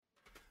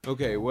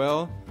Okay,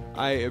 well,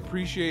 I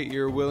appreciate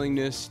your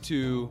willingness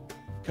to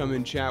come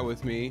and chat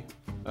with me,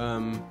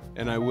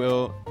 and I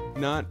will,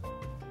 not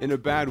in a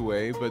bad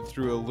way, but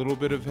through a little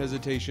bit of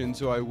hesitation,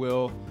 so I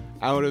will,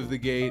 out of the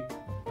gate,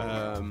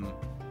 um,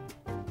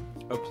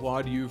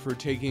 applaud you for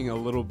taking a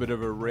little bit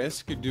of a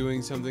risk,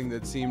 doing something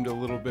that seemed a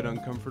little bit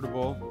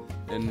uncomfortable,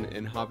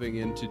 and hopping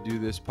in to do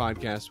this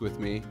podcast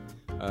with me.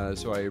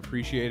 So I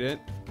appreciate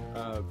it.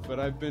 But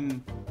I've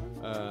been,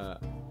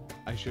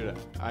 I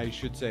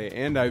should say,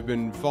 and I've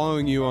been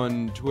following you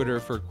on Twitter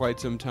for quite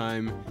some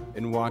time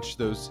and watched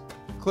those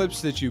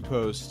clips that you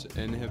post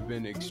and have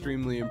been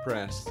extremely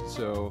impressed.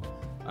 So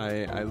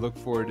I look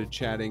forward to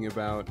chatting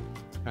about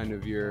kind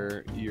of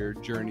your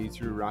journey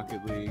through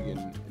Rocket League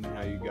and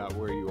how you got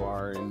where you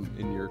are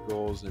and your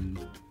goals and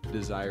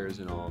desires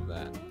and all of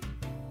that.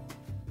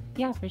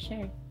 Yeah, for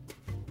sure.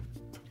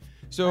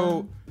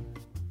 So,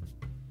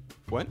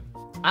 what?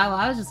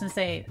 I was just gonna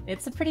say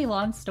it's a pretty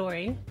long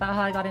story about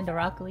how I got into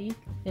Rocket League.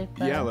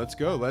 Yeah, let's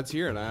go. Let's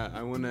hear it.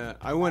 I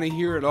wanna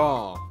hear it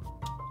all.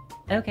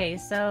 Okay,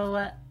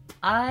 so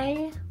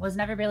I was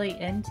never really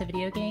into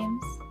video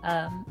games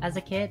as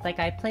a kid. Like,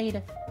 I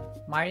played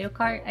Mario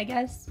Kart, I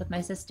guess, with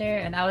my sister,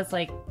 and that was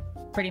like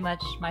pretty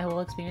much my whole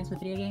experience with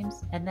video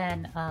games. And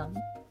then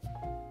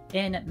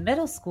in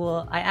middle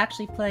school, I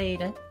actually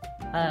played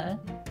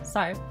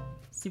SARP,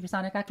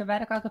 Supersonic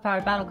Acrobatic Rocket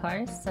Powered Battle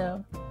Cars.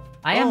 So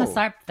I am a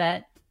SARP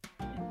vet,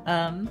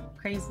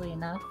 crazily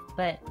enough.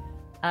 But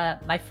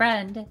my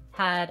friend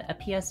had a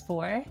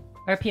PS4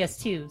 or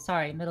PS2,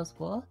 sorry, middle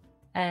school,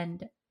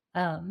 and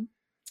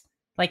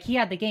like, he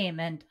had the game,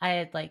 and I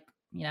had, like,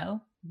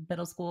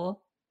 middle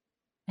school,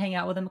 hang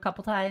out with him a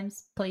couple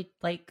times, played,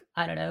 like,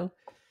 I don't know,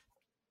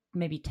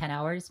 maybe 10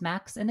 hours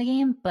max in the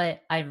game,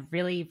 but I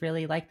really,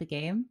 really liked the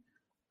game.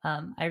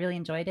 I really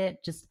enjoyed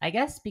it, just, I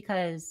guess,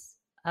 because,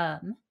 I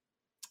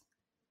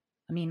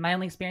mean, my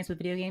only experience with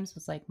video games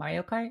was, like,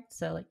 Mario Kart,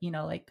 so, like,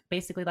 like,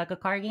 basically like a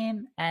car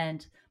game,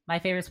 and my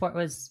favorite sport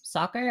was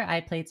soccer.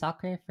 I played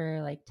soccer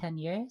for, like, 10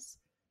 years,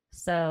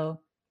 so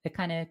it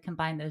kind of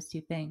combined those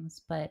two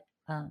things, but,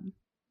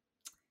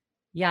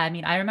 yeah, I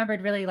mean, I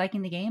remembered really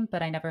liking the game,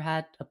 but I never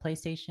had a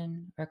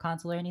PlayStation or a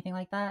console or anything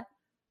like that.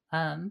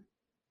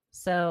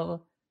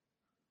 So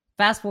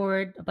fast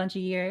forward a bunch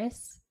of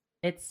years,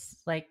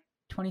 it's like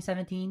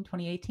 2017,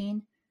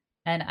 2018,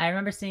 and I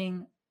remember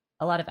seeing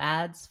a lot of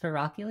ads for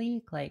Rocket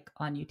League, like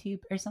on YouTube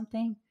or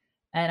something.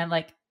 And I'm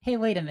like, hey,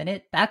 wait a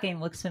minute, that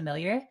game looks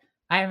familiar.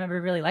 I remember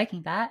really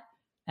liking that.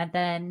 And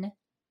then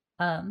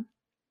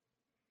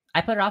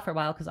I put it off for a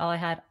while because all I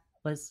had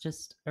was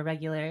just a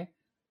regular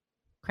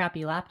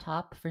crappy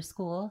laptop for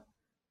school.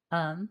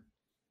 Um,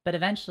 but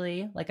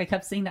eventually, like, I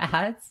kept seeing the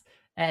ads,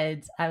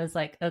 and I was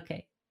like,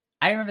 okay,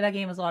 I remember that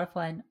game was a lot of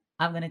fun.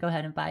 I'm gonna go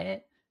ahead and buy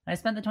it. And I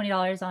spent the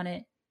 $20 on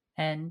it,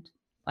 and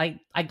I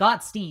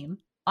got Steam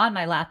on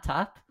my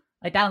laptop.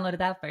 I downloaded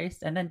that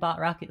first, and then bought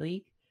Rocket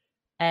League,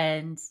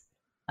 and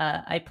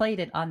I played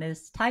it on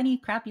this tiny,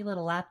 crappy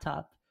little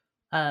laptop.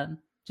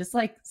 Just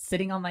like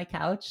sitting on my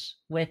couch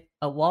with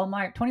a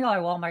Walmart $20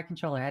 Walmart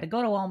controller. I had to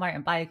go to Walmart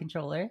and buy a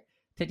controller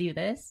to do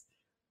this.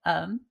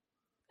 Um,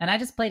 and I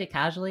just played it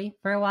casually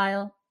for a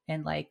while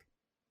in, like,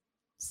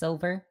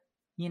 silver,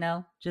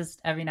 just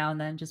every now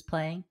and then just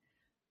playing.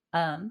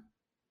 Um,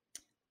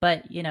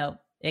 but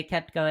it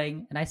kept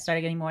going, and I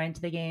started getting more into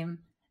the game,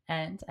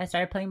 and I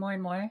started playing more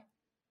and more.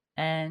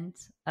 And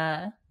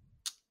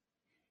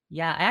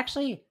yeah, I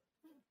actually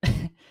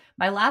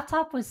my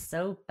laptop was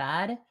so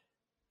bad,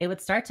 it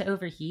would start to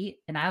overheat,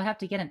 and I would have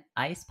to get an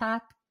ice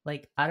pack,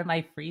 like, out of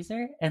my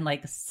freezer and,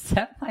 like,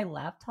 set my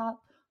laptop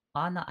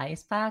on the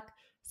ice pack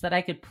so that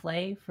I could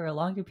play for a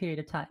longer period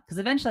of time. Because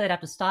eventually I'd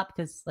have to stop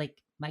because, like,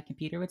 my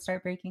computer would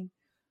start breaking.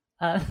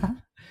 Uh,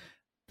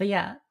 but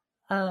yeah,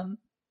 um,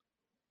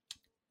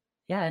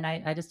 yeah, and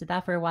I just did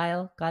that for a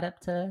while. Got up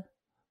to,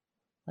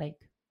 like,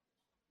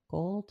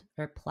 gold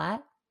or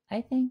plat,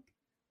 I think,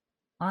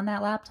 on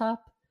that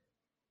laptop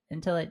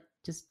until it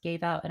just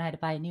gave out and I had to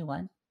buy a new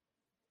one.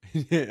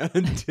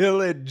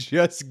 Until it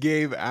just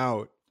gave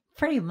out.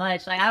 Pretty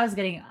much. Like, I was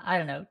getting, I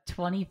don't know,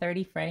 20,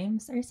 30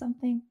 frames or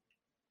something.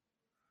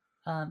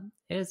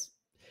 It was,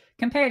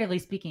 comparatively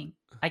speaking,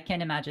 I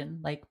can't imagine,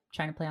 like,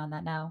 trying to play on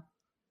that now.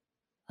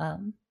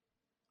 Um,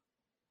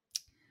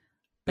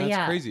 but That's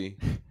yeah. crazy.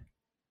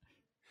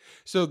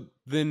 So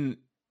then,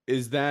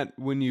 is that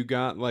when you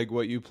got, like,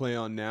 what you play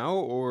on now,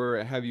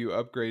 or have you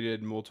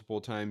upgraded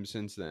multiple times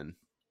since then?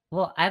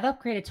 Well, I've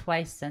upgraded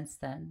twice since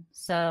then.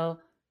 So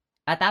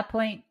at that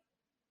point,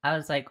 I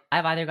was like,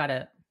 I've either got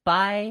to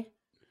buy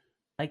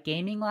a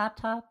gaming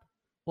laptop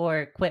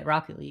or quit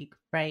Rocket League,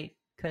 right?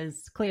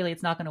 Because clearly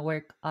it's not going to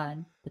work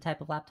on the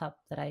type of laptop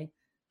that I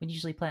would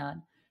usually play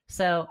on.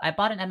 So I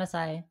bought an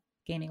MSI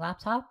gaming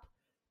laptop,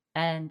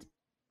 and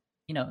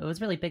it was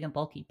really big and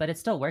bulky, but it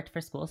still worked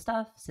for school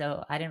stuff.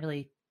 So I didn't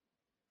really,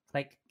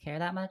 like, care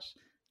that much.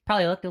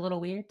 Probably looked a little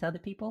weird to other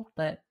people,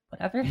 but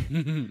whatever.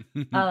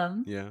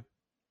 Yeah.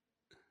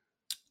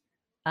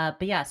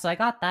 But yeah, so I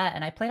got that,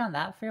 and I played on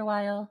that for a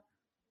while.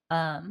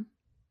 Um,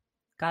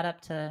 got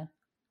up to,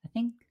 I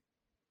think,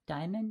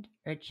 diamond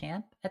or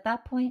champ at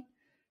that point.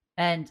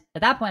 And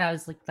at that point I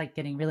was like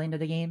getting really into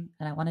the game,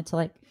 and I wanted to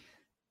like,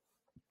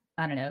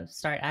 I don't know,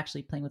 start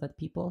actually playing with other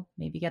people,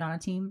 maybe get on a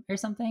team or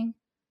something.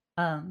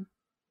 Um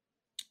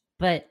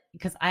but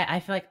because I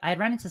feel like I'd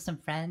run into some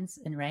friends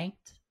in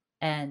ranked,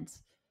 and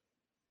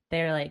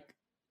they're like,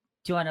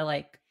 do you want to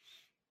like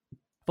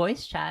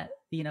voice chat,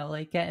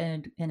 like get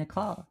in a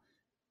call?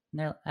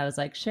 And I was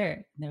like, sure.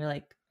 And they were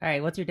like, all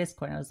right, what's your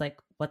Discord? And I was like,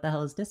 what the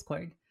hell is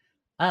Discord?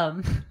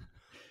 Um,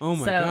 Oh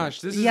my so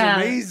gosh, this is yeah,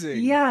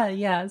 amazing.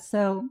 yeah.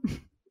 So,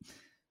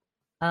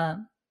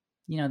 um,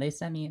 they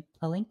sent me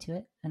a link to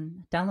it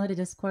and downloaded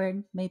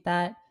Discord, made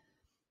that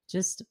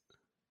just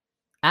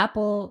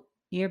Apple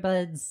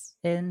earbuds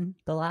in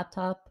the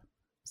laptop,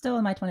 still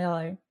in my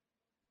 $20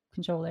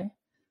 controller.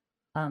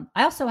 I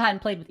also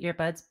hadn't played with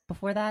earbuds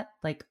before that.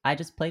 Like, I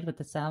just played with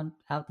the sound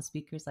out the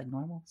speakers like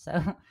normal.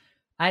 So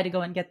I had to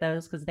go and get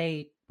those because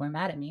they were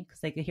mad at me because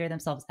they could hear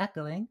themselves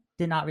echoing.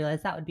 Did not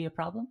realize that would be a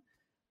problem.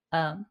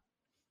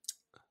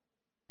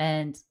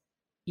 And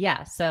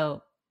yeah,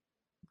 so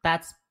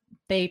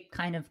they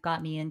kind of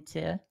got me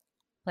into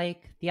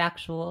like the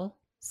actual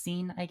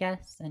scene, I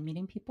guess, and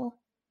meeting people.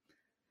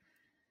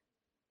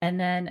 And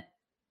then,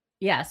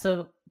 yeah,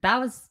 so that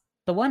was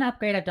the one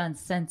upgrade I've done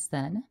since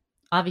then.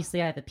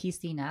 Obviously, I have a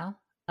PC now.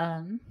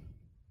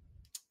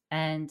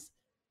 And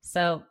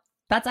so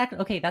that's actually,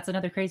 okay, that's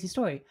another crazy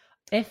story.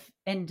 If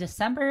in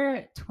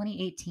December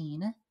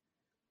 2018,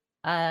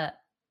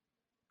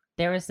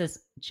 there was this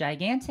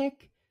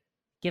gigantic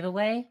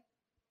giveaway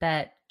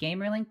that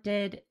Gamerlink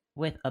did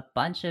with a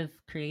bunch of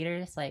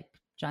creators like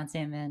John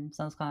Salmon,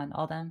 SonsCon,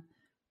 all them.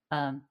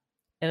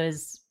 It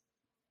was,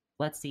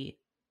 let's see,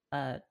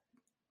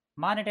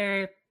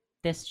 monitor,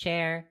 this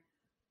chair,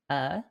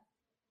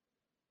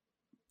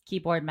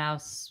 keyboard,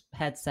 mouse,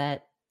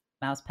 headset,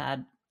 mouse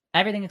pad,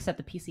 everything except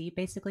the PC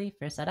basically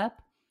for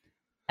setup.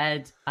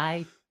 And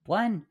I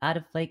won out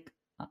of like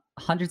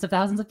hundreds of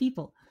thousands of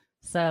people.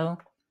 So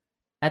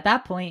at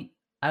that point,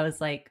 I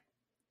was like,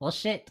 well,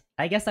 shit,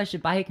 I guess I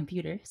should buy a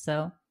computer.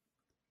 So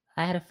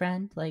I had a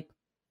friend like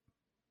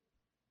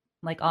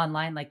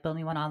online, like build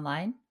me one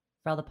online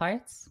for all the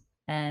parts,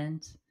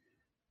 and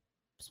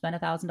spent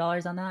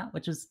 $1,000 on that,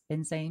 which was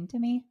insane to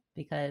me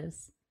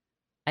because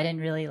I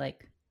didn't really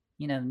like,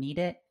 need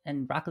it.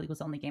 And Rocket League was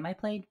the only game I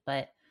played,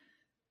 but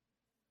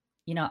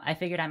I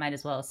figured I might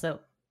as well. So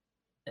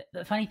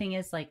the funny thing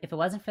is, like, if it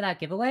wasn't for that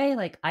giveaway,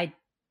 like, I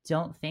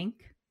don't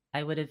think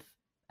I would have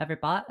ever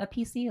bought a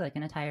PC, like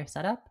an entire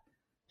setup.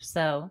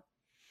 So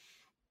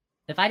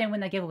if I didn't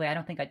win that giveaway, I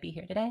don't think I'd be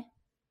here today,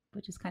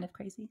 which is kind of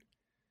crazy.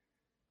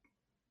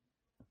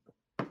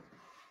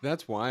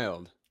 That's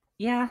wild.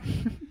 Yeah.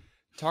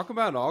 Talk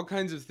about all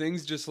kinds of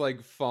things just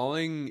like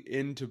falling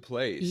into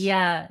place.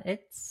 Yeah,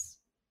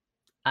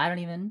 I don't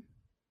even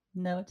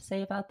know what to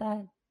say about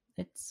that.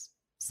 It's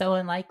so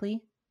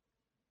unlikely.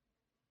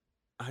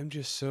 I'm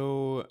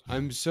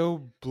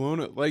so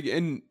blown up. Like,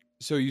 and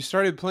so you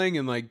started playing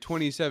in like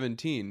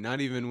 2017, not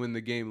even when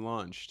the game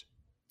launched.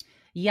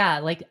 Yeah,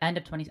 like end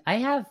of 20. I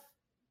have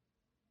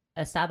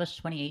established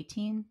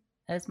 2018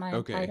 as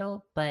my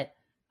title, but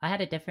I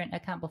had a different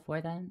account before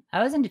then.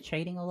 I was into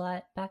trading a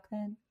lot back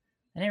then.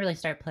 I didn't really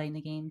start playing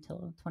the game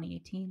till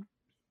 2018.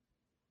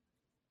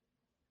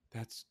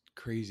 That's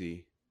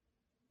crazy.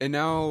 And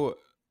now,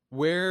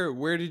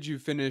 where did you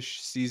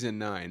finish season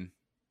 9,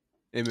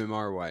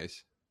 MMR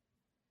wise?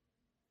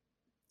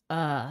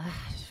 Or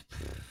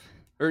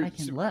I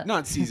can look.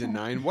 Not season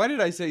 9. Why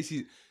did I say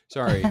season?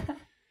 Sorry.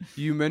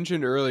 You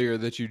mentioned earlier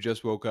that you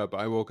just woke up.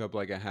 I woke up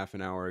like a half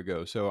an hour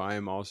ago, so I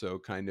am also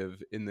kind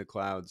of in the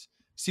clouds.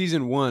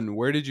 Season 1,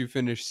 where did you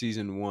finish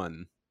season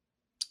 1?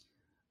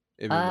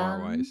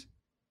 MMR wise?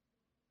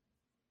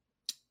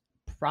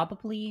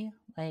 Probably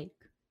like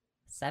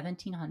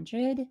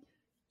 1700.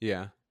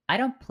 Yeah. I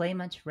don't play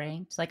much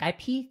ranked. Like, I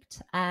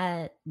peaked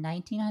at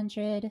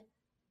 1900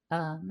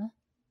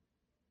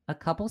 a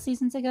couple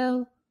seasons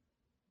ago.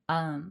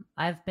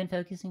 I've been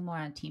focusing more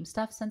on team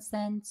stuff since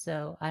then,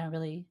 so I don't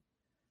really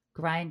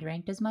grind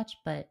ranked as much.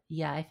 But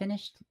yeah, I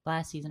finished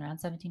last season around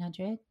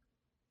 1700.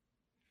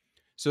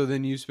 So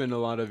then you spend a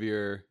lot of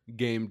your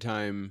game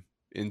time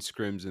in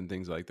scrims and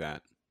things like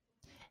that.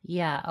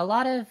 Yeah, a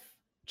lot of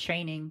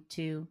training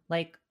too.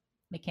 Like,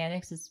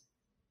 mechanics is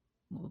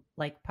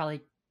like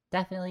probably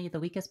definitely the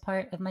weakest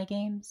part of my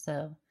game,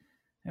 so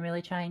I'm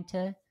really trying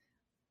to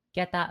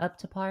get that up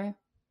to par.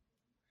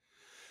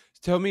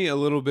 Tell me a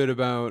little bit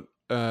about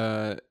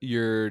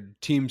your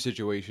team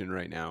situation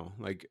right now.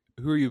 Like,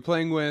 who are you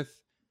playing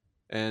with,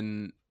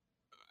 and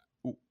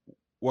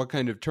what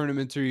kind of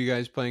tournaments are you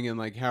guys playing in?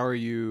 Like, how are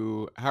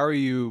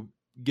you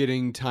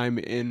getting time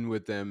in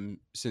with them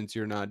since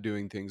you're not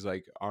doing things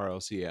like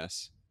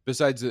RLCS?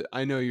 Besides,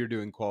 I know you're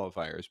doing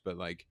qualifiers, but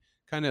like,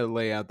 kind of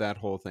lay out that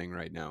whole thing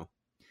right now.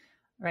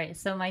 Right.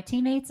 So my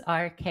teammates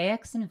are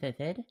KX and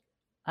Vivid.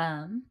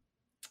 And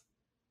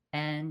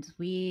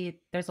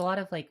there's a lot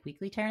of like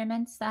weekly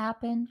tournaments that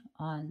happen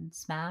on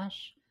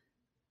Smash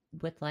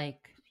with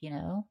like,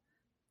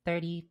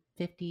 30,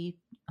 50,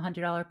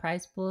 $100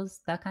 prize pools,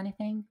 that kind of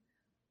thing.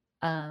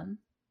 Um,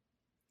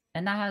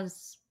 and that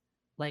has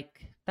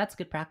that's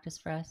good practice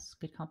for us,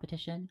 good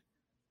competition.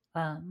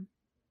 Um,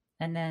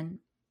 and then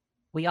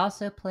we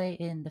also play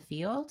in the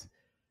field.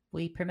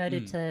 We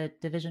promoted Mm. to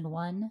Division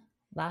 1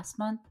 last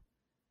month,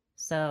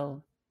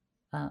 so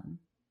um,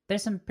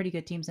 there's some pretty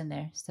good teams in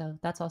there. So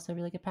that's also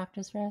really good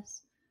practice for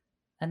us.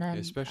 And then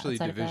Especially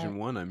outside of Division that,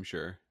 One, I'm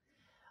sure.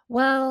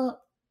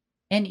 well,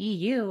 in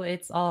EU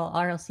it's all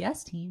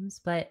RLCS teams,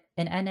 but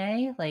in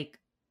NA, like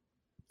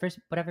for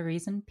whatever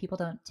reason, people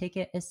don't take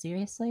it as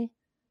seriously.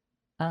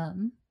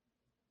 Um,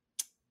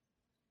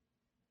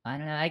 I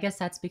don't know. I guess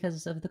that's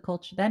because of the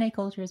culture. The NA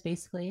culture is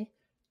basically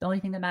the only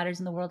thing that matters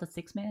in the world is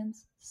six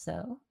mans.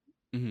 So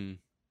Hmm.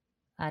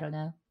 I don't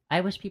know.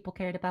 I wish people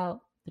cared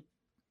about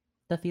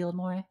the field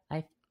more.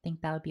 I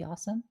think that would be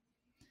awesome.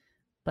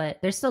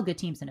 But there's still good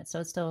teams in it, so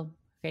it's still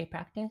great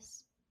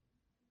practice.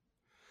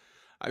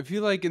 I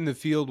feel like in the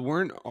field,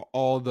 weren't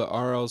all the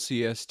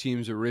RLCS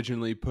teams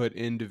originally put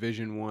in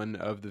Division One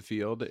of the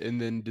field,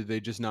 and then did they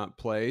just not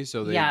play,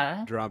 so they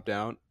Yeah. dropped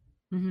out?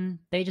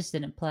 They just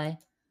didn't play.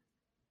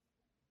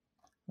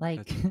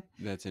 Like, That's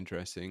that's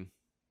interesting.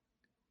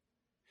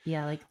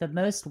 yeah, like the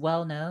most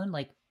well known,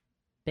 like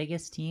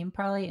biggest team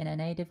probably in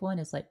NA Div 1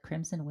 is like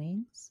Crimson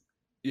Wings.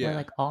 We're Yeah.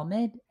 like all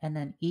mid, and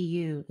then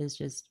EU is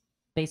just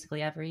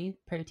basically every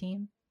pro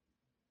team.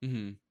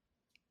 Hmm.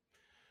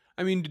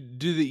 I mean,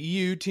 do the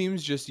EU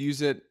teams just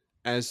use it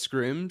as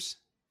scrims?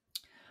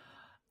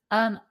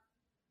 Um,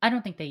 I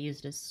don't think they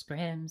used as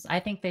scrims. I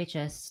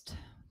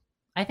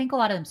think a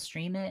lot of them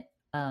stream it.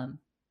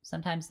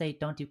 Sometimes they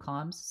don't do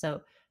comms,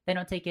 so they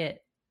don't take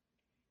it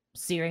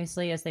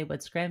seriously as they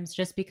would scrims,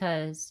 just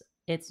because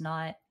it's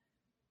not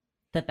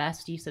the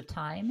best use of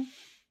time.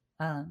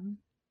 Um,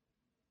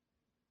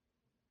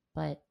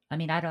 but I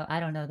mean, I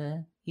don't know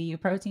the EU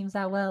pro teams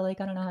that well.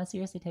 Like, I don't know how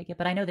seriously they take it,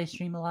 but I know they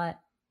stream a lot,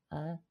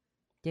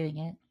 doing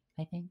it.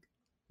 I think.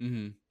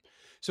 Hmm.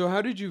 So,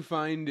 how did you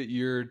find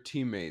your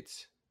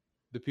teammates,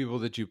 the people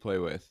that you play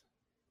with,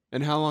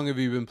 and how long have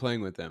you been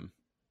playing with them?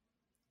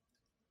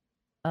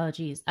 Oh,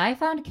 geez, I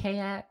found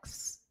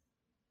KX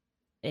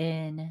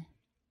in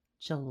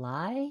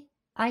July,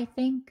 I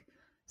think.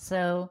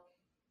 So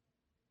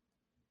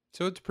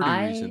So it's pretty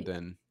recent I,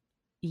 then.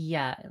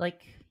 yeah,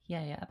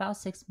 yeah, about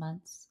 6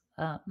 months.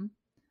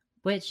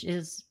 Which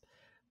is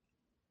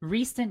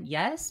recent,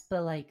 yes,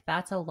 but like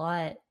that's a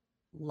lot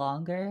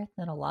longer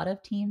than a lot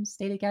of teams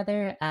stay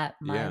together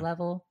at my Yeah.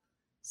 level.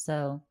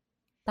 So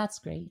that's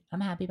great.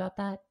 I'm happy about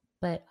that.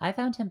 But I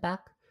found him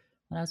back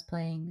when I was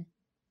playing.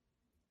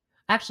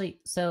 Actually,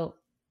 so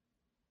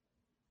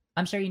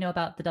I'm sure you know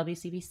about the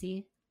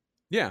WCBC.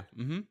 Yeah.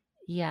 Hmm.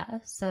 Yeah.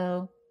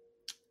 So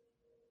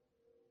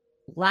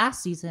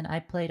last season, I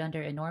played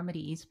under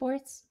Enormity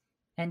Esports,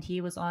 and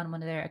he was on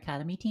one of their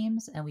academy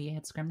teams, and we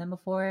had scrimmed them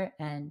before.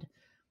 And,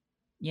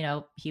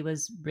 he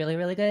was really,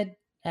 really good.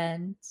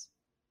 And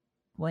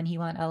when he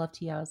won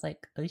LFT, I was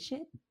like, oh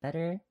shit,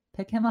 better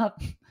pick him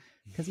up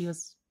because he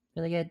was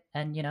really good.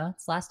 And,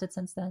 it's lasted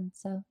since then.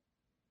 So,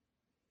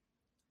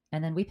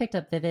 and then we picked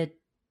up Vivid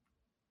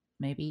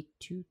maybe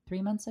 2,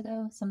 3 months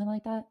ago, something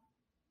like that.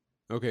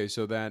 Okay,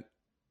 so that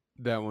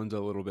one's a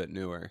little bit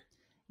newer.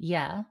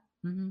 Yeah.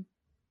 Hmm.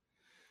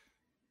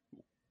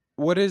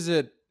 What is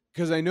it?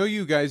 Because I know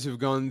you guys have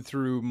gone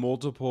through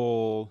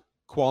multiple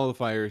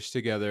qualifiers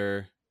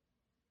together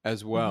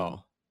as Hmm.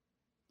 well.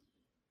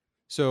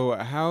 So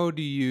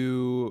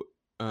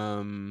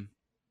um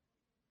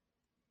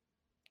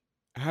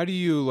how do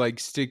you like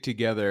stick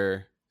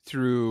together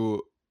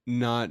through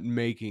not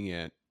making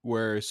it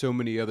where so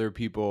many other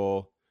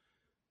people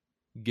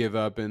give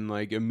up and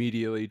like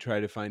immediately try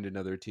to find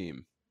another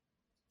team?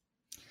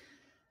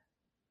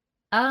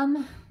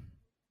 Um,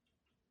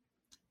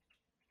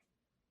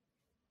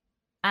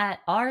 at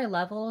our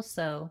level,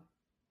 so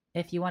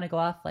if you want to go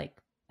off like,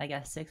 I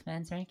guess, six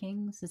man's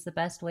rankings is the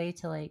best way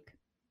to like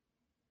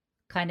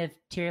kind of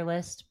tier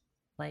list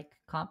like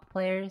comp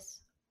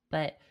players.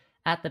 But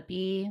at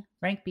the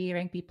rank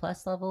B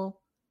plus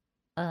level,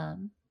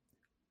 um,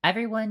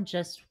 everyone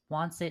just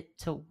wants it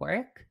to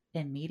work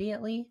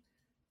immediately,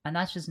 and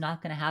that's just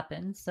not going to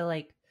happen. So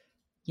like,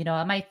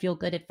 I might feel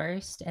good at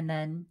first, and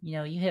then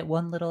you hit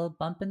one little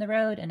bump in the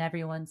road, and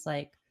everyone's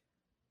like,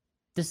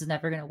 "This is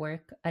never going to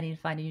work. I need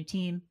to find a new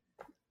team,"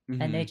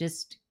 and they Hmm.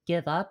 just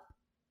give up,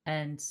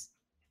 and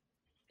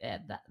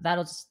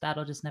that'll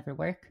just never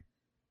work.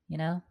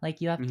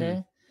 Like you have Hmm.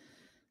 to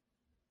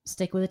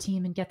stick with a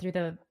team and get through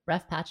the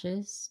rough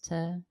patches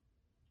to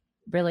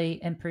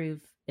really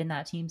improve in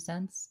that team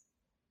sense.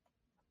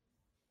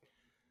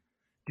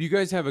 Do you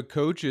guys have a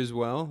coach as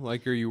well?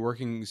 Like, are you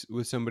working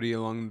with somebody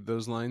along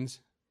those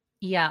lines?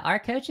 Yeah, our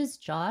coach is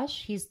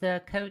Josh. He's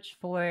the coach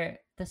for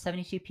the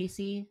 72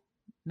 PC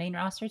main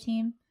roster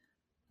team.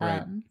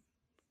 Right. Um,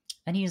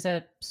 and he's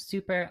a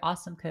super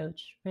awesome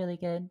coach. Really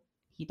good.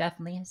 He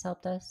definitely has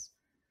helped us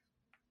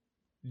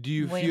Do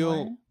you way more.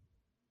 feel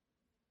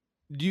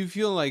do you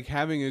feel like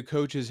having a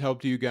coach has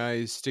helped you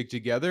guys stick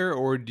together,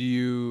 or did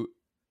you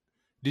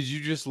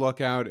just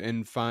luck out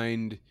and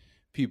find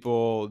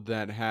people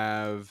that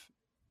have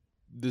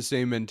the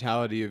same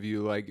mentality of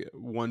you, like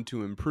want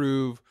to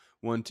improve,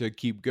 want to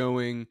keep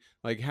going?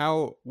 Like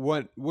how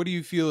what do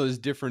you feel is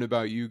different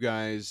about you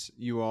guys,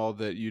 you all,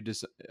 that you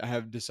just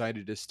have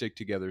decided to stick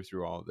together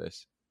through all of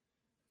this?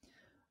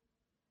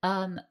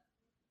 Um,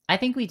 I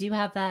think we do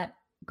have that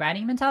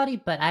grinding mentality,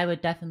 but I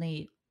would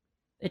definitely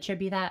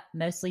attribute that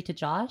mostly to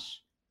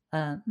Josh.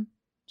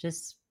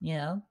 Just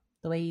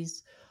the way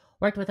he's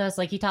worked with us.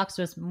 Like he talks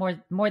to us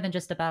more than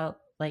just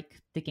about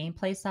like the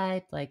gameplay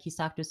side. Like he's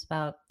talked to us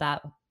about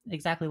that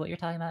exactly what you're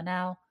talking about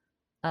now,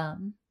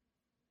 um,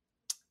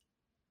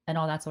 and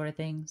all that sort of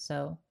thing.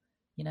 So,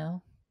 you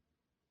know,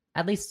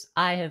 at least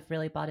I have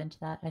really bought into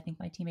that. I think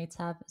my teammates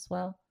have as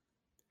well.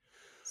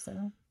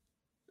 So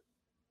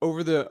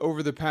Over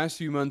the past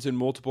few months in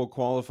multiple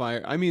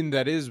qualifier, I mean,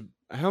 that is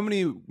how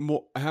many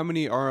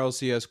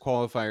RLCS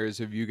qualifiers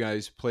have you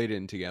guys played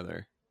in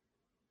together?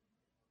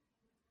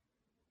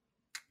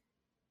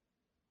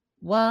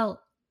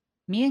 well,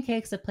 me and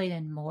Cakes have played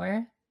in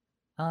more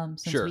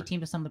since we Sure.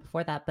 teamed with someone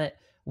before that. But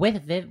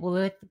with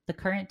the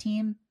current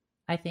team,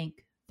 I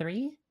think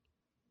three.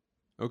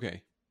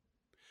 Okay.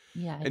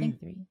 Yeah, I And think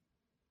three.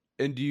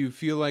 do you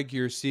feel like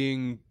you're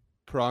seeing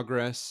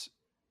progress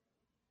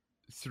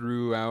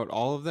throughout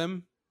all of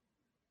them?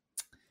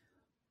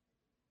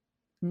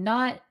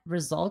 Not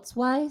results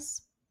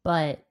wise,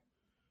 but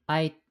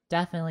I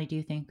definitely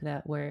do think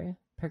that we're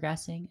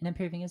progressing and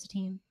improving as a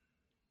team.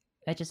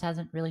 It just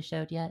hasn't really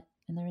showed yet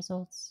in the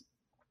results.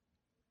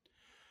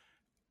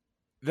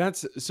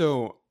 That's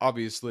so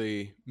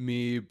obviously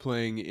me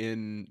playing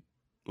in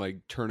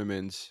like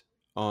tournaments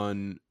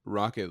on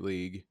Rocket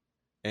League,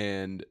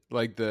 and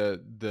like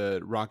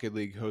the Rocket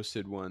League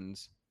hosted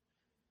ones,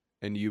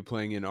 and you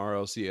playing in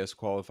RLCS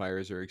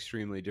qualifiers are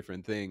extremely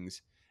different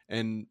things.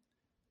 And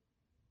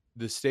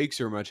the stakes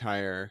are much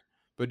higher,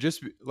 but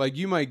just like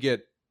you might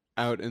get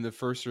out in the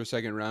first or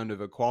second round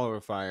of a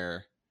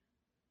qualifier,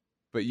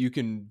 but you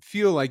can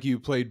feel like you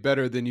played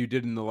better than you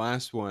did in the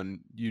last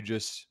one. You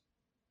just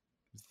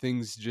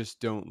things just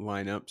don't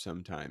line up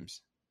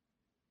sometimes.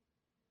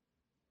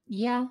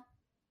 Yeah,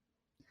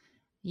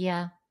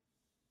 yeah.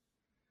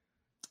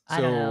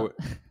 I don't know.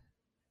 So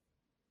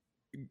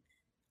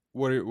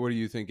what are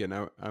you thinking?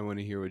 I want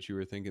to hear what you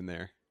were thinking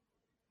there.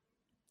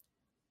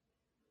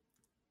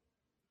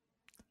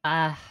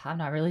 I'm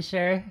not really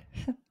sure,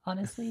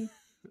 honestly.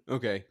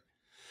 Okay.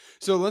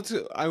 So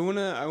I want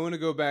to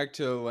go back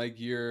to like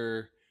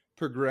your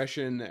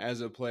progression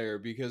as a player,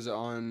 because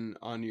on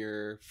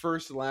your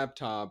first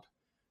laptop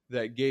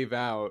that gave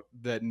out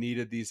that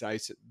needed these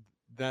ice,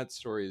 that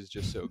story is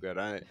just so good.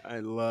 I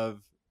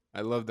love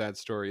that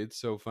story. It's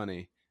so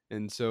funny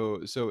and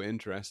so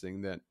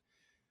interesting that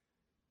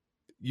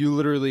you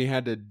literally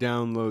had to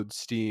download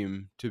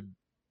Steam to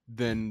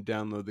then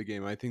download the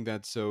game. I think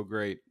that's so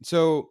great.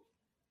 So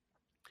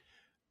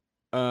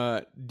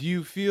do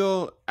you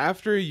feel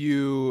after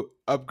you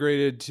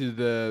upgraded to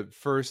the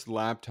first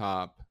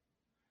laptop,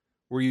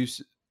 were you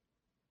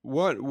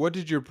what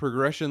did your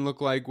progression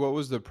look like? What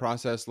was the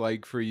process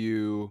like for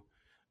you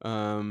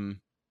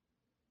um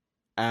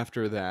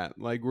after that?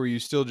 Like were you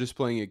still just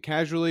playing it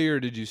casually, or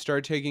did you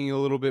start taking it a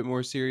little bit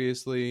more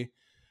seriously?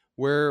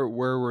 Where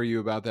were you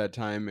about that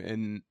time,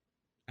 and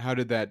how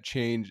did that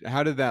change?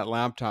 How did that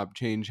laptop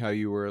change how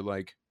you were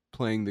like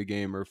playing the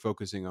game or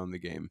focusing on the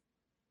game?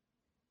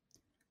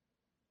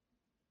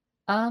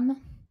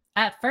 Um,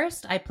 at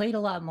first I played a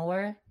lot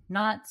more,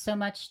 not so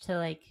much to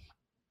like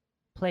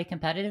play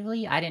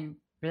competitively. I didn't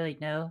really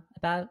know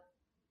about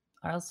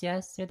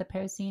RLCS or the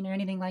pro scene or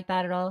anything like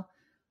that at all.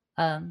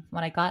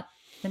 When I got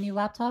the new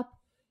laptop.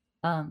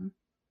 Um,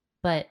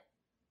 but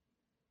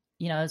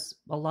it's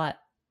a lot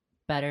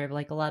better,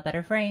 like a lot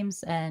better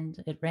frames,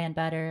 and it ran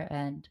better,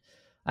 and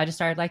I just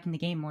started liking the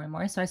game more and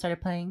more. So I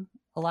started playing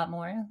a lot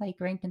more, like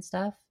ranked and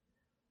stuff.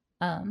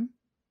 Um,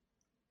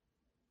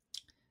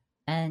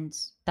 and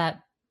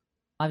that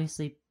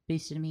obviously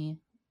boosted me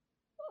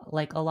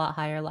like a lot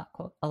higher,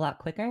 a lot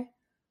quicker.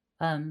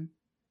 Um,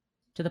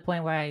 to the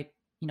point where I,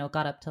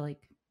 got up to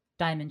like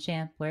Diamond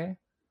Champ, where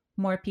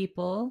more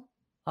people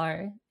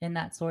are in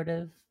that sort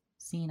of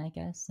scene, I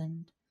guess.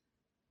 And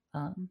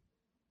um,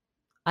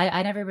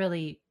 I never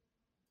really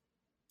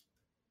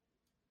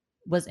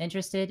was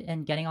interested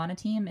in getting on a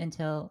team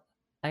until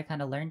I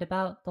kind of learned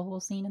about the whole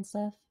scene and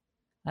stuff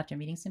after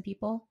meeting some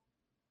people.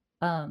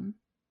 Um,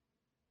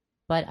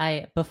 but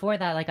I before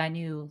that, like I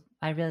knew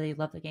I really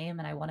loved the game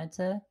and I wanted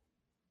to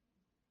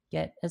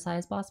get as high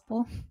as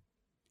possible.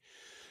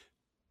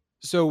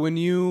 So when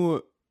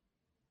you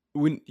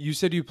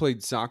said you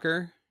played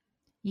soccer,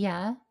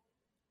 Yeah.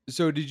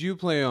 so did you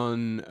play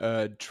on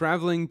a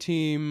traveling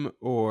team,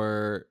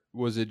 or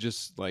was it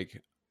just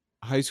like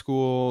high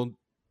school?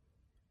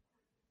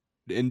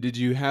 And did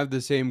you have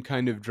the same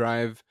kind of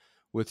drive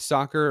with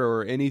soccer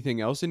or anything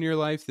else in your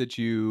life that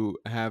you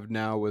have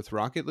now with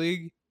Rocket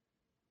League?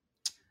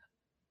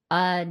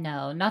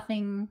 No,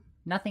 nothing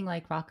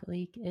like Rocket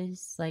League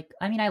is like.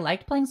 I mean, I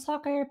liked playing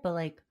soccer, but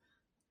like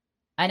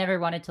I never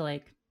wanted to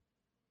like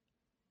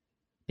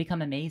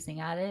become amazing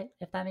at it,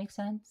 if that makes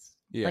sense.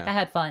 Like Yeah. I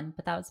had fun,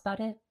 but that was about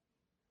it.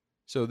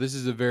 So this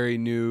is a very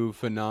new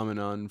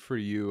phenomenon for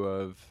you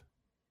of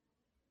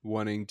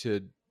wanting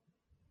to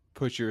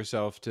push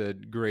yourself to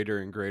greater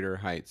and greater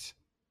heights.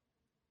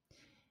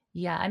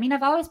 Yeah, I mean,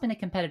 I've always been a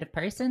competitive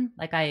person.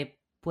 Like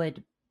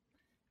would,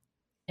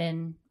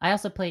 and I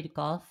also played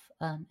golf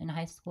in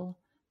high school,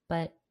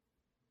 but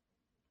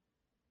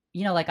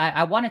like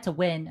I wanted to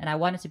win and I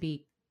wanted to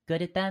be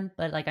good at them,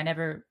 but like I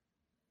never,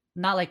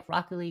 not like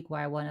Rocket League where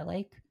I want to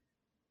like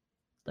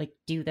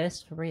do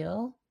this for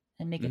real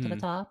and make it to the Hmm.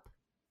 top.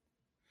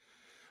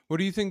 What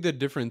do you think the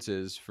difference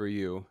is for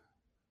you?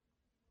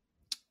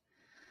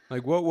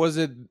 Like, what was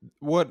it?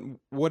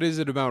 What is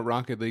it about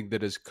Rocket League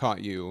that has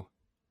caught you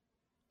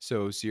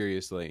so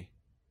seriously?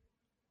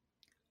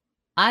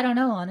 I don't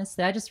know,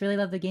 honestly. I just really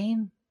love the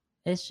game.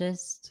 It's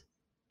just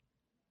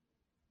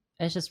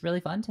it's just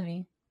really fun to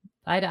me.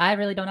 I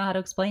really don't know how to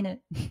explain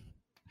it.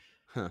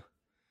 Huh.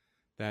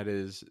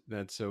 That's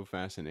so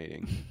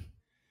fascinating.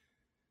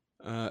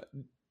 Uh,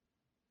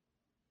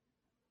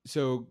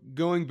 so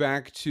going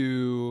back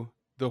to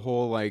the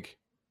whole like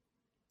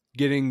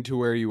getting to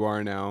where you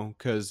are now,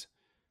 because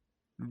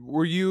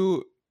were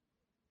you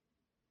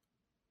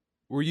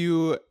were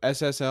you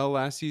SSL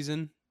last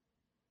season?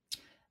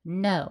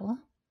 No.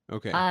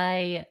 Okay,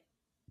 I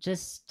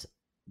just,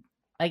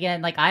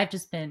 again, like I've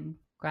just been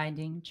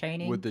grinding, with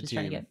training, the just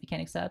trying to team, get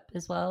mechanics up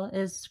as well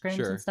as scrims and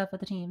sure. stuff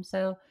with the team.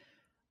 So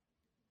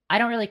I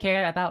don't really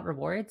care about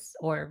rewards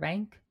or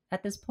rank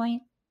at this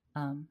point.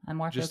 I'm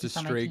more Just a focused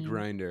on my straight team.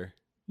 grinder.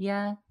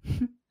 Yeah.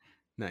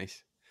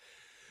 Nice.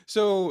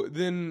 So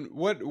then,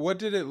 what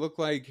did it look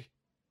like?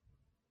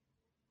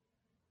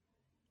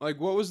 Like,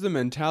 what was the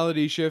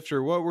mentality shift,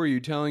 or what were you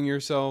telling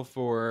yourself,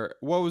 or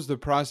what was the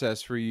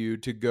process for you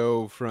to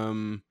go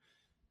from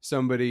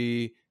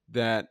somebody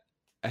that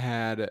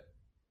had,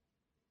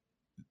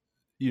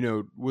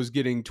 was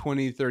getting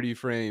 20, 30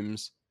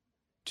 frames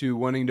to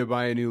wanting to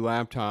buy a new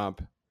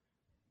laptop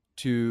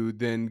to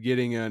then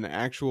getting an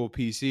actual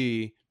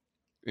PC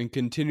and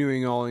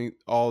continuing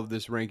all of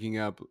this ranking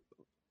up?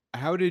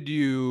 How did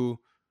you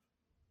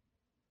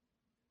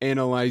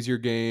analyze your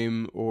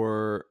game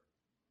or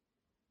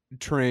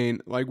train?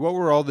 Like, what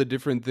were all the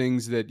different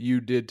things that you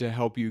did to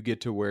help you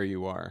get to where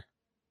you are?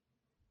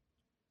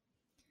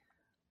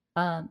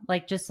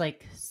 Like just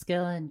like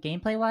skill and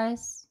gameplay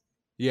wise.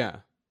 Yeah.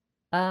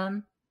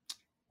 Um,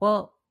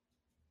 well,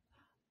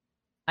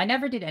 I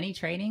never did any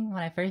training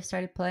when I first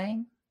started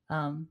playing.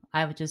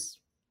 I would just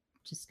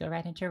go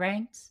right into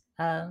ranked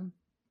on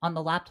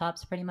the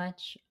laptops pretty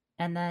much,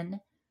 and then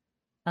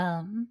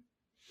um,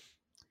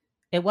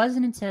 it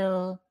wasn't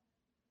until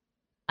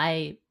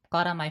I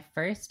got on my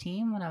first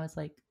team when I was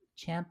like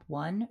champ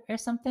one or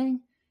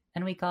something,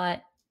 and we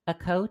got a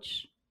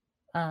coach,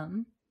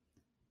 um,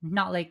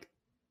 not like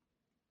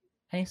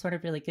any sort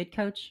of really good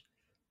coach,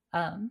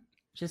 um,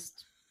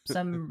 just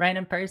some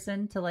random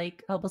person to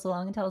like help us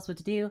along and tell us what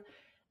to do,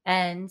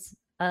 and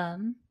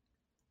um,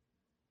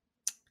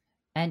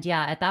 and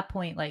yeah, at that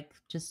point, like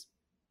just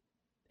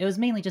it was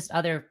mainly just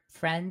other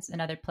friends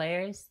and other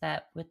players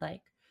that would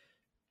like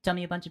tell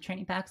me a bunch of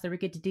training packs that were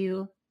good to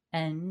do,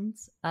 and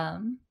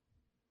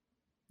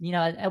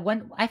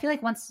when I feel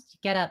like once you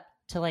get up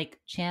to like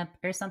champ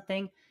or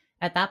something,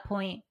 at that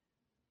point,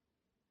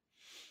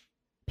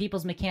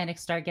 people's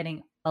mechanics start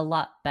getting a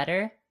lot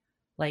better.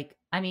 Like,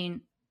 I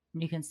mean,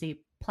 you can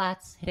see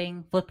plats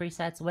hitting flip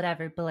resets,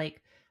 whatever, but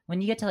like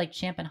when you get to like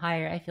champ and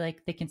higher, I feel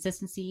like the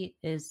consistency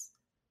is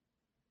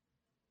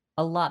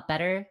a lot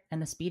better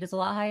and the speed is a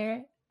lot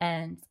higher.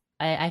 And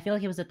I feel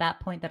like it was at that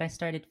point that I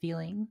started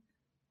feeling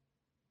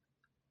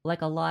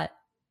like a lot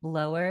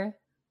lower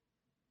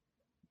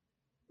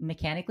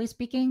mechanically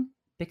speaking,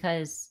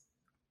 because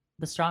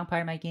the strong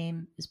part of my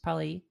game is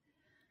probably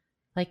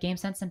like game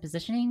sense and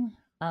positioning.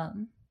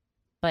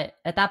 But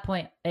at that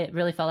point, it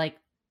really felt like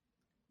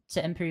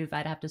to improve,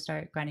 I'd have to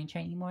start grinding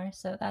training more.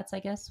 So that's, I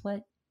guess,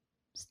 what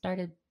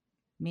started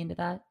me into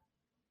that.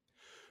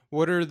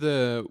 What are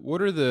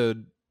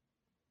the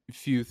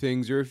few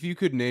things, or if you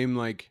could name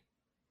like,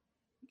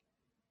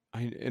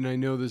 I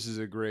know this is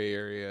a gray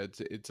area.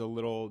 It's a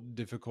little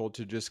difficult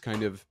to just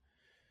kind of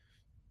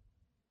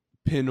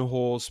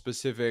pinhole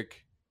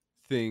specific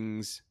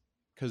things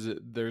because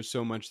there's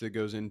so much that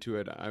goes into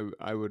it.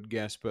 I would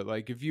guess, but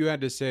like if you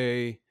had to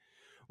say,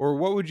 or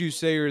what would you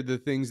say are the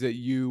things that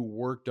you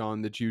worked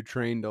on that you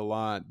trained a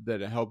lot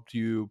that helped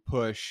you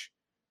push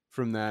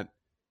from that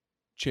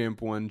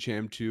champ 1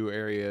 champ 2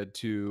 area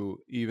to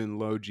even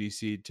low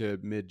GC to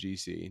mid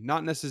GC?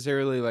 Not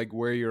necessarily like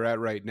where you're at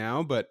right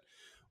now, but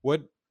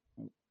what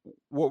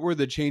what were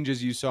the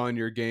changes you saw in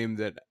your game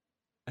that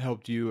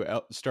helped you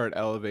start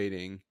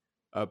elevating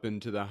up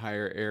into the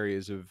higher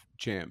areas of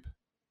champ?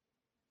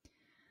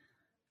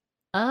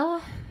 Uh,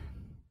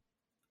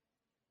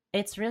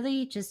 it's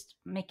really just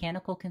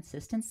mechanical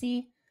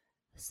consistency.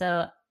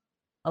 So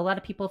a lot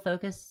of people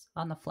focus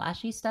on the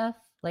flashy stuff.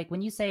 Like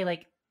when you say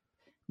like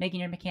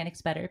making your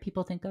mechanics better,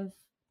 people think of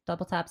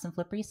double taps and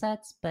flip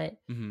resets, but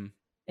Mm-hmm.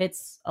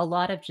 it's a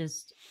lot of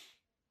just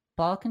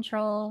ball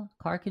control,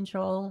 car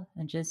control,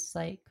 and just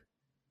like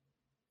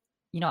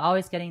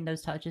always getting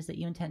those touches that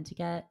you intend to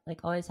get,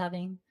 like always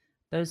having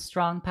those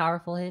strong,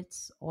 powerful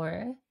hits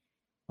or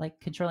like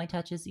controlling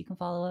touches that you can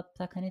follow up,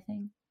 that kind of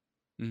thing.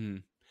 Hmm.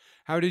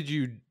 How did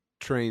you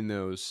train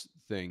those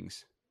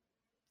things?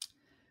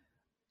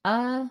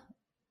 Uh,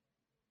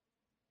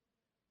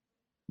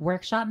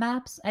 Workshop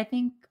maps, I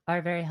think,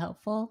 are very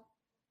helpful.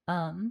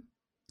 Um,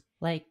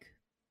 like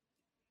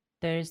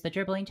there's the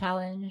dribbling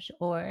challenge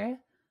or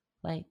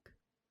like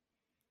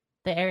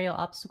the aerial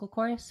obstacle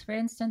course, for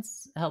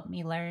instance, helped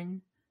me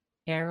learn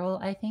aerial,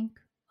 I think,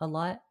 a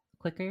lot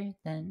quicker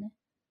than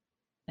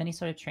any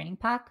sort of training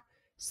pack.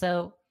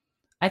 So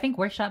I think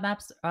workshop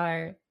maps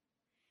are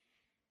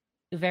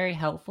very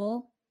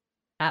helpful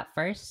at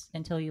first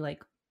until you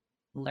like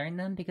learn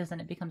them, because then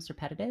it becomes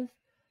repetitive.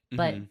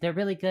 But Hmm. they're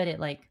really good at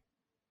like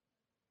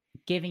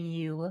giving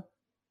you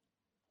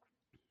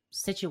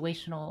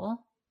situational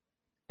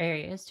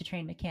areas to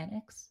train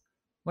mechanics,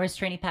 whereas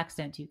training packs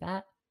don't do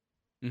that.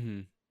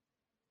 Hmm.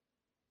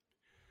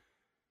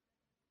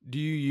 Do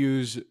you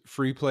use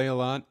free play a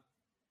lot?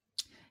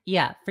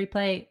 Yeah, free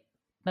play,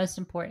 most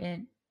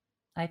important,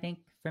 I think,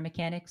 for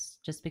mechanics,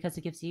 just because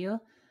it gives you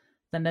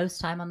the most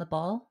time on the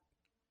ball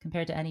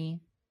compared to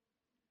any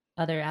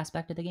other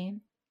aspect of the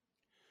game.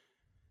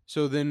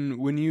 So then,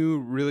 when you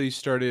really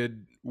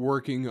started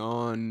working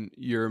on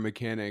your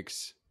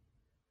mechanics,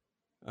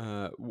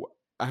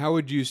 how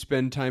would you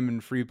spend time in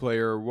free play,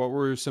 or what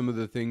were some of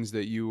the things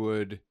that you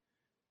would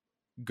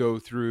go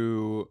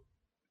through,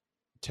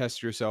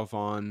 test yourself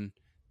on,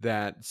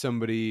 that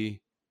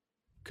somebody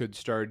could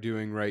start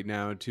doing right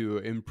now to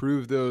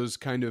improve those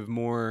kind of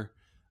more,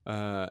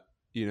 uh,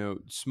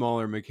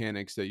 smaller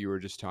mechanics that you were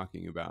just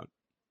talking about?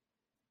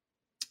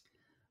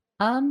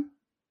 Um,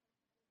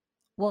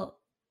 well,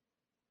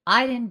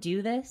 I didn't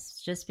do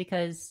this just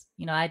because,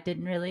 I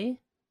didn't really,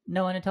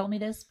 no one had told me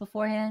this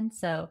beforehand.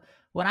 So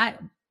when I,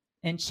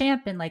 in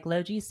Champ and like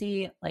low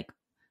GC, like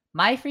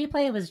my free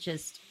play was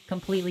just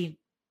completely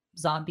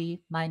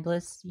zombie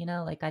mindless,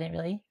 like I didn't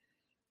really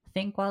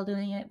think while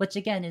doing it, which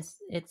again is,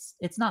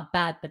 it's not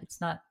bad, but it's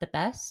not the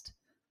best.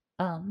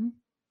 Um,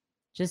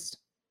 just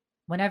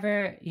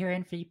whenever you're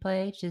in free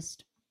play,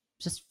 just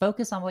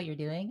focus on what you're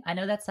doing. I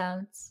know that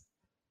sounds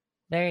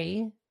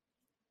very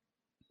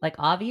like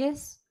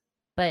obvious,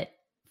 but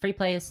free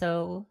play is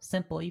so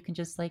simple. You can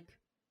just like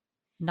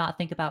not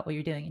think about what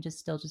you're doing and just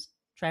still just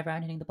drive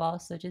around hitting the ball.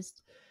 So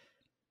just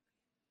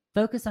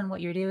focus on what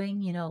you're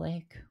doing,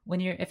 like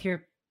when if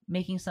you're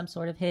making some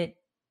sort of hit,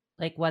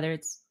 like whether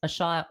it's a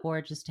shot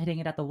or just hitting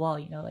it at the wall,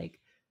 like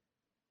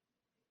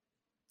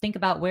think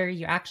about where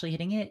you're actually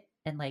hitting it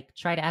and like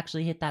try to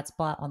actually hit that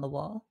spot on the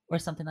wall or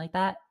something like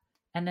that.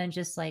 And then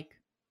just like,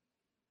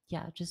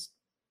 yeah, just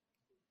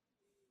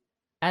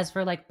as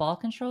for like ball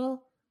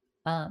control,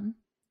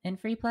 in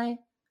free play,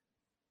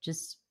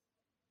 just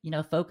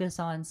focus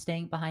on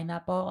staying behind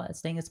that ball,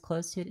 staying as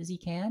close to it as you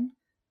can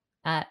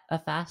at a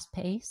fast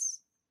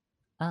pace,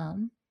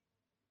 um,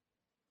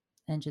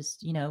 and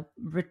just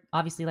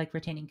obviously like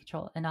retaining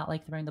control and not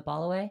like throwing the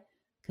ball away,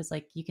 because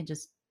like you can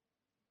just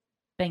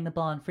bang the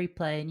ball in free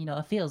play and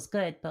it feels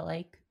good, but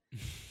like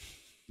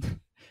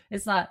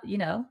it's not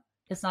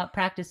it's not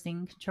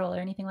practicing control or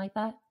anything like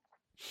that.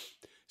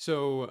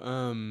 So,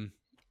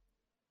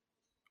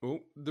 well,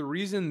 the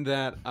reason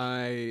that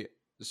I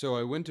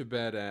went to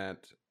bed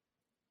at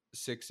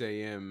 6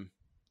 a.m.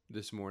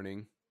 this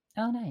morning.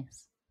 Oh,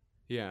 nice.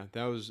 Yeah,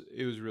 it was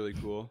really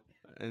cool,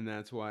 and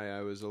that's why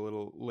I was a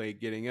little late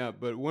getting up.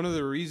 But one of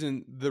the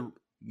reason the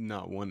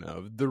not one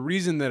of the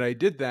reason that I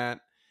did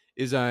that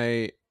is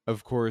I,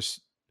 of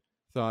course,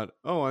 thought,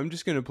 oh, I'm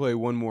just gonna play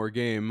one more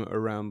game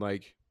around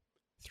like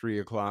 3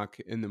 o'clock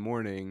in the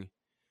morning,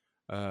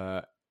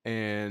 uh,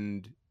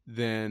 and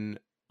then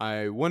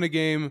I won a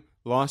game,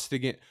 lost a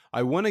game.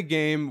 I won a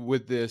game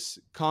with this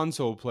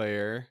console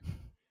player,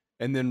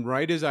 and then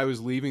right as I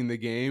was leaving the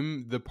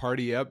game, the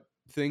party up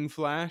thing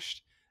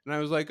flashed. And I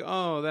was like,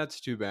 oh, that's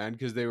too bad,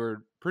 because they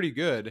were pretty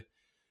good.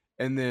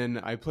 And then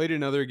I played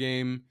another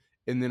game,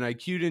 and then I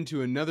queued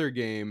into another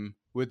game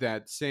with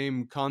that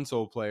same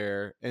console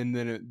player. And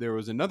then there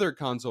was another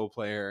console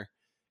player.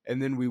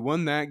 And then we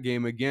won that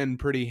game again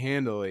pretty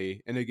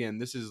handily. And again,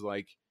 this is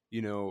like,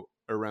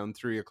 around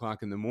 3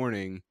 o'clock in the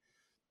morning.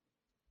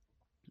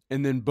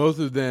 And then both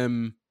of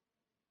them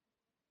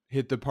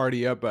hit the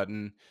party up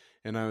button.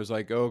 And I was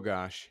like, oh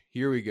gosh,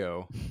 here we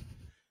go.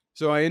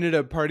 So I ended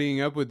up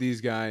partying up with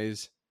these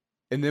guys,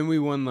 and then we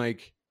won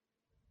like,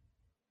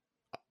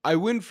 I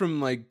went from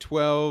like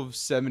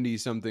 1270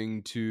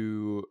 something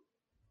to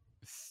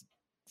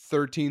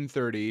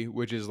 1330,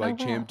 which is Oh, like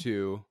wow. champ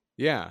 2.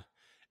 Yeah.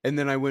 And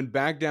then I went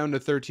back down to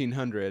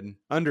 1300,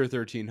 under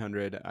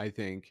 1300, I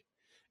think.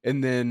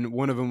 And then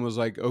one of them was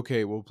like,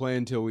 "Okay, we'll play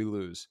until we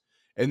lose."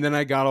 And then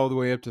I got all the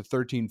way up to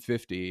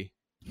 1350.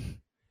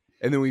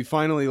 And then we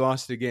finally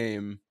lost a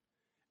game,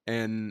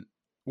 and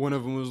one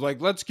of them was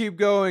like, "Let's keep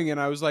going," and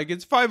I was like,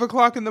 "It's 5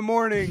 o'clock in the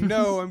morning.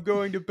 No, I'm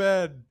going to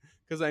bed,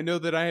 because I know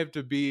that I have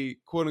to be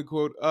quote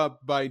unquote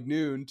up by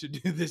noon to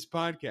do this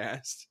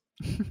podcast."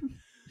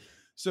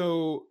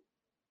 So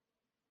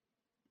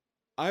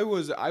I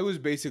was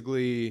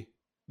basically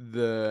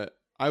the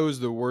I was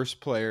the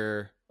worst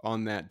player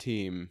on that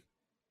team.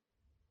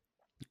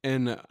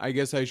 And I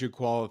guess I should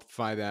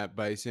qualify that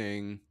by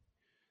saying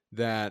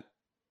that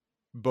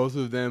both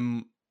of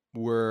them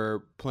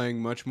were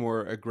playing much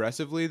more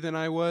aggressively than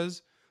I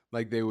was.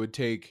 Like they would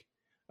take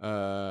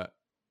uh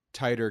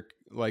tighter,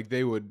 like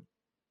they would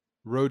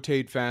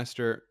rotate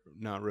faster,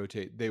 not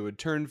rotate. They would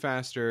turn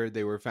faster,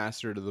 they were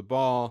faster to the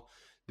ball,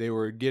 they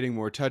were getting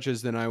more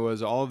touches than I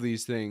was, all of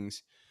these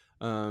things.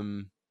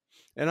 Um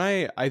and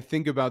I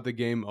think about the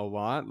game a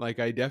lot. Like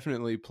I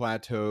definitely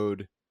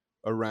plateaued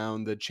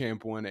around the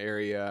champ 1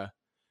 area,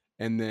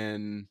 and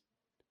then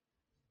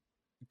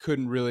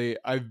couldn't really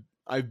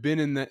I've been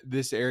in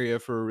this area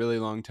for a really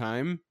long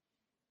time.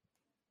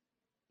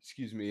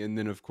 Excuse me. And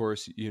then of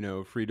course,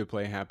 free to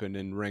play happened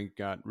and rank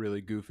got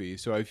really goofy.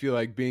 So I feel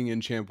like being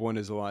in champ 1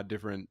 is a lot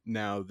different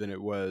now than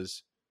it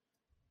was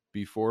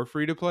before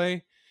free to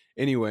play.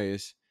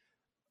 Anyways,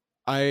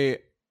 I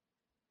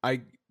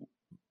I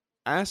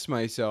asked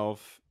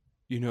myself,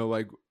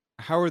 like,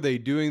 how are they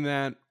doing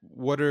that?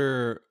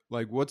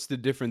 What's the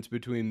difference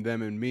between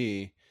them and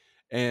me?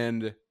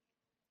 And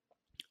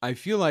I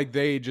feel like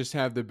they just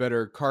have the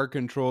better car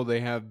control,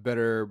 they have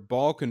better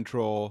ball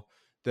control,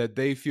 that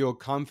they feel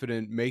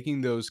confident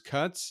making those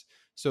cuts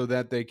so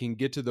that they can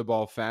get to the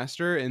ball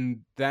faster,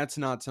 and that's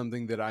not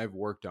something that I've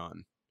worked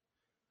on.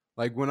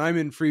 Like when I'm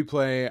in free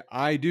play,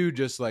 I do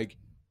just like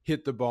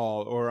hit the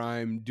ball, or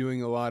I'm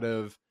doing a lot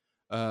of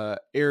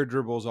air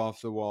dribbles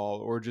off the wall,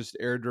 or just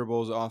air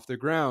dribbles off the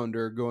ground,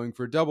 or going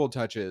for double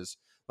touches.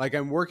 Like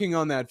I'm working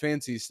on that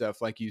fancy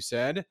stuff, like you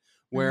said,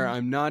 where Hmm.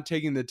 I'm not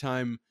taking the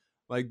time.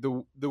 Like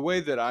the way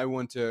that I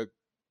want to,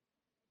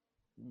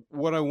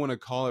 what I want to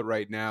call it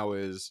right now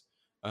is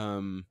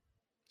um,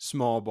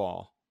 small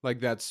ball. Like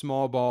that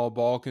small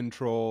ball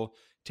control,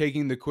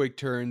 taking the quick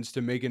turns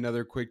to make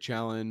another quick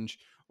challenge,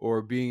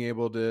 or being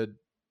able to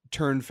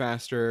turn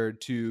faster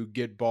to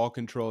get ball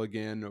control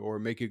again, or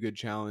make a good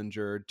challenge,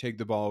 or take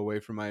the ball away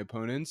from my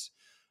opponents.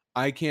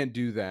 I can't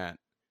do that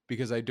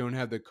because I don't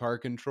have the car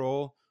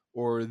control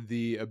or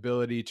the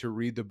ability to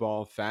read the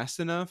ball fast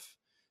enough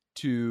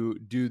to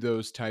do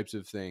those types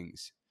of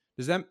things.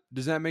 Does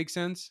that make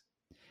sense?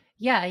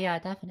 Yeah, yeah,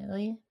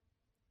 definitely.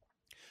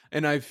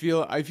 And I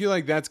feel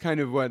like that's kind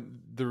of what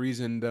the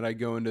reason that I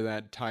go into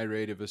that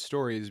tirade of a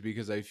story is,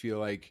 because I feel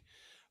like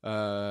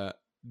uh,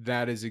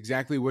 that is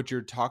exactly what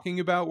you're talking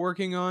about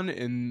working on,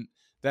 and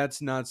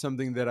that's not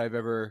something that I've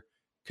ever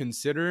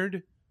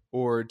considered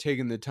or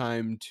taken the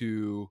time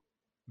to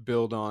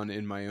build on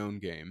in my own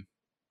game.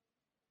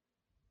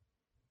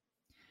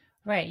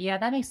 Right. Yeah,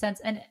 that makes sense.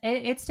 And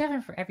it's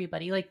different for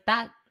everybody. Like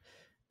that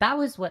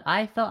was what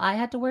I felt I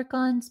had to work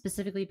on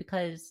specifically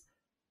because,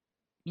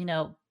 you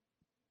know,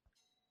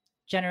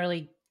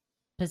 generally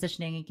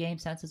positioning in game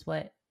sense is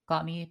what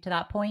got me to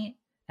that point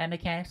and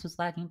mechanics was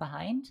lagging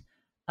behind.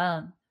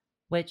 Um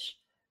which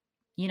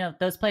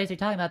those players you're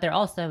talking about, they're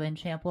also in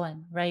champ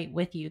 1, right?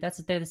 With you.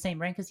 They're the same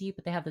rank as you,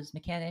 but they have those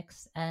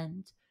mechanics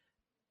and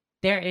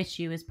their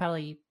issue is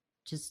probably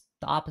just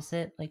the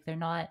opposite. Like they're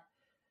not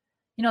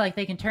like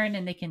they can turn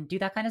and they can do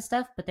that kind of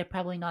stuff, but they're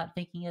probably not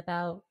thinking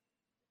about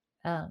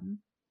um,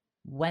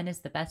 when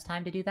is the best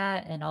time to do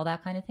that and all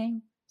that kind of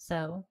thing.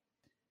 So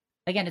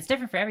again, it's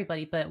different for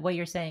everybody, but what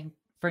you're saying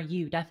for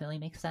you definitely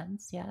makes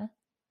sense. Yeah.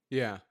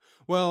 Yeah.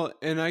 Well,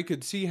 and I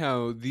could see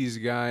how these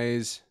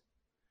guys,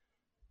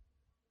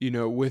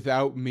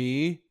 without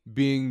me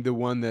being the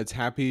one that's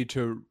happy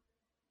to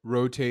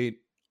rotate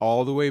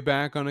all the way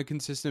back on a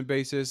consistent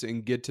basis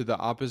and get to the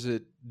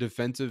opposite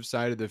defensive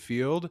side of the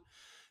field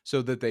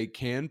so that they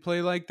can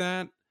play like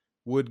that,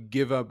 would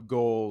give up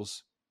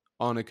goals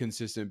on a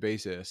consistent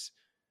basis.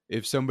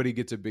 If somebody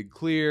gets a big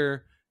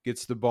clear,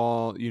 gets the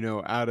ball,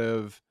 out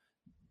of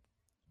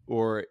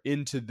or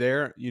into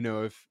their,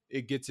 if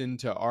it gets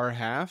into our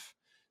half,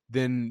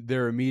 then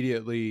they're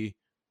immediately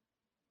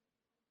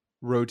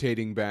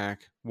rotating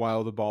back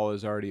while the ball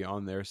is already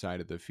on their side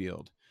of the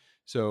field.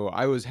 So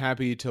I was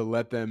happy to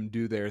let them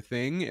do their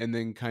thing and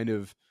then kind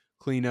of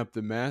clean up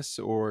the mess,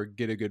 or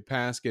get a good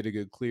pass, get a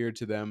good clear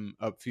to them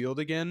upfield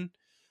again.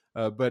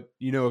 But,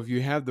 if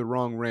you have the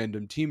wrong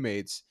random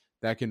teammates,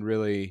 that can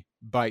really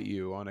bite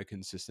you on a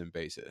consistent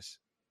basis.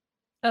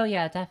 Oh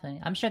yeah,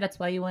 definitely. I'm sure that's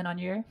why you went on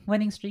your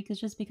winning streak is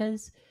just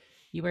because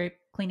you were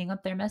cleaning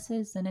up their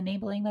messes and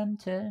enabling them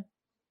to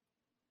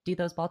do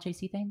those ball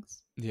chasey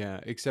things. Yeah,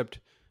 except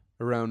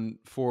around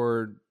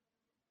 4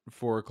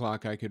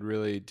 o'clock, I could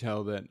really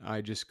tell that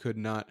I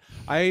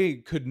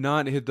could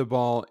not hit the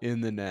ball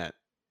in the net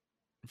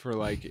for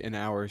like an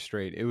hour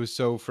straight. It was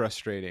so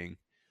frustrating.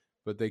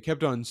 But they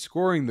kept on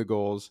scoring the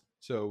goals,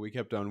 so we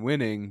kept on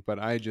winning, but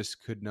I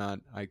could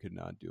not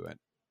do it.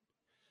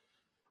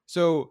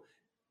 So,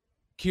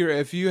 Kira,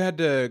 if you had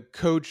to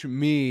coach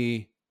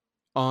me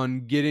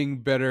on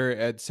getting better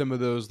at some of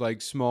those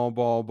like small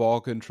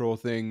ball control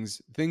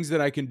things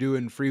that I can do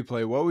in free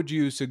play, what would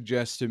you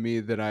suggest to me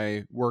that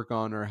I work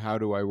on, or how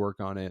do I work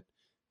on it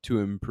to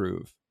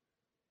improve?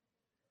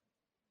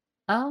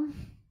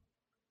 Um,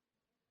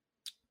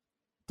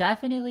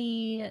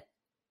 Definitely.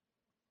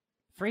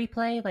 free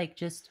play, like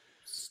just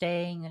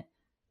staying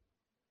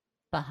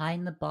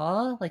behind the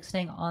ball, like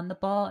staying on the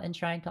ball and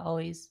trying to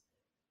always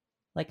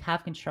like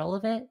have control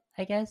of it,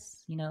 I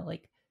guess,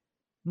 like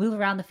move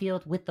around the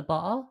field with the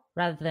ball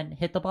rather than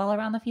hit the ball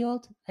around the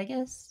field, I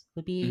guess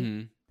would be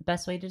Mm-hmm. the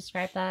best way to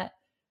describe that.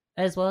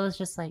 As well as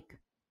just like,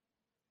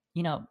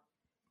 you know,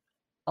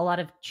 a lot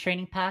of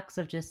training packs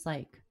of just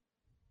like,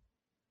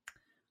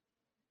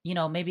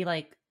 maybe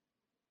like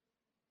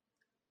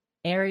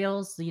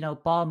aerials,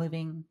 ball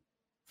moving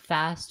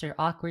fast or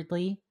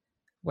awkwardly,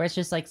 where it's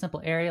just like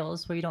simple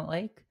aerials where you don't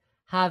like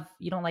have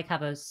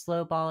a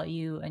slow ball at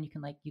you and you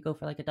can like you go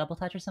for like a double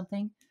touch or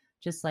something.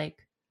 Just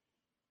like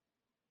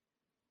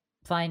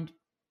find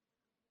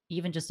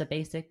even just a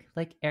basic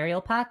like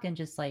aerial pack and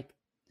just like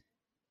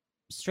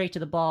straight to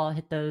the ball,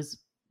 hit those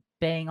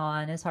bang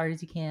on as hard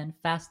as you can,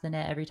 fast the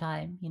net every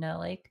time,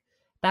 like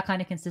that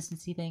kind of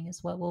consistency thing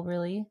is what will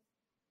really,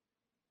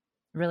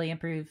 really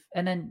improve.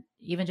 And then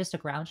even just a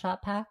ground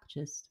shot pack,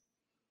 just,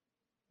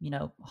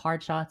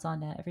 hard shots on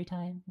net every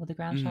time with a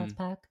ground Mm-hmm. shots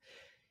pack.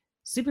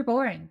 Super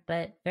boring,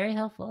 but very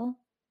helpful.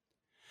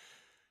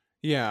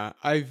 Yeah,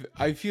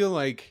 I feel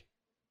like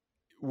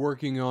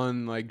working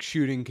on like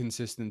shooting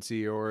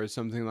consistency or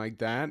something like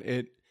that,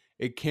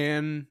 it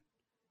can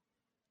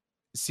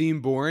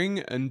seem boring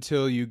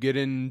until you get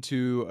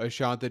into a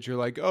shot that you're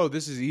like, "Oh,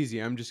 this is easy.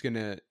 I'm just going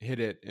to hit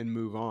it and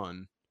move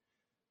on."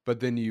 But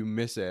then you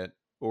miss it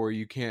or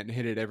you can't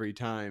hit it every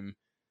time.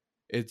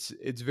 It's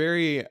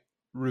very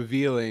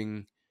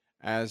revealing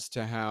as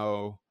to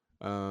how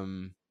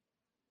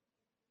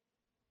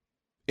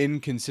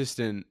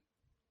inconsistent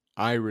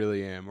I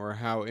really am, or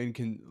how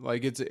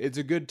like it's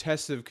a good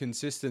test of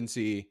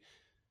consistency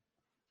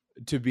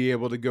to be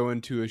able to go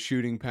into a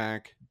shooting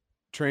pack,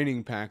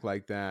 training pack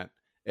like that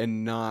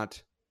and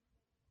not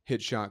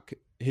hit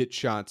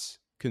shots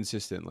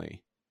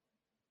consistently,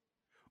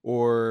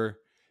 or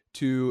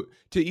to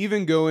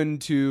even go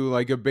into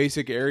like a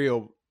basic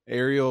aerial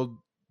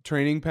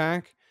training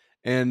pack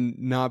and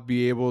not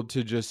be able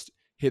to just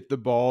hit the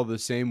ball the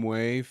same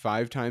way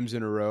 5 times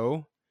in a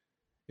row.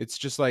 It's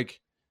just like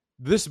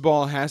this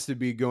ball has to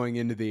be going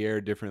into the air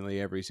differently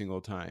every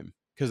single time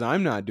because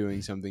I'm not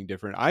doing something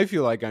different. I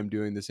feel like I'm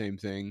doing the same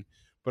thing,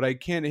 but I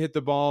can't hit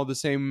the ball the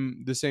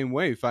same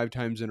way 5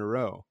 times in a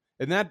row.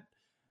 And that,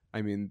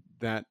 I mean,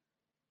 that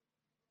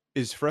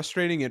is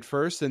frustrating at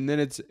first, and then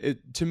it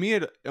to me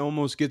it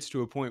almost gets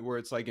to a point where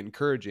it's like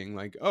encouraging,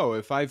 like, oh,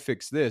 if I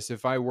fix this,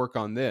 if I work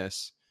on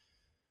this,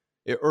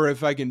 or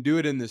if I can do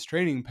it in this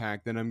training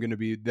pack, then I'm going to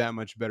be that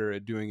much better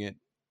at doing it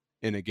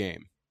in a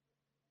game.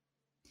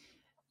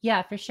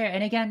 Yeah, for sure.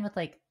 And again, with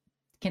like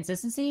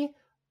consistency,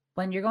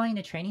 when you're going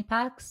to training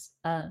packs,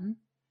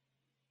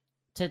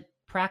 to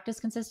practice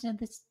consistent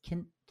this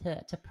can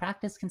to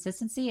practice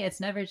consistency, it's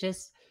never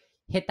just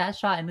hit that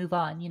shot and move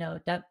on.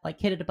 Like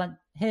hit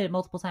it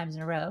multiple times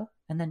in a row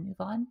and then move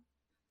on,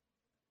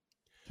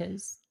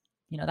 because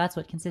that's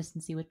what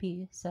consistency would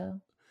be. So,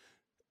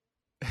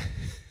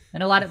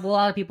 and a lot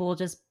of people will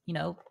just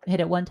hit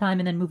it one time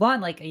and then move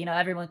on. Like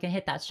everyone can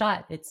hit that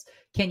shot. It's,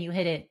 can you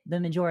hit it the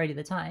majority of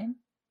the time,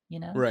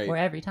 Right. or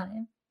every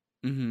time?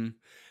 Mm-hmm.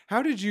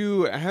 How did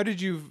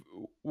you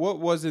what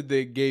was it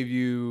that gave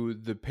you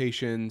the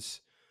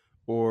patience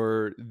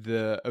or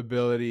the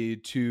ability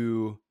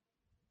to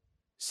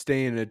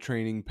stay in a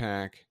training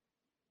pack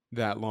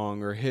that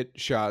long or hit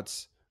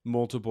shots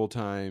multiple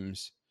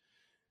times?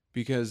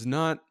 Because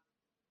not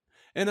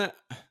and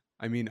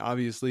I mean,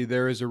 obviously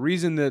there is a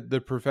reason that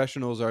the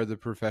professionals are the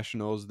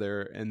professionals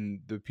there,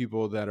 and the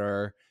people that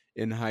are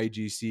in high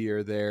GC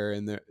are there,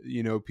 and the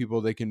people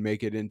that can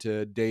make it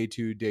into day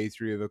 2, day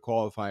 3 of a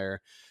qualifier.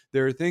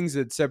 There are things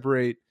that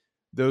separate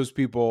those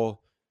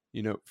people,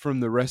 from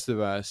the rest of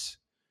us.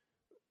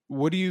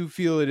 What do you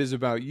feel it is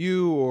about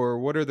you, or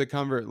what are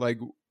the like?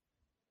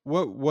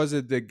 What was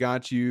it that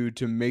got you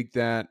to make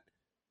that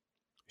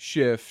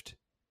shift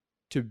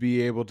to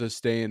be able to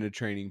stay in a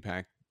training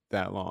pack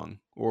that long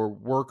or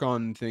work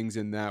on things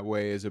in that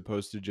way as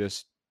opposed to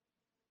just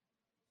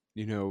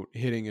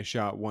hitting a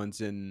shot once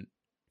and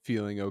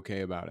feeling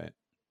okay about it?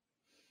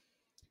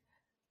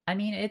 I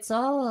mean, it's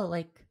all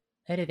like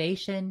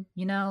motivation,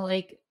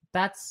 like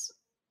that's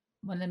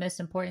one of the most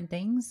important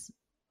things.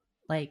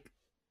 Like,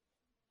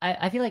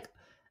 I feel like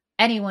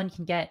anyone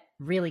can get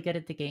really good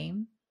at the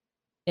game.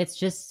 It's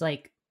just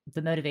like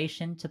the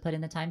motivation to put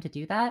in the time to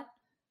do that,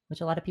 which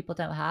a lot of people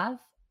don't have.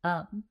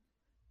 Um,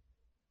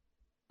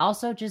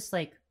 Also, just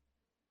like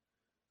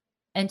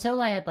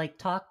until I had like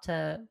talked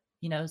to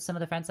some of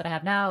the friends that I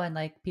have now and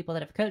like people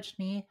that have coached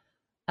me,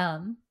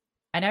 um,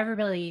 I never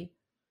really,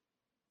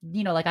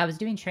 like I was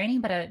doing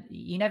training, but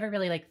you never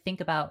really like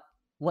think about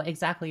what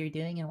exactly you're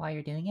doing and why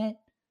you're doing it.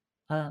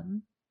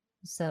 Um,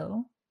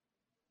 so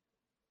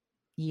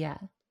yeah,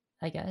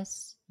 I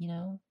guess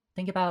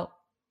think about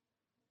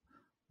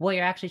what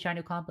you're actually trying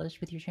to accomplish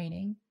with your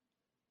training.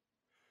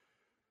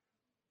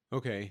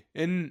 Okay.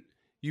 And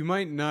you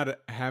might not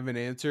have an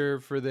answer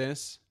for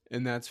this,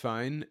 and that's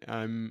fine.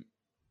 I'm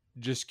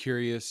just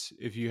curious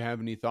if you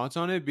have any thoughts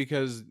on it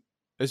because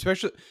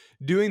especially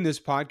doing this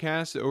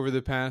podcast over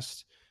the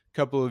past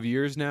couple of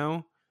years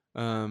now.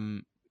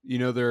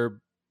 There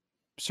are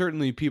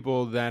certainly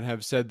people that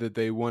have said that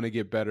they want to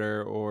get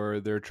better or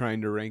they're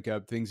trying to rank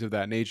up, things of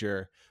that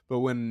nature. But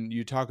when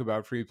you talk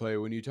about free play,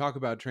 when you talk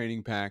about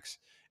training packs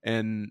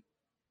and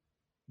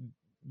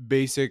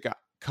basic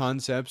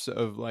concepts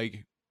of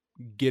like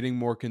getting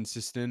more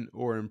consistent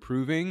or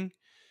improving,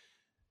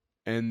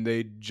 and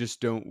they just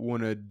don't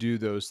want to do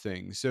those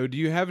things. So do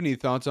you have any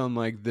thoughts on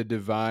like the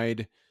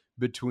divide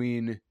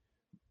between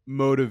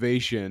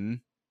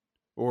motivation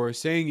or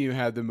saying you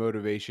had the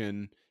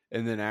motivation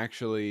and then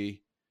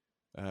actually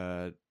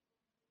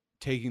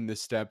taking the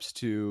steps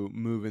to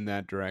move in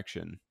that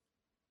direction?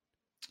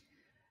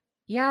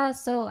 Yeah,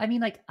 so I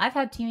mean, like I've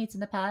had teammates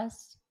in the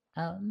past,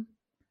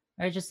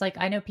 or just like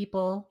I know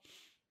people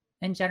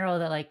in general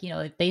that like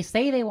if they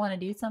say they want to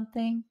do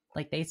something,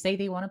 like they say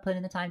they want to put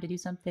in the time to do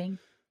something,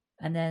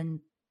 and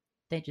then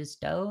they just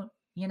don't.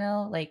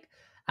 Like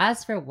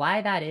as for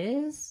why that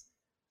is,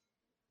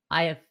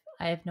 I have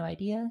I have no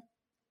idea.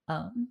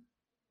 Um,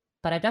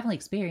 but I've definitely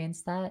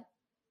experienced that.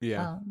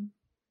 Yeah, Um,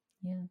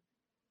 yeah.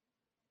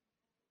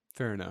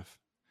 fair enough.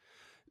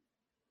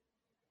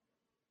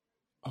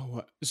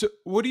 Oh, so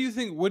what do you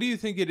think? What do you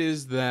think it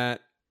is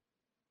that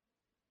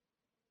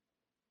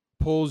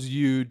pulls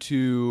you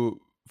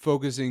to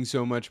focusing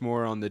so much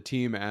more on the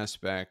team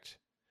aspect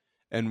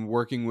and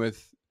working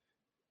with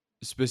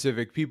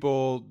specific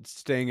people,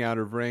 staying out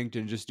of ranked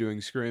and just doing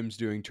scrims,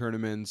 doing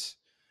tournaments?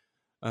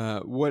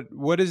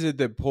 What is it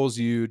that pulls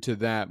you to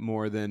that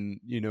more than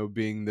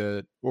being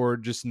the or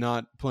just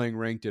not playing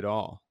ranked at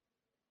all?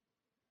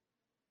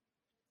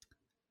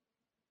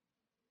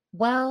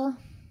 Well,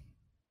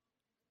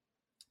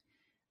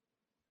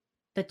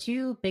 the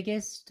two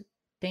biggest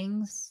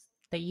things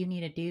that you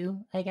need to do,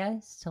 I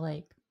guess, to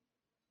like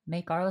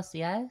make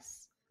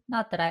RLCS.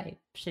 Not that I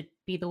should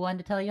be the one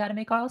to tell you how to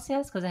make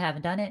RLCS because I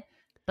haven't done it,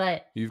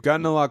 but You've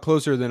gotten a lot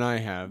closer than I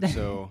have,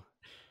 so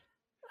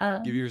give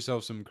um,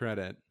 yourself some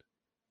credit.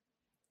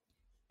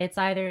 it's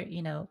either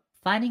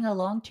finding a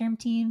long-term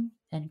team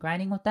and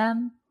grinding with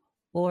them,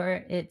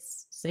 or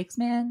it's six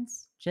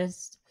mans,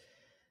 just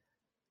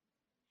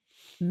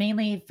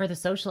mainly for the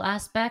social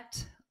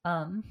aspect.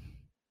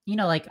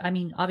 Like I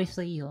mean,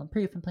 obviously you'll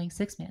improve from playing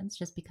six mans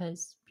just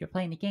because you're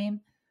playing the game,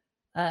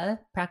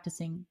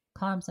 practicing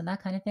comms and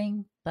that kind of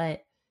thing.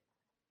 But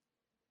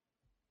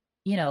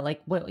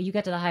like what you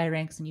get to the higher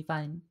ranks and you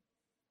find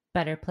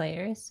better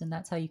players, and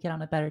that's how you get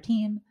on a better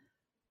team.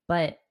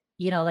 But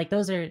like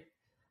those are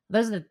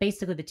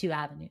basically the two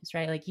avenues,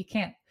 right? Like you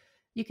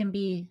can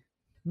be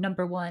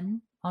number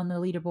one on the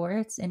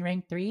leaderboards in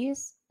rank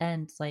threes,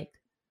 and like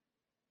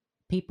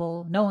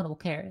no one will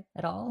care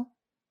at all,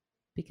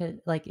 because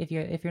like if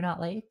you're not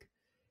like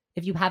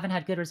if you haven't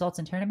had good results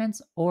in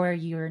tournaments or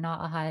you're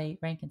not a high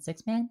rank in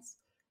six mans,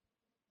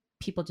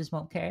 people just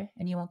won't care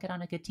and you won't get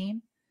on a good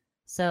team.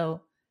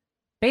 So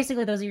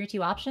basically those are your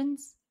two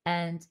options,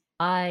 and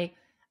I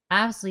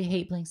absolutely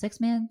hate playing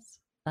six mans,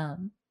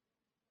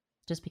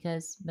 just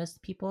because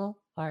most people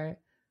are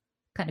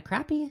kind of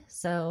crappy.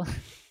 So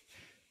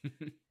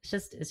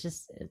it's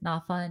just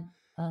not fun.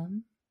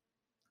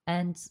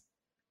 And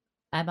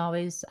I've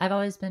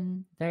always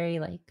been very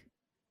like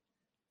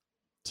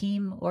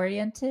team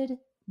oriented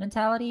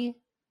mentality.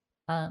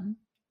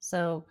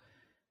 So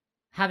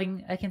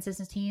having a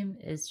consistent team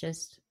is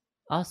just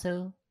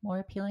also more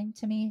appealing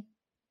to me.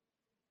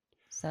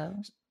 So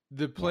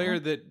The yeah. player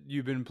that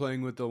you've been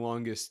playing with the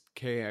longest,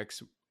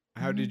 KX,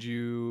 how Mhm. did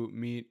you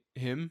meet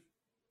him?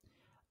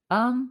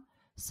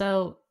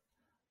 So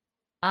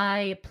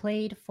I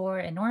played for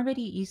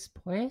Enormity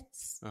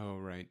Esports Oh,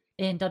 right.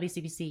 in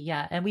WCBC,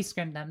 yeah, and we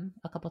scrimmed them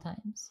a couple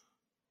times.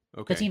 The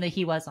Okay. team that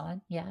he was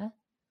on, yeah.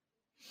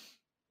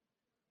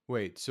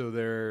 Wait, so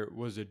there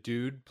was a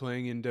dude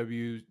playing in Oh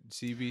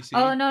WCBC?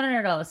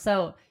 no.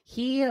 So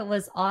he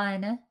was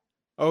on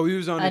Oh, he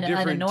was on a an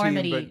different team, but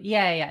enormity.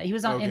 Yeah. He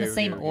was on in the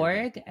same okay.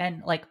 org,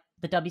 and like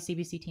the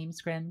WCBC team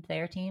scrimmed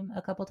their team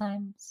a couple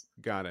times.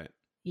 Got it.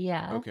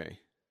 Yeah. Okay.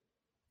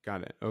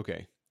 Got it.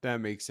 Okay. That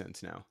makes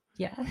sense now.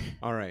 Yeah.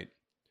 All right.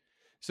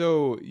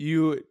 So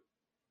you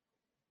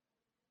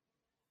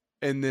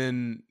and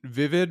then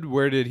Vivid,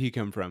 where did he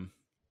come from?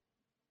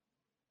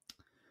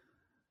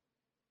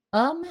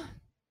 Um,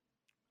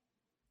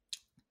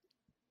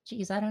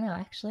 geez, I don't know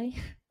actually.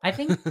 I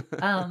think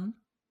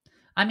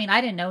I mean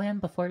I didn't know him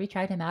before we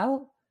tried him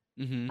out.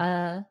 Mm-hmm.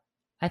 Uh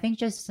I think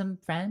just some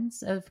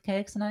friends of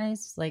KX and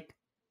I's like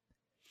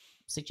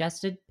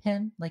suggested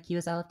him, like he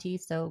was LFT,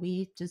 so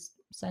we just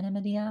sent him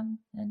a DM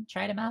and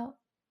tried him out.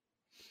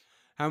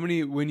 How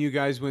many, when you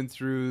guys went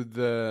through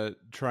the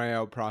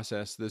tryout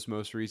process this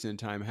most recent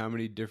time, how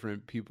many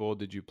different people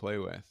did you play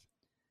with?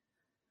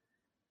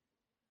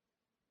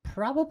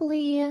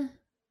 Probably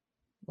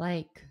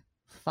like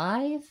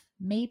five,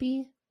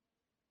 maybe.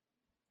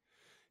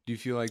 Do you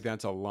feel like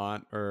that's a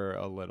lot or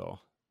a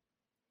little?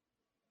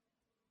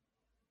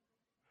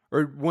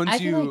 Or I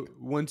feel like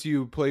once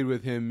you played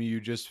with him, you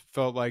just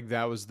felt like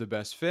that was the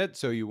best fit,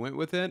 so you went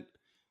with it?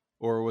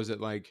 Or was it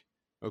like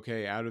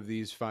okay, out of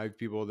these 5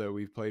 people that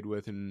we've played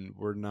with and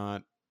we're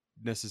not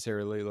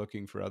necessarily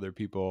looking for other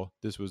people,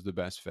 this was the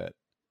best fit?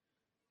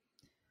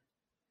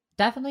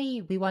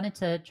 Definitely, we wanted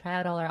to try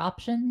out all our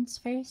options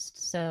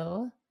first.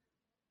 So,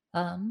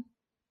 um,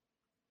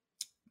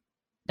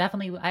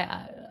 definitely,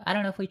 I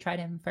don't know if we tried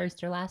him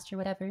first or last or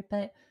whatever,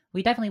 but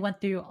we definitely went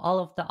through all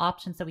of the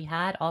options that we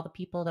had, all the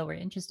people that were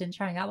interested in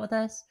trying out with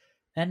us,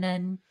 and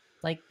then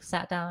like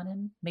sat down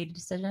and made a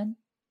decision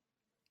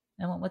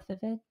and went with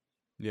Vivid.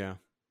 Yeah.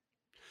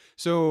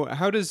 So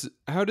how does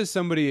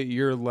somebody at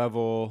your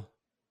level,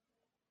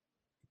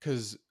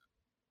 cuz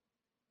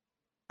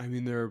I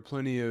mean there are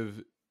plenty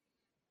of,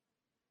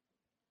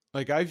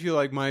 like, I feel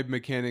like my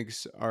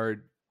mechanics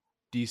are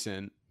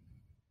decent,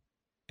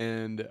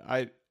 and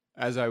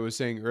as I was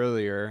saying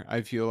earlier,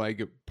 I feel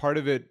like part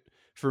of it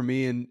for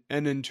me, and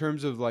in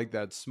terms of like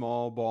that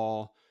small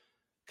ball,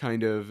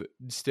 kind of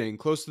staying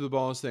close to the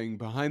ball, staying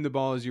behind the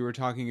ball, as you were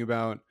talking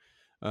about,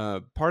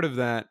 part of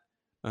that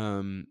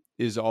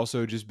is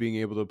also just being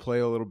able to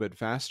play a little bit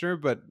faster.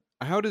 But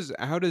how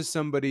does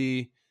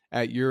somebody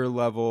at your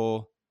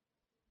level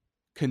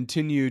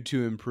continue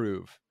to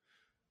improve?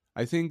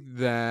 I think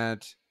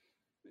that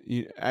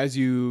as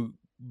you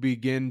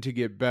begin to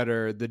get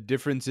better, the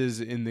differences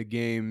in the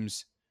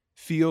games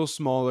feel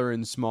smaller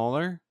and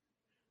smaller,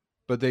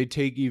 but they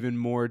take even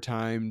more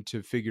time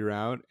to figure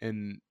out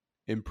and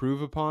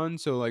improve upon.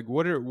 So like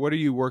what are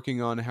you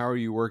working on? How are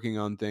you working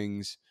on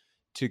things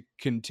to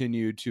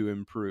continue to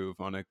improve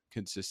on a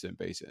consistent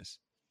basis?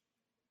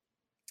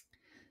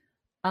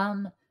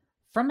 Um,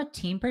 from a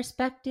team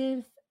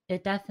perspective,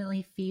 it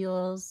definitely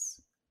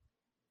feels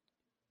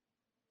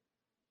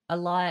a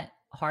lot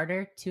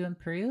harder to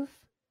improve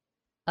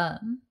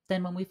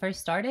than when we first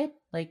started.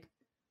 Like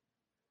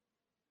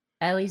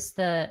at least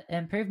the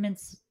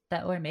improvements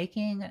that we're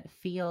making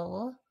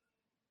feel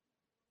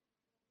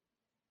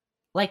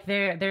like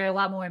they're a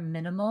lot more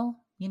minimal.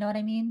 You know what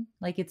I mean?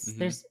 Like it's Hmm.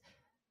 there's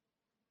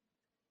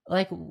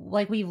like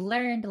we've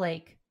learned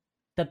like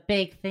the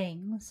big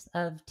things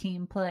of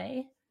team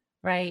play,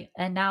 right?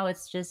 And now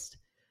it's just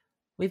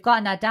we've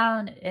gotten that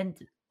down and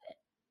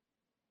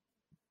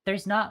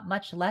there's not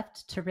much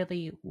left to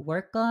really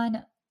work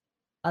on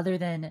other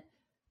than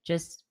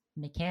just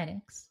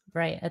mechanics,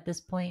 right? At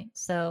this point.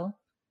 So,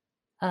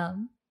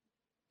 um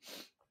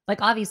like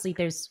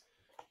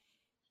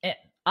eh,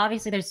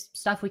 obviously there's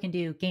stuff we can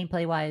do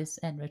gameplay wise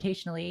and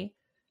rotationally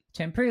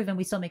to improve and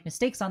we still make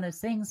mistakes on those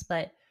things,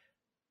 but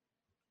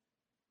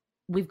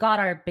we've got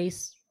our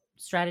base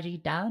strategy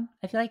down,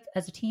 I feel like,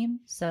 as a team.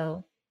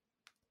 So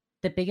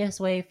the biggest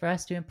way for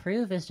us to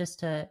improve is just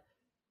to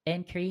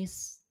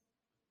increase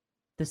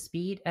the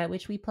speed at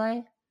which we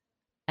play.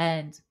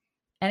 And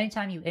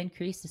anytime you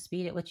increase the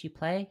speed at which you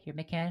play, your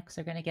mechanics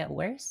are going to get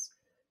worse.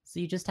 So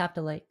you just have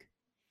to like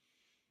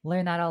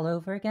learn that all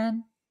over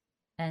again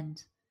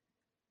and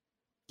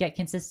get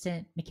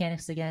consistent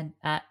mechanics again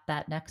at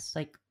that next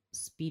like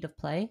speed of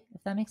play,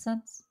 if that makes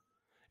sense.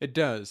 It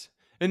does.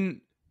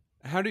 And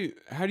how do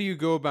you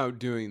go about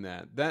doing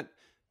that?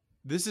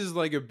 This is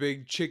like a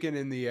big chicken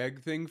and the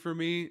egg thing for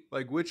me.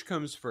 Like, which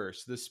comes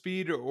first, the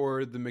speed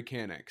or the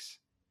mechanics?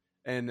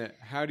 And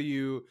how do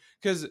you,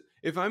 because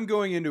if I'm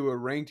going into a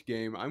ranked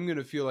game, I'm going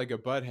to feel like a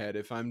butthead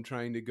if I'm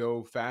trying to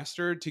go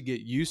faster to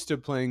get used to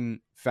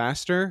playing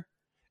faster.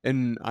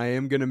 And I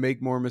am going to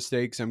make more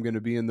mistakes. I'm going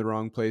to be in the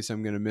wrong place.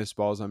 I'm going to miss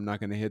balls. I'm not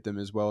going to hit them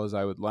as well as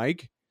I would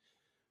like.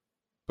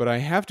 But I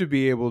have to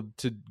be able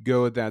to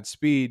go at that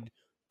speed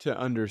to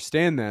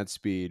understand that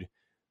speed.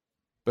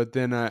 But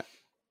then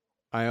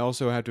I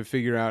also have to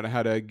figure out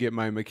how to get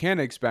my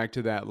mechanics back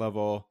to that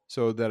level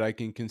so that I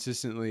can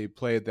consistently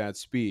play at that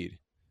speed.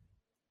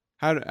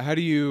 How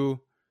do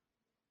you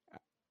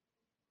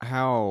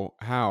how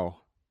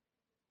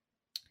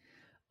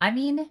I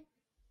mean,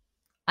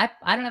 I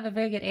don't have a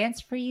very good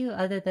answer for you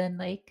other than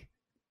like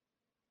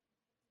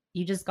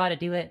you just got to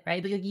do it,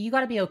 right? Like, you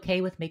got to be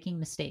okay with making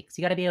mistakes.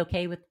 You got to be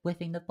okay with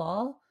whiffing the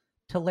ball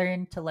to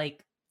learn to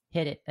like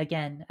hit it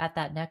again at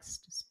that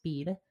next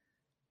speed.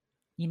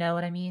 You know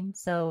what I mean?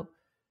 So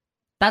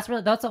that's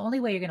the only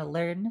way you're going to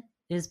learn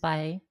is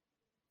by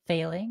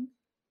failing,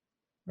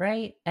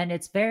 right? And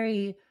it's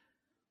very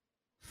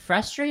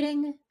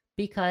frustrating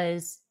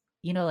because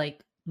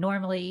like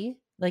normally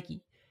like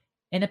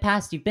in the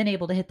past you've been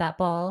able to hit that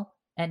ball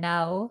and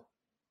now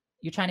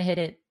you're trying to hit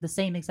it the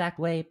same exact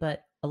way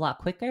but a lot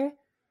quicker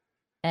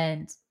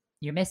and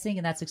you're missing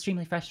and that's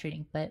extremely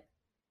frustrating, but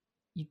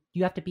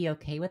you have to be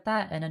okay with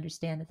that and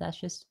understand that that's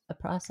just a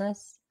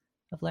process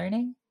of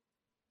learning.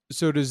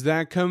 so does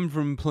that come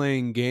from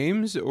playing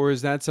games, or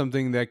is that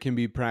something that can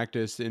be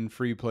practiced in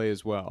free play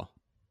as well?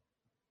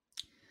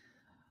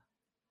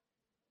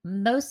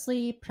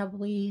 Mostly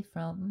probably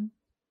from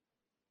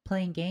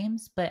playing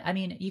games, but I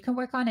mean you can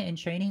work on it in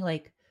training,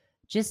 like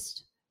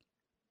just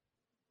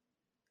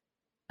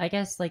I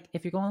guess like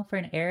if you're going for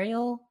an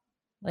aerial,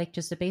 like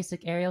just a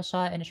basic aerial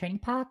shot in a training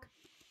pack,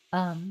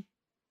 um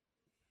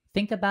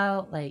think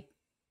about like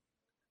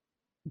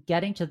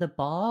getting to the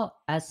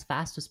ball as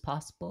fast as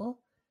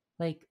possible.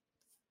 Like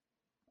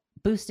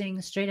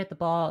boosting straight at the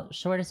ball,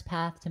 shortest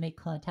path to make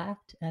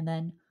contact, and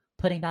then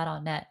putting that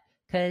on net.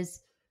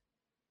 Because,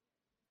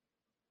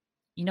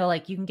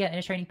 like you can get in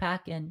a training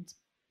pack and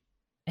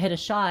hit a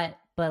shot,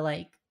 but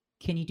like,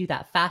 can you do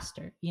that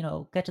faster?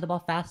 Get to the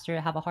ball faster,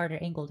 have a harder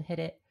angle to hit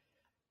it,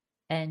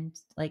 and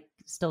like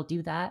still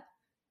do that.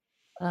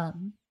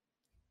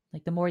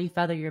 Like the more you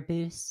feather your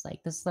boost,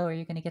 like the slower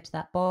you're going to get to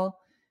that ball.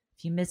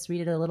 If you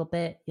misread it a little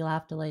bit, you'll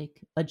have to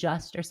like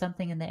adjust or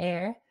something in the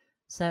air.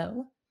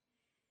 So,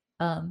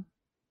 that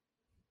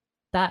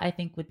I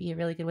think would be a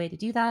really good way to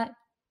do that,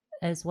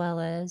 as well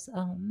as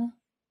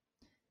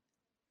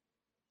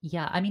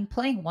yeah, I mean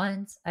playing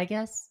once, I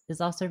guess,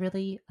 is also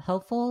really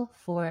helpful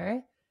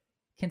for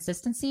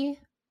consistency.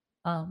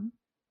 Um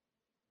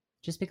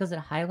just because it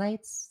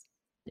highlights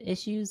the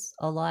issues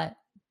a lot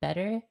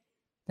better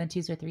than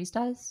twos or threes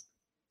does,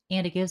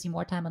 and it gives you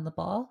more time on the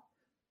ball.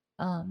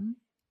 Um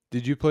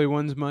Did you play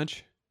ones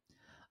much?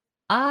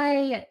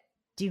 I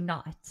do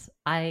not.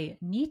 I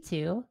need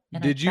to,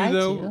 and I've Did you tried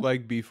though, to.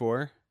 like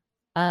before?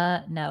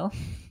 No.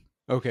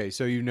 Okay,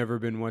 so you've never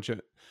been watching.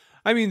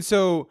 I mean,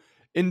 so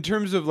in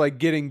terms of like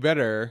getting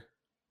better,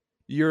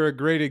 you're a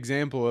great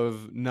example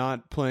of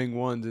not playing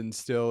ones and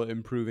still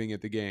improving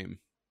at the game.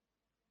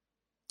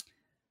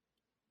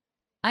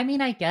 I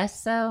mean, I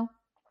guess so.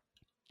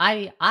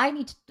 I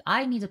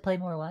need to play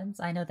more ones.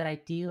 I know that I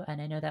do,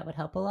 and I know that would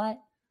help a lot.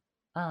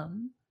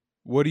 Um,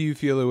 What do you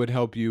feel it would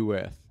help you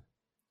with?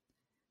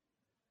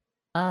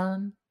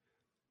 um,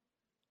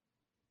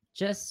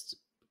 just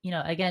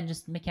again,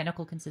 just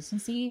mechanical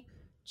consistency.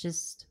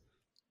 Just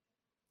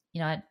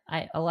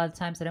I a lot of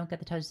times I don't get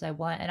the touches I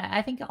want, and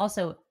I think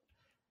also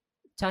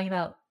talking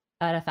about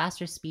at a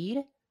faster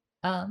speed.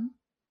 Um,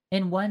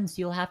 in ones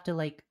you'll have to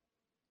like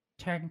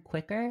turn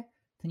quicker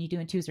than you do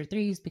in twos or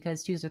threes,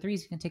 because twos or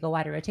threes you can take a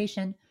wider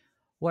rotation,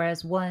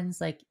 whereas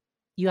ones like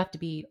you have to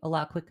be a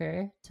lot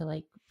quicker to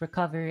like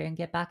recover and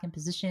get back in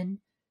position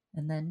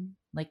and then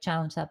like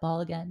challenge that ball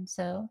again.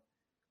 So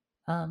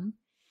um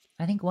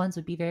I think ones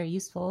would be very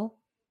useful,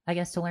 I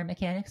guess, to learn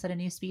mechanics at a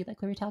new speed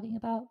like we were talking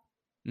about.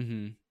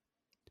 Mm-hmm.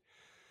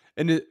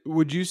 And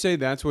would you say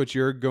that's what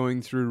you're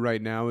going through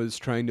right now, is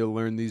trying to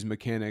learn these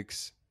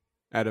mechanics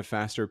at a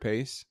faster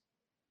pace?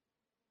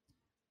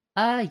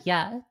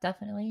 Yeah,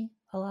 definitely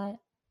a lot.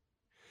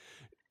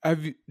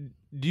 Have you,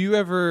 do you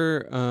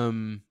ever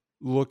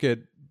look at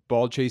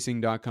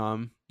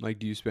ballchasing.com? Like,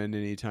 do you spend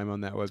any time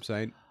on that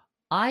website?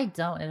 I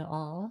don't at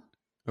all.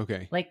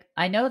 Okay. Like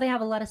I know they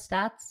have a lot of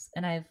stats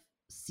and I've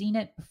seen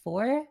it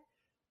before.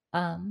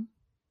 Um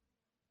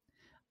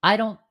I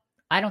don't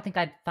I don't think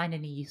I'd find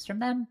any use from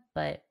them,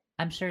 but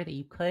I'm sure that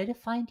you could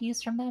find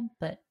use from them,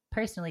 but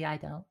personally I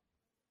don't.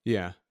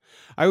 Yeah.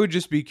 I would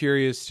just be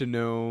curious to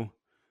know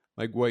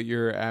like what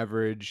your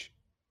average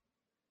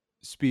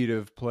speed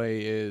of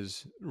play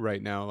is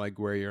right now, like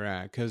where you're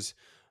at, cuz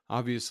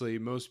obviously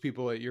most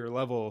people at your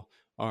level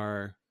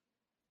are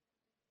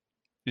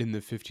in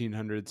the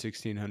 1500s,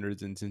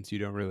 1600s, and since you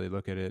don't really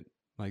look at it,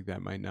 like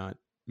that might not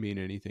mean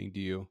anything to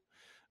you.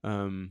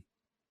 Um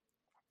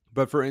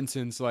but for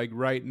instance, like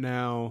right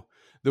now,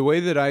 the way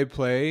that I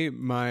play,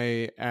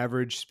 my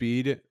average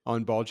speed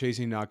on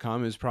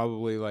ballchasing.com is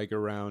probably like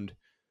around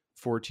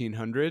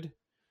 1400,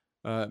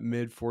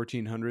 mid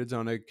 1400s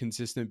on a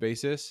consistent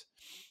basis.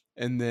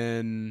 And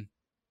then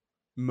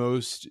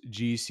most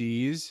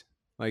GCs,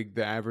 like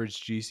the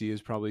average GC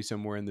is probably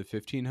somewhere in the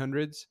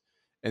 1500s.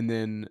 And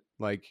then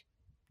like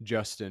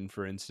Justin,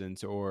 for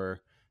instance, or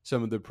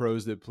some of the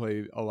pros that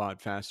play a lot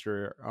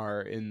faster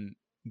are in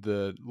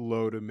the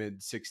low to mid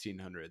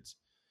 1600s.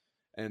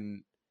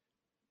 And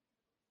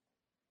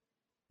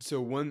so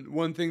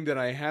one thing that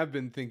I have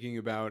been thinking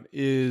about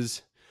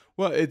is,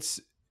 well, it's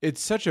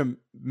such a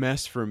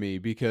mess for me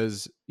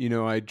because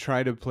I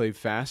try to play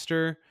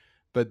faster,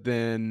 but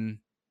then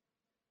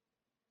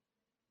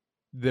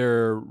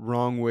there are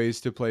wrong ways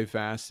to play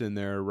fast and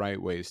there are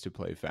right ways to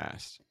play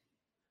fast.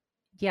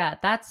 Yeah,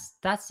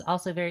 that's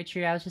also very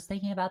true. I was just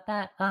thinking about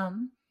that.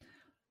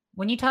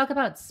 When you talk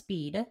about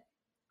speed,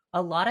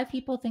 a lot of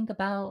people think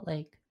about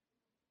like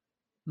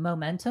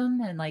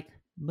momentum and like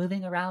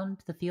moving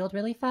around the field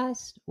really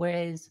fast,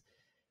 whereas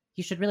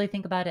you should really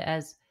think about it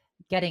as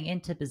getting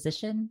into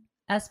position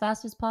as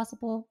fast as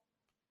possible.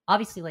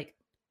 Obviously, like,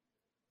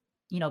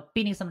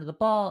 beating someone to the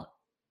ball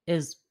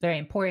is very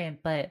important,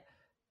 but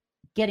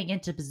getting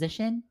into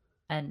position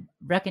and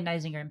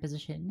recognizing you're in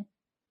position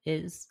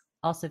is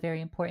also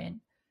very important.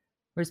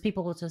 Whereas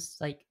people will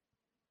just like,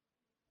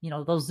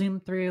 they'll zoom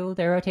through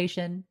their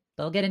rotation,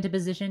 they'll get into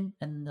position,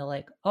 and they're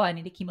like, "Oh, I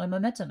need to keep my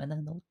momentum," and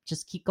then they'll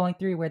just keep going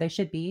through where they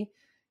should be,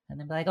 and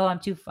then be like, "Oh, I'm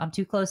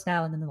too close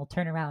now," and then they'll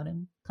turn around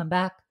and come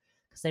back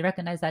because they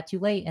recognize that too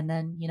late, and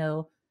then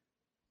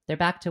they're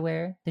back to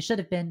where they should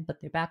have been, but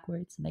they're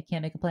backwards and they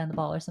can't make a play on the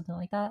ball or something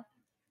like that.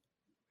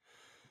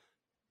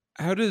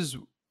 How does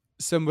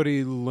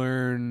somebody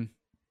learn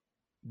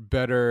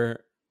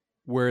better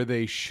where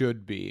they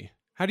should be?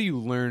 How do you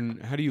learn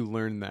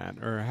that,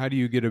 or how do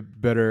you get a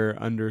better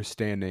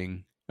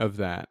understanding of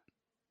that?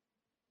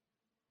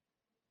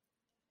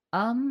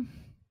 Um,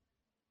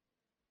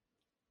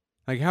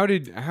 Like how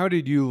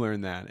did you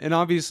learn that? And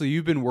obviously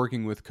you've been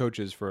working with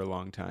coaches for a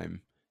long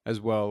time as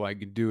well,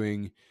 like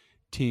doing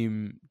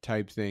team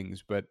type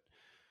things, but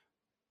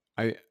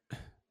I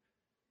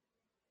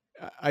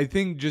I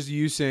think just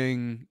you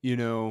saying,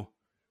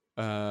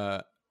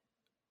 uh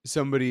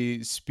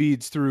somebody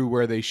speeds through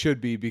where they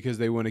should be because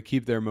they want to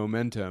keep their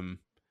momentum.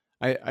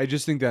 I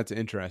just think that's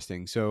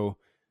interesting. So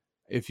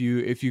if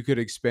you could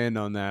expand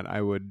on that,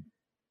 I would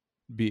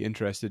be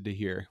interested to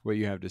hear what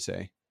you have to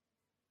say.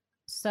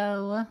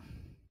 So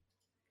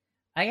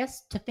I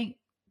guess to think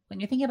when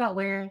you're thinking about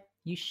where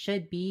you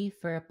should be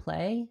for a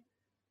play,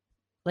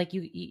 like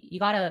you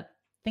gotta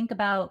think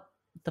about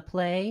the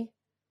play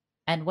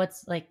and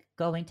what's like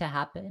going to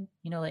happen.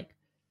 Like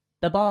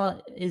the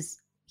ball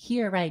is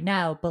here right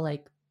now, but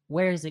like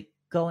where is it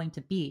going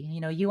to be?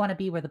 You want to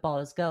be where the ball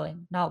is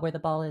going, not where the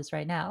ball is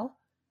right now.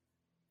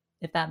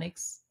 If that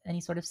makes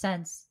any sort of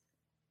sense.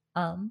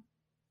 Um,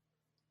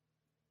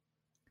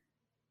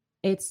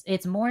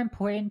 it's more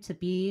important to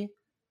be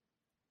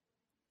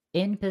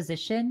in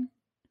position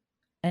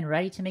and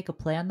ready to make a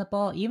play on the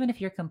ball, even if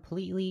you're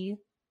completely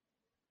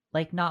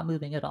like not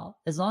moving at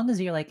all. As long as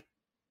you're like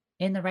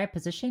in the right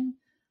position,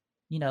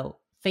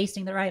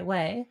 facing the right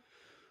way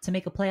to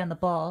make a play on the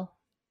ball,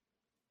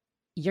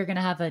 you're going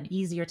to have an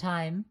easier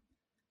time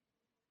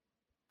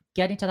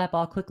getting to that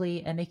ball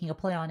quickly and making a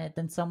play on it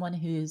than someone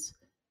who's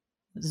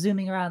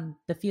zooming around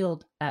the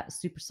field at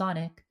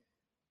supersonic,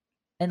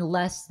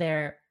 unless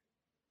they're,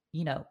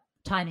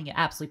 timing it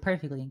absolutely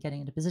perfectly and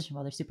getting into position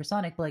while they're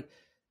supersonic. But like,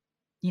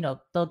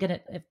 they'll get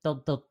it if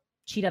they'll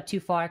cheat up too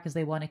far because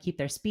they want to keep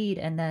their speed,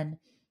 and then,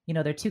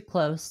 they're too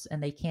close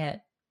and they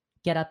can't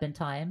get up in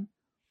time,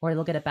 or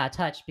they'll get a bad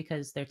touch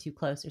because they're too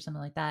close or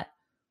something like that,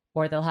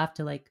 or they'll have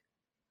to like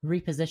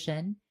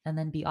reposition and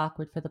then be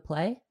awkward for the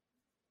play.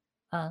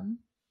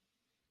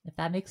 If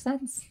that makes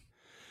sense.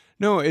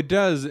 No, it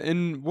does.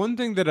 And one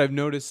thing that I've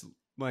noticed,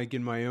 like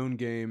in my own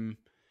game,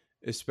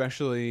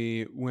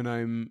 especially when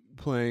I'm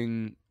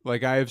playing,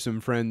 like I have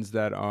some friends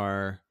that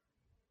are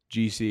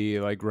GC,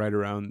 like right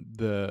around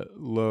the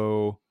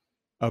low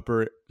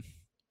upper.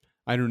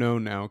 I don't know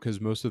now because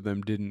most of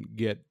them didn't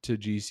get to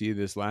GC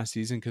this last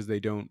season because they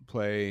don't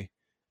play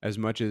as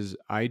much as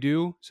I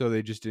do, so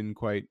they just didn't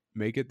quite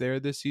make it there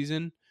this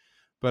season.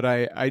 But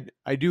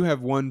I do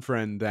have one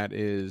friend that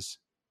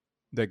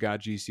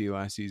got GC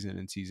last season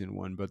in season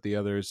one, but the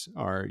others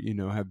are,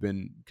 have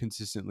been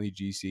consistently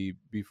GC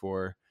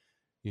before,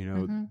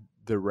 Mm-hmm.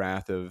 the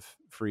wrath of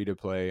free to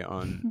play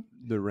on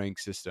the rank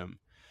system.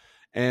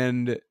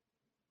 And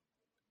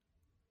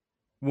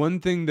one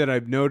thing that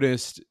I've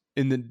noticed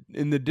in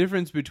the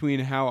difference between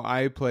how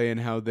I play and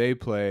how they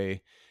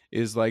play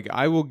is like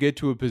I will get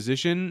to a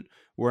position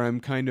where I'm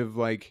kind of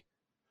like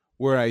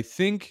where I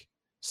think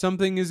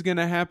something is going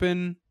to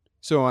happen,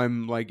 so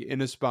I'm like in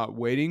a spot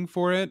waiting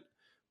for it,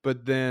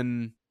 but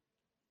then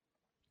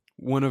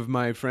one of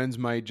my friends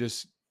might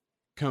just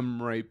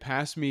come right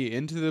past me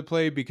into the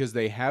play because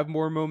they have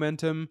more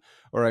momentum,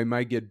 or I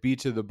might get beat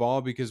to the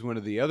ball because one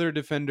of the other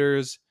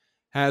defenders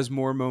has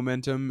more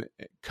momentum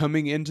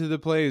coming into the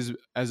play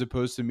as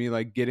opposed to me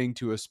like getting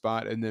to a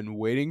spot and then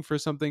waiting for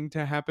something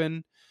to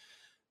happen.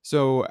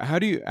 So how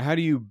do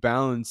you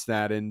balance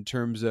that in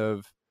terms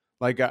of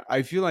like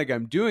I feel like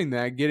I'm doing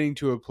that, getting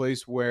to a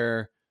place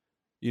where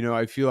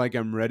I feel like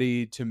I'm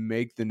ready to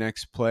make the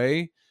next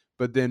play,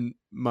 but then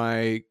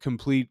my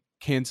complete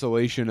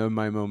cancellation of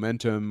my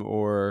momentum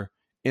or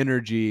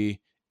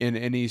energy in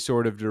any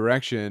sort of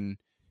direction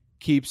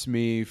keeps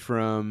me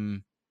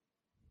from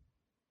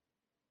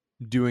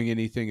doing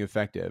anything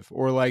effective.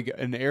 Or like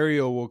an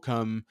aerial will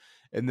come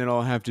and then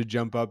I'll have to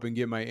jump up and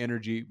get my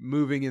energy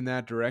moving in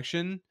that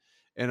direction,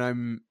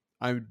 and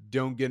I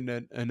don't get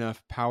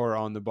enough power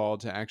on the ball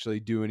to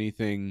actually do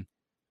anything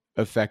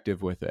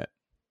effective with it.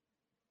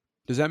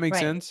 Does that make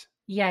Right. sense?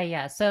 Yeah,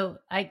 yeah. So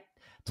I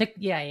took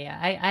yeah, yeah.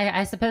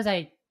 I suppose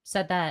I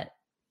said that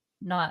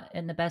not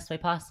in the best way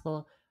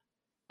possible.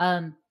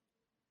 Um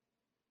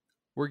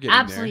We're getting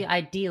Absolutely there.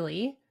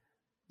 ideally,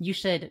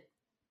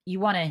 you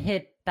want to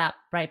hit that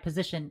right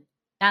position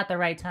at the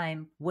right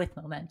time with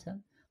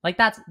momentum. Like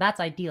that's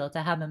ideal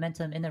to have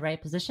momentum in the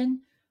right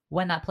position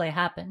when that play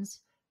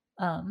happens.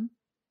 Um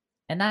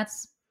and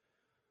that's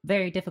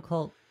very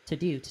difficult to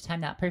do, to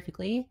time that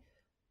perfectly.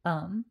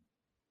 Um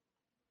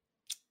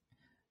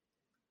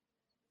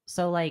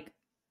so like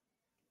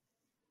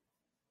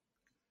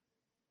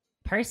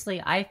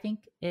personally, I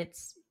think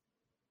it's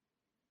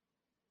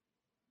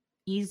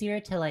easier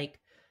to like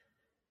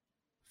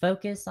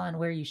focus on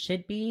where you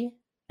should be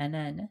and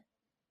then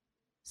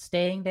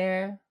staying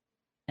there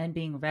and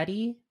being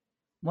ready.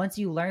 Once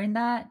you learn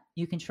that,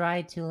 you can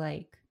try to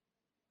like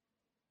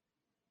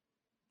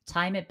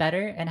time it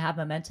better and have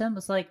momentum.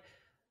 It's like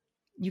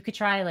you could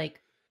try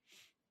like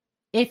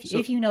So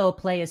if you know a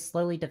play is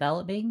slowly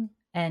developing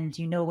and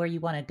you know where you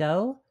want to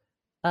go,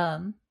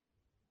 um,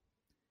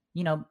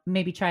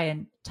 maybe try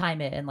and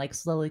time it and like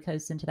slowly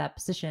coast into that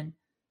position.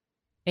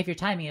 If you're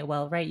timing it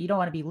well, right? You don't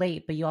want to be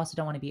late, but you also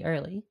don't want to be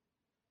early.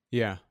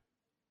 yeah.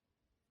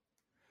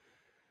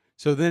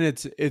 So then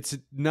it's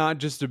not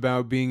just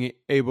about being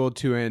able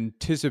to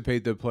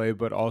anticipate the play,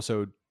 but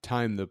also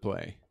time the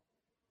play.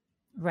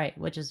 Right,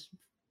 which is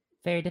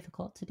very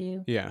difficult to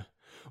do. Yeah.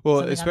 Well,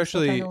 Something I'm still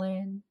trying to especially,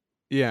 learn.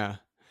 yeah.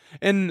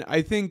 And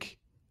I think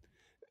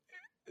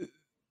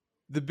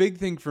the big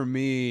thing for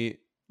me,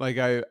 like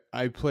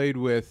I played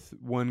with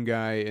one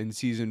guy in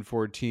season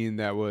 14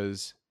 that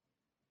was,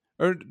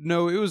 or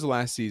no, it was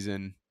last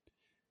season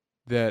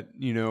that,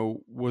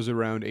 was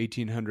around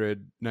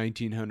 1800,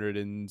 1900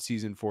 in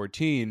season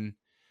 14.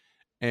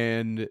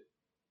 And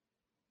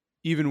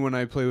even when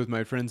I play with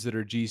my friends that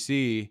are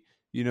GC,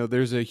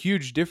 there's a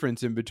huge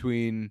difference in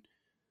between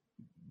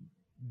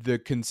the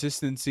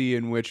consistency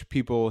in which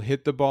people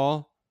hit the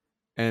ball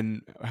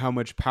and how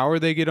much power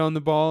they get on the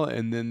ball,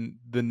 and then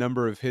the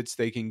number of hits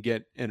they can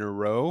get in a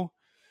row.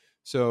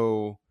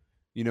 So,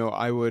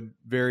 I would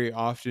very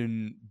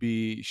often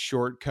be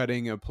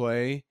shortcutting a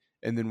play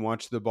and then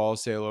watch the ball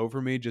sail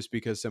over me just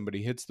because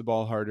somebody hits the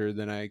ball harder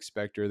than I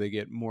expect, or they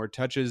get more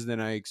touches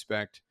than I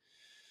expect.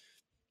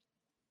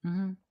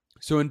 Mm-hmm.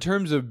 So, in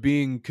terms of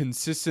being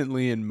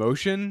consistently in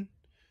motion,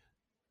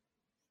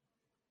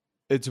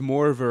 it's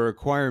more of a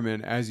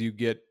requirement as you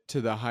get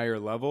to the higher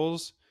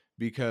levels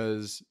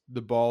because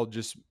the ball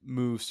just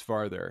moves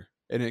farther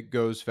and it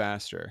goes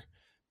faster.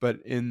 But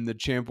in the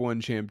Champ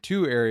 1, Champ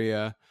 2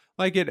 area,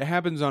 like it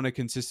happens on a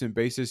consistent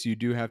basis, you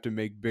do have to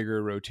make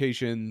bigger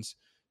rotations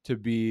to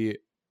be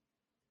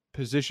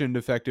positioned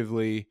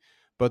effectively.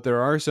 But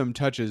there are some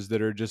touches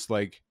that are just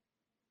like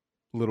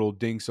little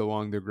dinks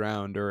along the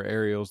ground or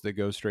aerials that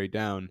go straight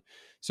down.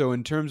 So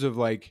in terms of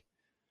like,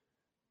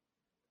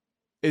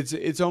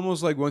 it's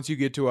almost like once you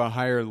get to a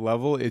higher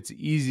level, it's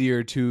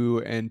easier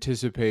to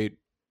anticipate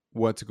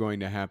what's going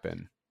to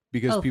happen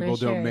because Oh, for people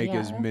don't sure. make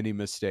as Yeah. many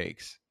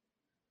mistakes.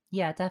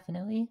 Yeah,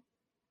 definitely.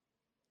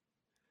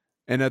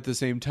 And at the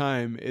same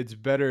time, it's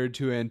better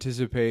to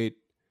anticipate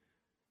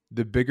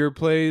the bigger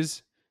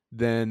plays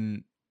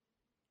than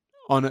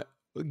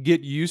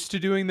get used to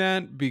doing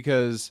that,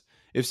 because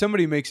if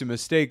somebody makes a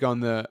mistake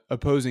on the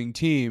opposing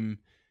team,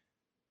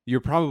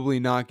 you're probably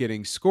not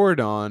getting scored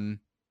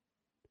on,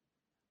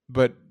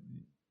 but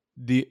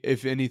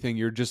if anything,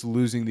 you're just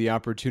losing the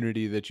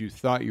opportunity that you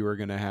thought you were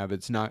going to have.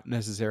 It's not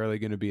necessarily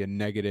going to be a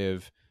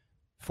negative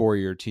for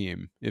your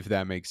team, if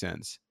that makes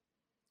sense.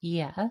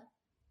 Yeah.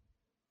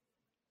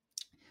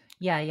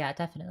 Yeah, yeah,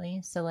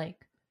 definitely. So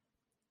like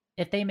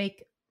if they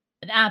make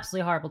an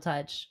absolutely horrible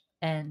touch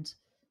and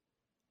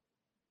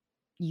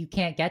you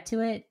can't get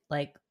to it,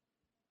 like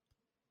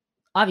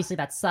obviously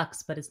that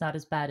sucks, but it's not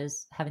as bad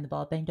as having the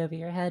ball banged over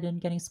your head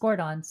and getting scored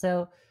on.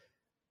 So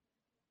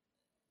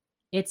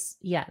it's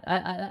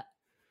yeah,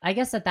 I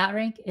guess at that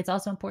rank, it's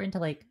also important to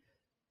like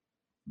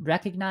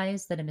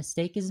recognize that a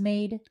mistake is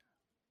made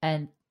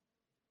and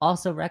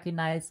also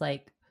recognize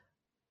like,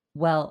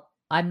 well,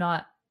 I'm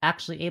not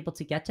actually able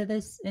to get to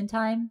this in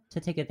time to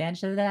take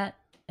advantage of that,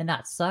 and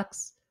that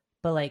sucks.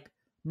 But like,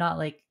 not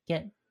like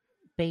get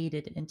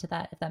baited into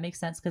that, if that makes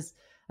sense. Because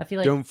I feel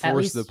like Don't at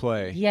force the least,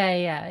 play.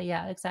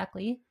 yeah,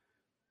 exactly.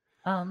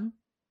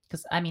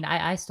 Because I mean,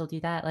 I still do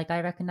that. Like, I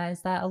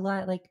recognize that a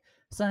lot. Like,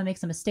 someone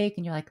makes a mistake,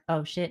 and you're like,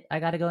 oh shit, I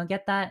gotta go and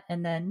get that,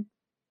 and then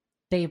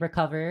they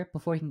recover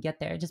before you can get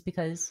there, just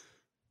because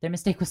their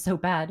mistake was so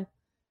bad,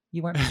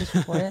 you weren't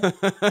positioned for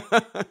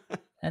it,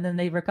 and then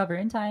they recover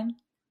in time.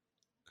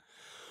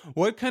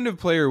 What kind of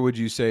player would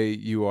you say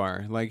you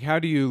are? Like, how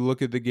do you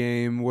look at the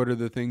game? What are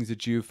the things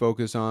that you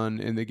focus on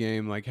in the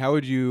game? Like, how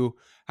would you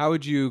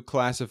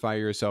classify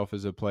yourself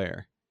as a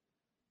player?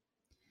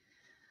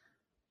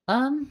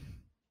 Um,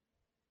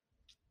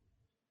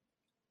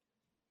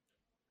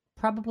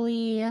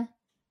 Probably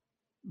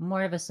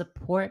more of a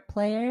support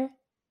player.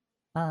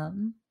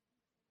 Um,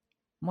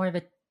 more of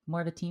a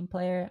more of a team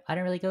player. I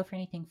don't really go for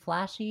anything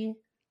flashy.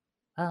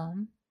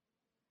 Um,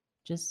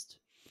 just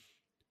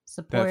That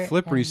support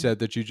flip and reset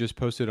that you just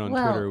posted on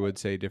Twitter well, would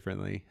say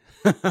differently.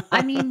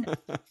 I mean,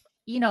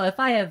 if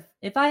I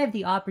have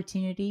the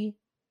opportunity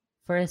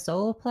for a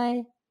solo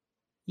play,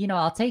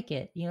 I'll take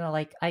it.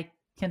 Like I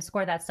can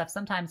score that stuff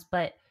sometimes,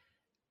 but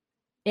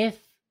if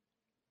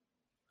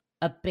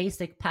a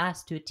basic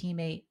pass to a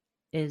teammate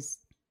is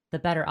the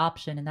better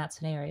option in that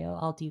scenario,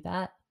 I'll do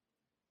that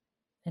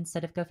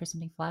instead of go for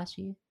something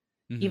flashy.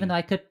 Even Hmm. though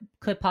I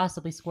could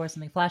possibly score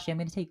something flashy, I'm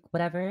going to take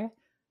whatever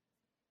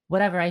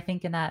I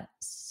think in that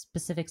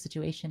specific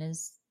situation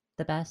is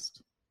the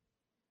best.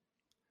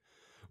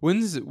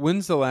 When's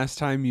the last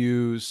time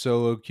you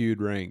solo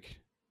queued rank?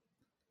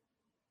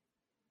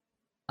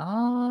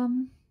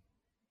 Um,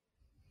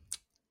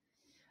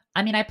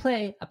 I mean, I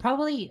play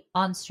probably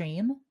on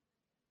stream.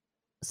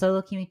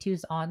 Solo queuing 2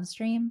 is on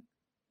stream.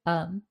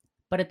 Um,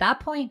 but at that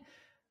point,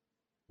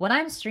 when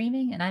I'm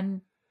streaming and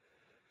I'm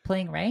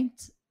playing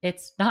ranked,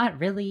 it's not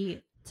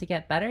really to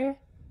get better.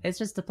 It's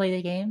just to play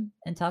the game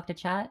and talk to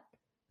chat.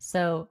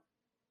 So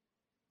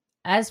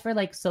as for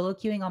like solo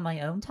queuing on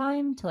my own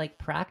time to like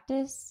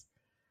practice,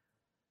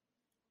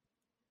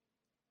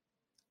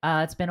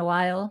 it's been a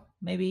while.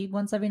 Maybe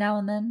once every now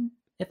and then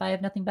if I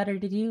have nothing better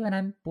to do and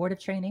I'm bored of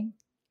training.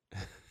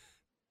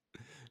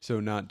 So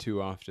not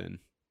too often.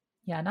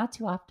 Yeah, not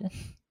too often.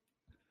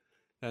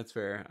 That's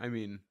fair. I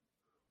mean,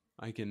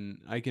 I can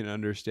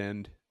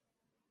understand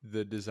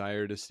the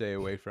desire to stay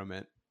away from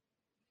it.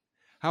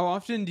 How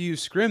often do you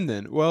scrim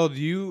then? Well, do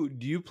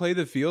you play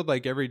the field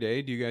like every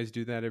day? Do you guys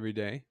do that every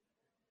day?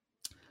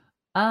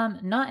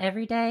 Not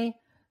every day.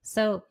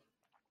 So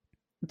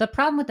the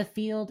problem with the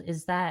field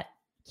is that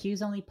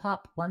queues only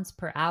pop once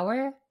per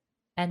hour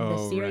and the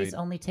Oh, series right.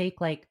 only take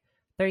like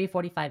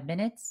 30-45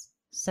 minutes.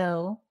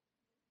 So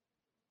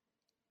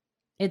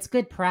it's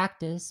good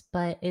practice,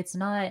 but it's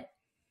not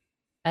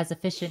as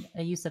efficient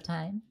a use of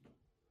time.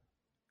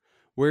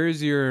 Where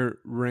is your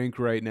rank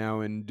right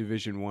now in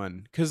Division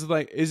 1? Cuz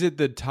like is it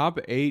the top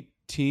 8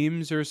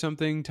 teams or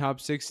something?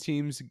 Top 6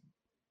 teams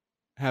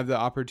have the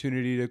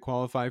opportunity to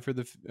qualify for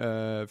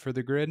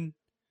the grid?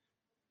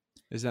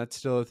 Is that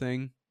still a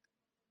thing?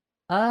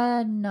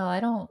 No, I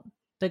don't.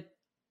 The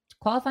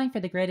qualifying for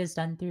the grid is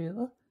done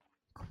through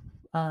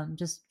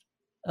just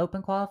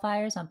open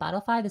qualifiers on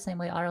Battlefy the same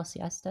way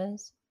RLCS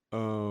does.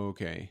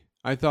 Okay.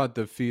 I thought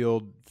the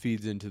field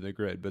feeds into the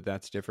grid, but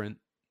that's different.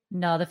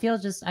 No, the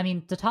field just, I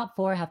mean, the top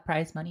four have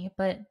prize money,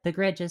 but the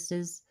grid just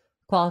is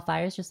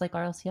qualifiers, just like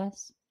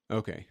RLCS.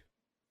 Okay.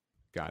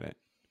 Got it.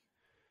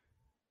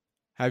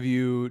 Have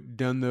you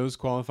done those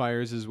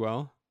qualifiers as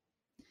well?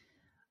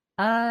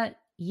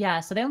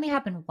 Yeah, so they only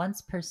happen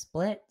once per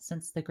split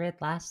since the grid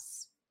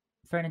lasts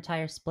for an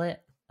entire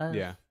split of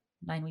Yeah.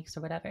 9 weeks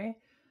or whatever.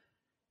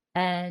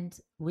 And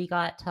we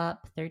got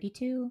top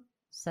 32,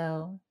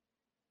 so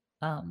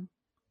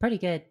pretty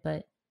good,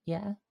 but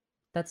yeah,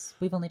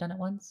 we've only done it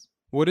once.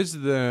 What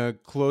is the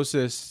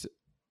closest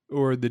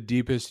or the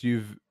deepest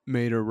you've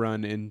made a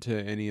run into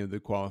any of the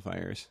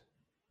qualifiers?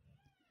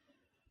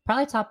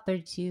 Probably top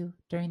 32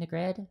 during the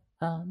grid.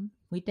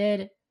 We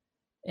did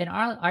in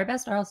our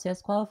best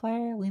RLCS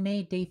qualifier, we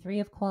made day 3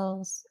 of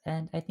quals,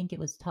 and I think it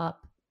was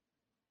top,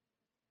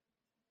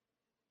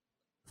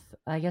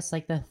 I guess,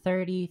 like the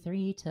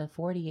 33 to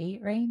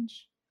 48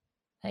 range,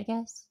 I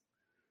guess.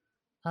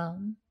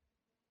 Um,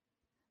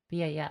 but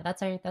yeah,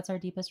 that's our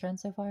deepest run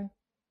so far.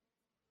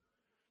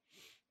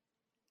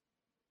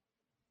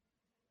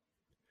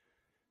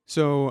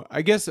 So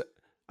I guess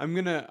I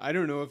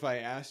don't know if I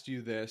asked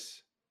you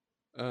this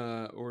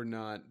or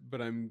not,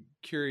 but I'm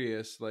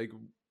curious. Like,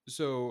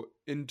 so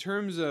in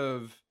terms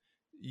of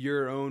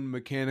your own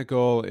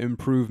mechanical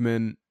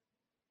improvement,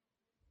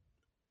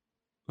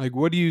 like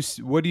what do you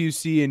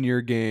see in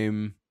your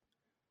game,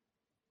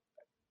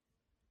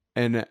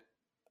 and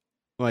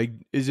like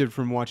is it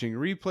from watching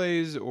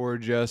replays or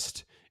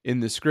just in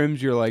the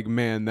scrims you're like,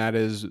 man, that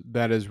is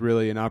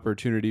really an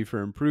opportunity for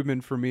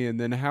improvement for me, and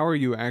then how are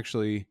you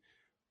actually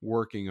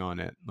working on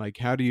it? Like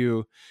how do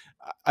you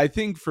I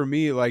think for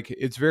me, like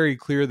it's very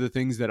clear the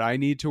things that I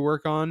need to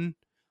work on,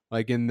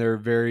 like in their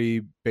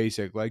very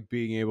basic, like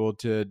being able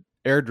to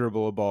air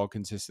dribble a ball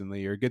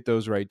consistently or get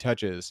those right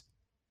touches.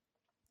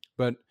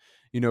 But,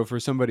 for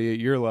somebody at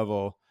your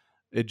level,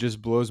 it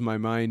just blows my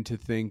mind to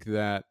think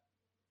that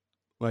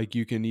like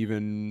you can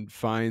even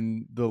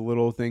find the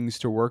little things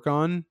to work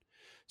on.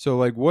 So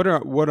like what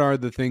are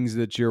the things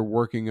that you're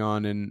working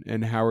on,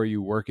 and how are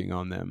you working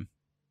on them?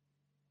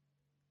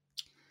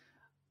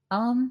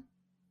 Um,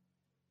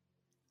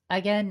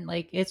 Again,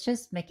 like it's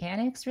just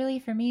mechanics really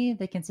for me.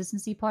 The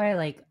consistency part,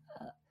 like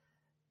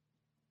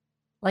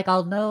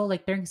I'll know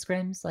like during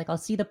scrims, like I'll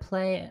see the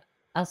play,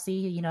 I'll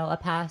see a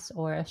pass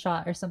or a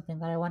shot or something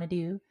that I want to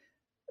do,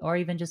 or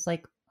even just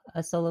like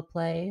a solo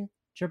play,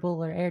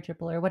 dribble or air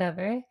dribble or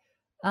whatever.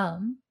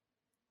 Um,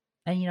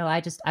 and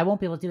I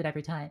won't be able to do it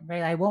every time,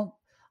 right?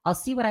 I'll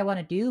see what I want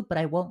to do, but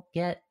I won't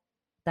get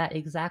that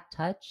exact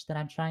touch that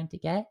I'm trying to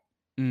get,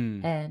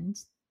 Mm. and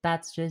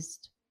that's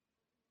just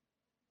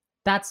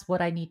that's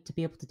what I need to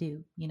be able to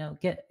do.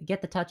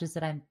 Get the touches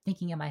that I'm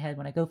thinking in my head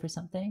when I go for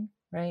something,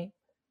 right?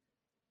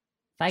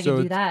 If I can So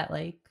do it's that,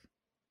 like,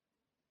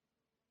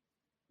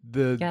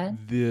 good.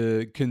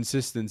 the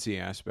consistency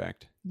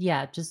aspect.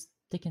 Yeah, just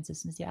the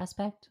consistency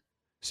aspect.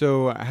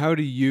 So how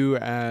do you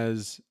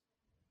as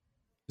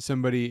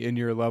somebody in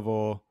your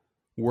level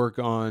work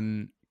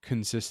on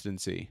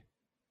consistency?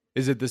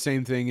 Is it the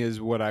same thing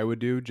as what I would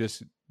do?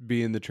 Just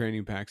be in the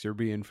training packs or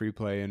be in free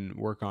play and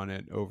work on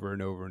it over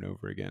and over and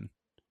over again.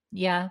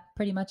 Yeah,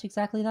 pretty much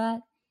exactly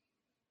that.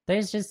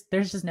 There's just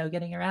no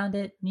getting around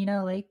it.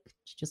 Like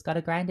you just got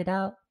to grind it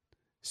out.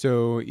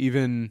 So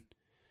even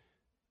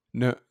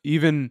no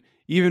even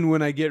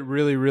when I get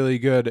really really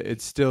good,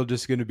 it's still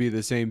just going to be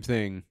the same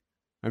thing.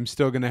 I'm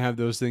still going to have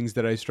those things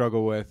that I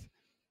struggle with,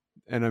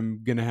 and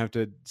I'm going to have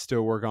to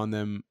still work on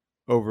them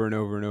over and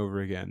over and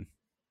over again.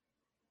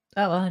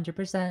 Oh,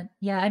 100%.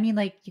 Yeah, I mean,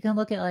 like you can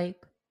look at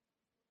like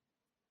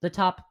the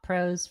top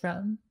pros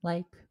from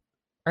like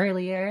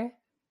earlier,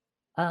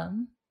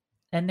 um,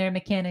 and their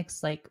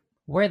mechanics like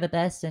were the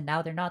best, and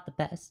now they're not the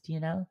best.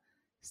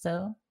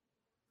 So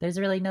there's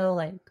really no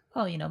like,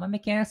 oh, my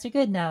mechanics are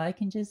good now. I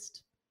can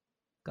just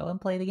go and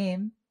play the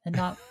game and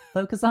not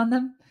focus on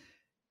them.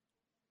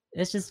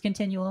 It's just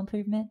continual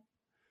improvement.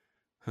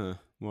 Huh.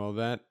 Well,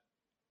 that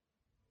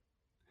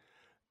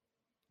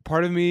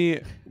part of me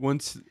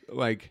wants,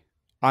 like,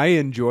 I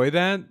enjoy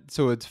that,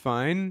 so it's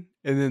fine.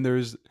 And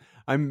then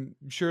I'm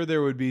sure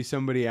there would be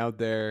somebody out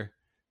there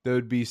that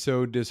would be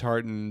so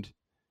disheartened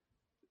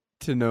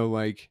to know,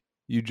 like,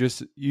 you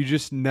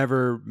just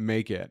never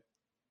make it,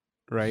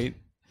 right?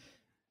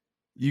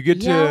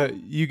 Yeah.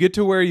 You get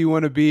to where you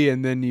want to be,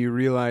 and then you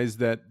realize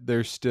that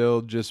there's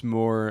still just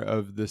more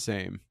of the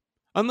same.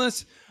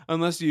 Unless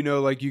you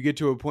know, like, you get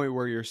to a point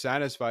where you're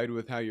satisfied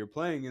with how you're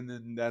playing, and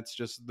then that's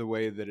just the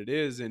way that it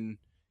is, and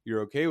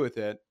you're okay with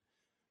it.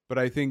 But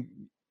I think,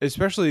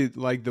 especially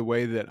like the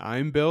way that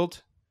I'm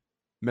built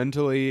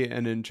mentally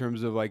and in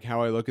terms of like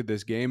how I look at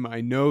this game,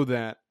 I know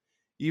that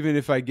even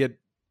if I get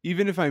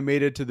even if I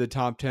made it to the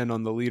top 10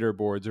 on the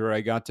leaderboards, or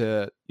I got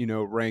to,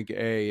 rank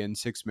A in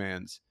six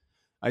mans,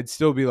 I'd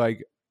still be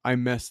like, I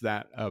messed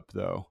that up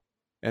though,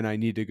 and I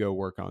need to go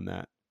work on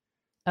that.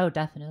 Oh,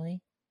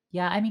 definitely.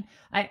 Yeah, I mean,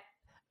 I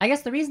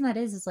guess the reason that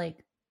is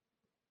like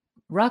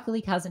Rocket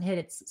League hasn't hit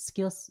its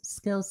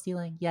skill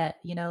ceiling yet.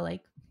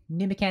 Like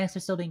new mechanics are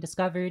still being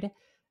discovered.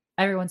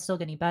 Everyone's still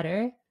getting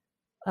better.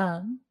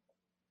 Um,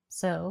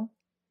 so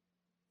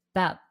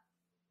that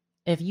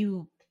if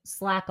you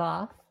slack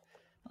off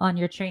on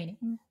your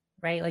training,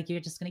 right, like you're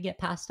just gonna get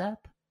passed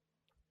up.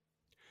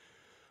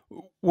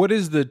 What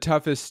is the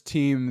toughest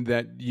team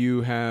that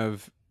you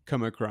have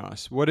come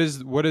across? What is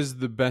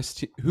the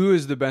best who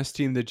is the best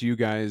team that you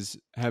guys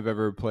have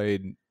ever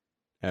played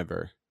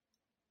ever?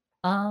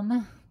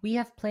 We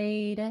have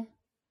played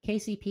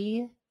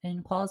KCP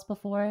in quals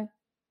before.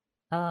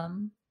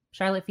 Um,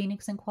 Charlotte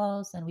Phoenix in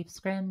quals, and we've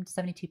scrimmed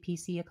 72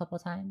 PC a couple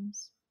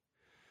times.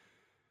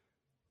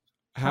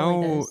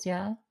 Probably How those,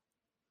 yeah.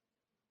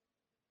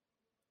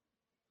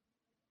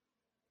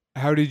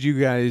 how did you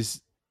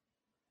guys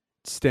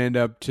stand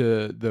up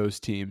to those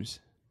teams?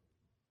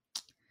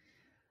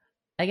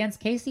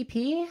 Against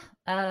KCP,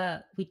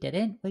 we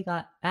didn't. We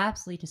got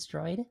absolutely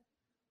destroyed.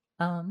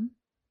 Um,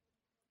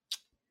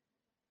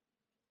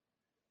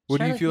 What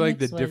do you Charlotte feel like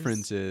the Phoenix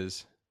difference was,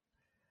 is?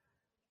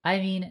 I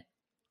mean,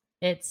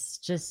 it's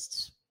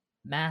just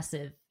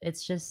massive.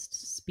 It's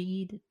just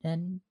speed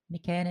and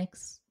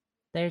mechanics.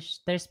 Their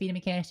speed and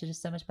mechanics are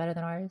just so much better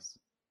than ours.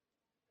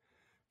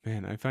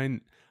 Man, I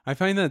find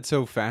that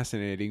so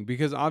fascinating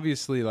because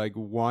obviously, like,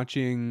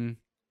 watching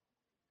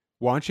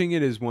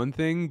it is one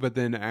thing, but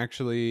then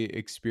actually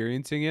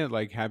experiencing it,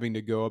 like having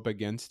to go up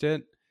against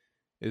it,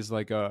 is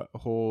like a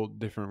whole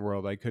different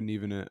world. I couldn't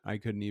even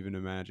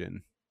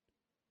imagine.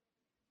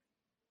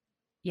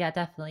 Yeah,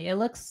 definitely.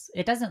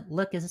 It doesn't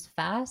look as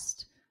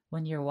fast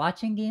when you're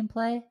watching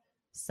gameplay.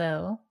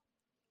 So,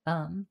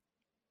 um,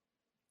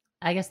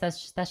 I guess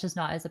that's just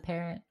not as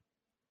apparent.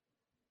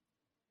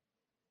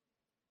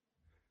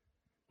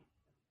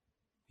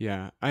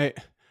 Yeah, I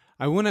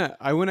want to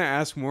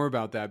ask more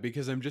about that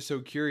because I'm just so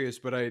curious.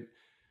 But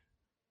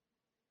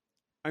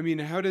I mean,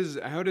 how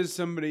does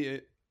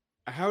somebody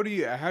how do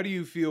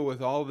you feel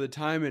with all the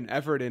time and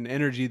effort and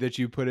energy that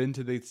you put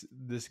into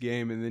this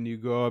game, and then you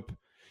go up,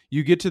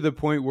 you get to the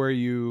point where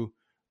you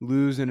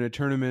lose in a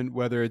tournament,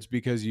 whether it's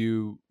because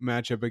you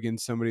match up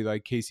against somebody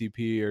like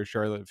KCP or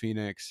Charlotte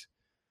Phoenix.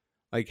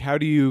 Like, how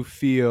do you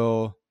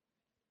feel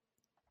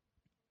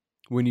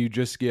when you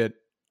just get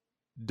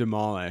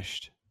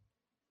demolished?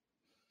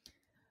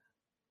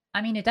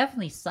 I mean, it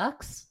definitely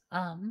sucks.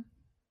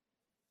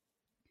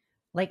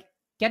 Like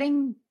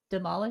getting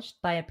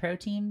demolished by a pro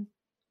team,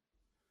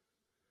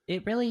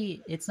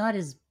 it's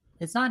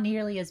not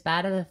nearly as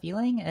bad of a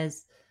feeling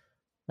as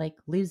like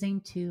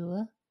losing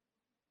to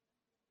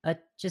a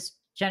just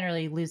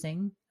generally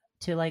losing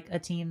to like a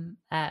team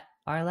at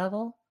our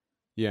level.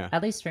 Yeah.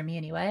 At least for me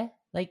anyway.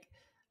 Like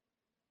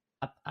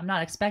I'm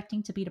not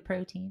expecting to beat a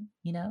pro team,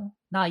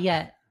 Not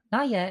yet.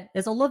 Not yet.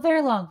 It's a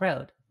very long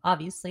road,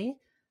 obviously.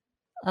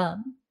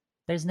 Um,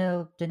 there's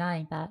no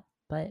denying that,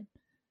 but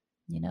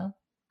you know,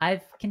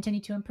 I've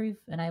continued to improve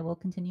and I will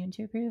continue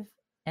to improve,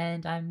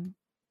 and I'm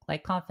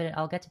like confident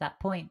I'll get to that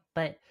point.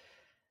 But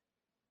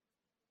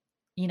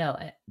you know,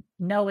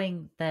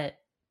 knowing that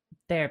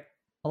they're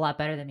a lot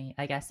better than me,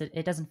 I guess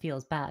it doesn't feel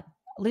as bad.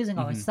 Losing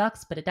always Hmm.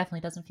 sucks, but it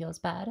definitely doesn't feel as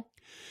bad.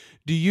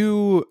 Do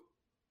you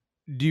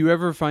do you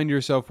ever find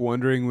yourself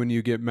wondering when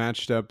you get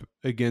matched up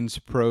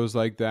against pros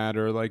like that,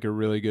 or like a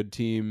really good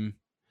team?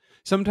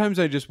 Sometimes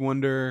I just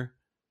wonder,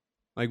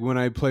 like, when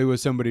I play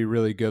with somebody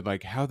really good,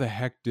 like, how the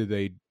heck do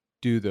they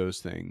do those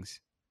things?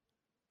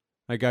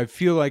 Like, I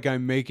feel like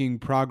I'm making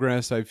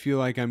progress. I feel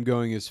like I'm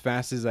going as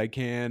fast as I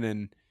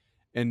can,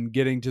 and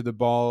getting to the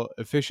ball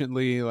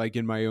efficiently, like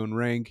in my own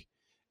rank.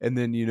 And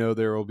then,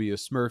 there will be a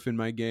smurf in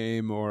my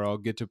game, or I'll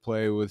get to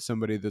play with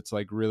somebody that's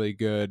like really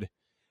good,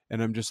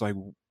 and I'm just like,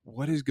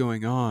 what is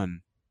going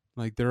on?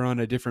 Like, they're on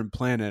a different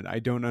planet. I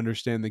don't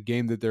understand the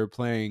game that they're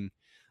playing.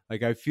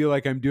 Like, I feel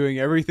like I'm doing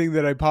everything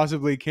that I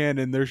possibly can,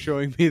 and they're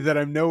showing me that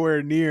I'm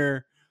nowhere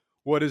near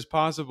what is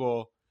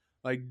possible.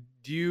 Like,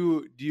 do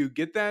you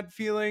get that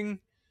feeling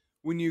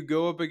when you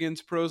go up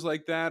against pros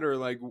like that? Or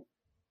like,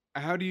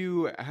 how do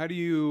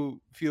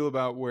you feel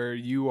about where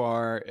you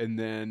are, and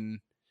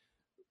then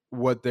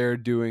what they're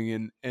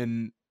doing,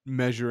 and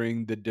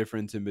measuring the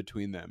difference in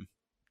between them.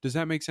 Does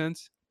that make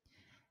sense?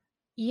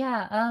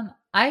 Yeah,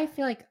 I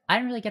feel like I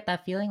don't really get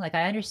that feeling. Like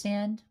I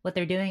understand what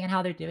they're doing and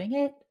how they're doing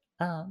it.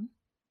 Um,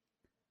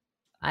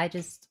 I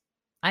just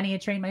I need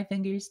to train my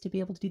fingers to be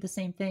able to do the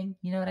same thing.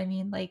 You know what I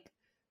mean? Like,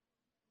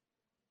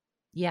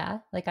 yeah,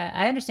 like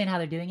I understand how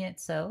they're doing it,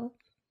 so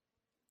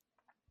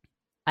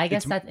I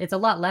It's guess that it's a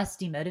lot less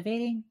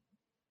demotivating,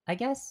 I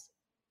guess,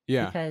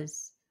 yeah.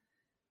 because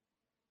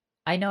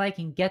I know I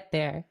can get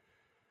there.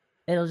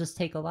 It'll just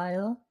take a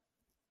while.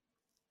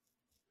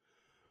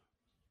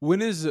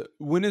 When is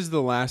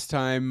the last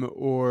time,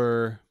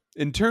 or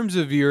in terms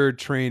of your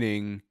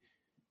training,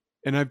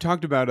 and I've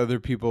talked about other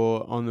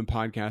people on the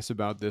podcast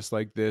about this,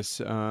 like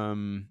this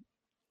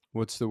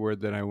what's the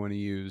word that I want to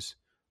use?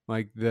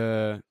 Like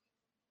the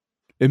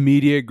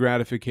immediate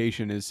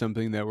gratification is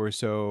something that we're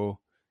so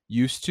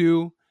used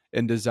to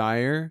and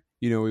desire.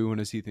 We want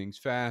to see things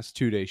fast,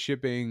 2-day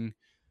shipping,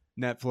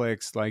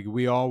 Netflix, like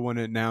we all want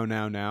it now,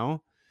 now,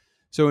 now.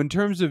 So in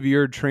terms of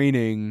your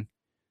training,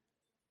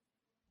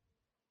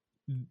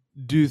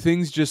 do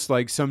things just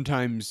like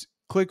sometimes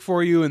click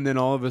for you and then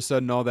all of a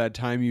sudden all that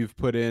time you've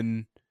put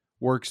in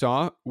works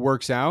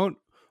out,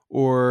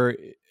 or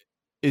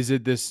is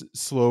it this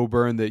slow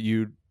burn that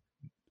you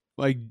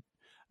like?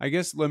 I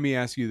guess let me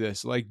ask you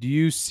this. Like, do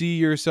you see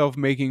yourself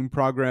making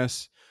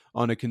progress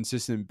on a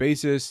consistent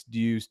basis? Do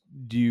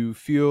you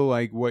feel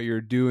like what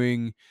you're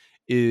doing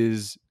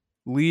is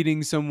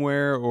leading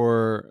somewhere,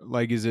 or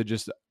like is it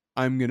just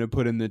I'm going to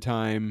put in the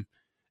time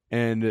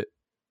and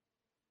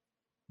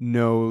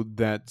know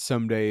that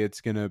someday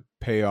it's going to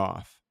pay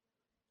off?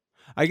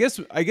 I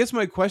guess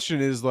my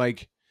question is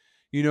like,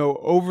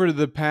 over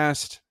the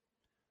past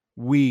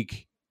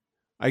week,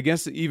 I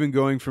guess even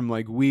going from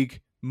like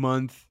week,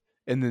 month,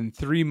 and then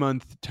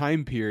 3-month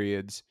time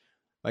periods,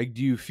 like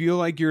do you feel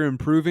like you're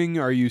improving?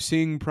 Are you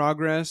seeing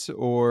progress,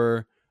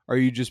 or are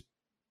you just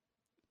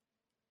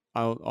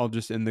I'll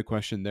just end the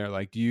question there.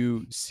 Like, do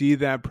you see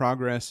that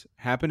progress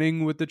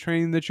happening with the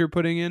training that you're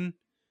putting in?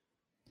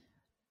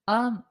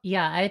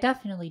 Yeah, I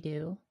definitely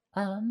do.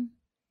 Um,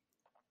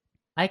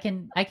 I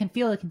can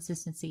feel the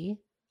consistency,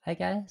 I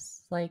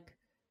guess. Like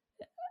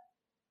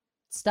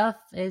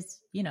stuff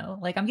is,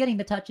 like I'm getting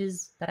the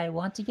touches that I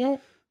want to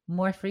get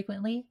more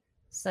frequently.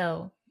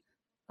 So,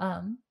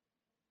 um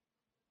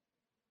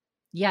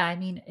yeah, I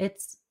mean,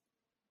 it's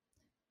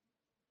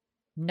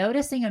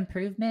noticing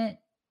improvement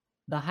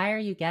the higher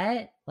you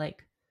get,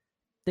 like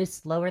the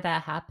slower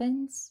that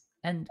happens,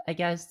 and I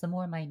guess the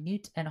more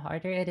minute and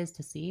harder it is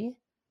to see.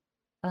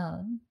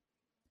 Um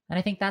and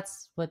I think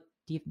that's what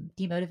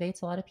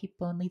demotivates a lot of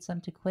people and leads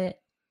them to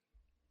quit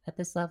at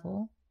this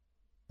level.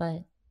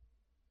 But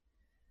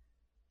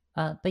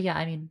but yeah,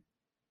 I mean,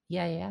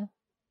 yeah, yeah.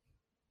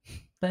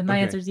 But my Okay.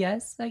 answer is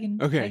yes. I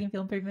Okay. can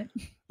feel improvement.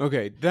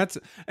 Okay.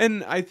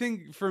 And I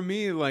think for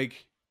me,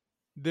 like,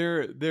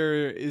 there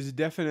is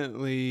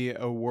definitely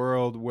a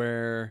world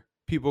where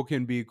people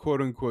can be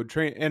quote unquote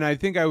trained, and I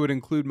think I would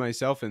include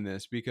myself in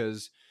this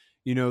because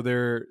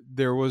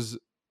there was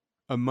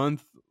a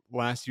month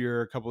last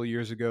year, a couple of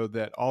years ago,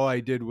 that all I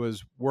did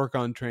was work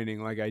on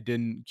training. Like, I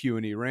didn't queue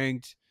any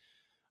ranked,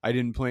 I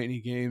didn't play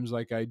any games,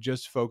 like I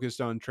just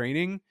focused on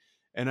training.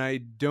 And I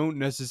don't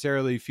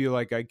necessarily feel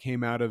like I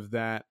came out of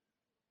that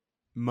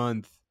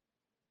month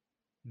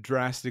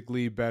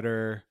drastically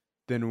better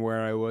than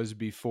where I was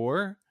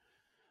before.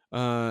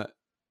 Uh,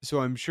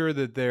 so I'm sure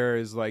that there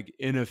is like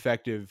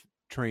ineffective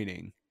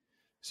training.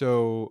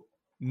 So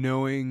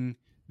knowing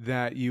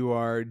that you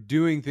are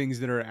doing things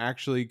that are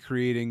actually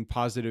creating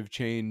positive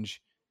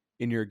change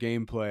in your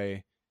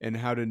gameplay, and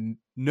how to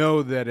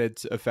know that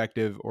it's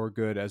effective or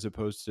good as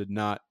opposed to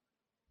not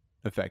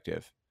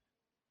effective.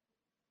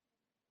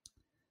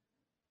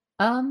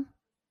 um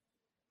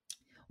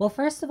well,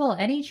 first of all,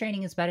 any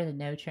training is better than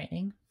no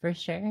training, for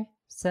sure.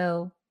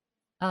 So,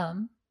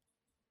 um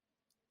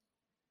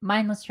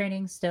mindless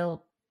training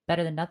still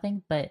better than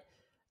nothing, but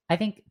I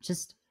think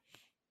just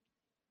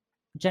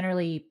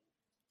generally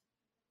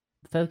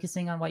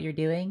focusing on what you're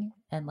doing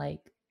and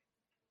like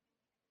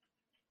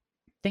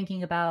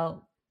thinking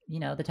about,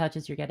 the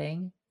touches you're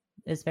getting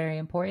is very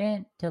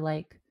important to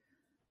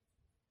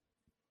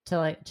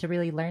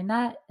really learn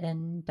that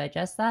and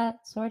digest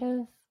that sort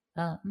of.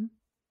 Um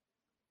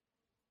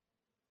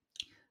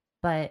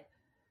but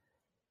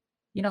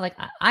like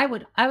I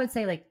would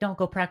say like don't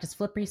go practice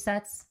flip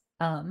resets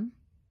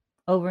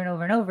over and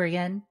over and over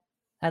again.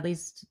 At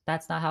least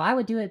that's not how I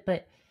would do it,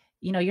 but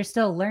you're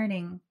still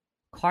learning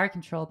car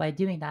control by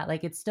doing that.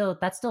 Like that's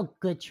still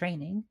good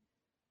training.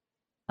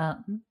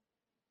 Um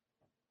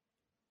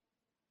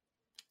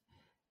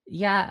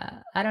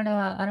yeah, I don't know.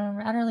 I don't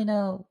really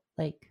know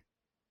like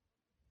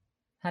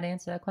how to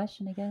answer that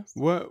question, I guess.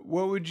 What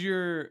would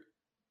your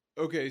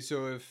Okay,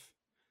 so if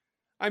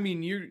I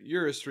mean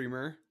you're a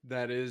streamer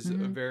that is a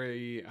Mhm.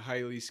 very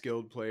highly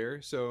skilled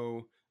player,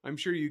 so I'm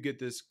sure you get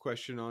this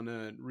question on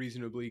a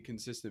reasonably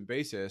consistent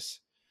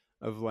basis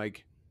of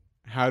like,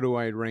 how do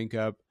I rank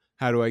up?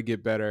 How do I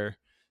get better?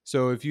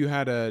 So if you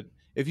had a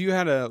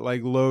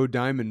like low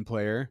diamond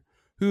player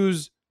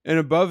who's an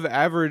above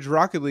average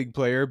Rocket League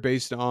player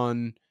based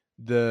on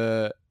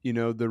the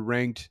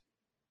ranked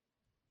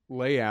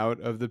layout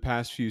of the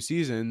past few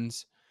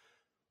seasons.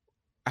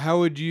 How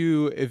would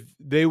you,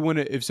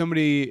 if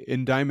somebody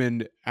in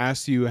Diamond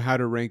asks you how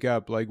to rank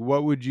up, like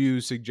what would you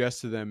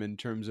suggest to them in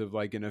terms of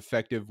like an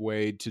effective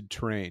way to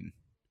train?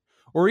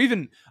 Or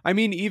even, I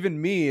mean,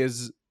 even me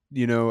as,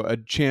 a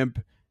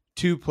champ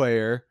 2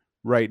 player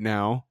right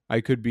now,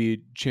 I could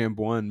be champ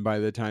 1 by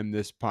the time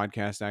this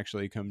podcast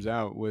actually comes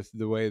out with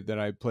the way that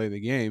I play the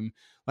game.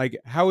 Like,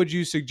 how would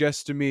you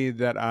suggest to me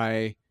that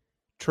I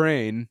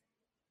train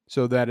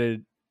so that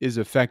it is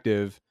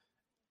effective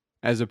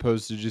as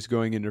opposed to just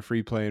going into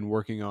free play and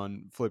working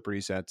on flip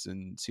resets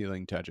and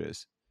ceiling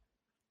touches?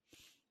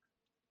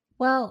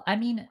 Well, I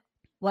mean,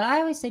 what I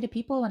always say to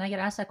people when I get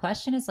asked that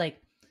question is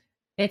like,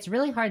 it's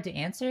really hard to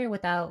answer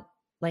without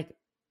like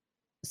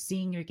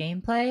seeing your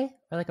gameplay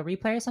or like a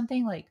replay or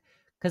something. Like,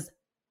 because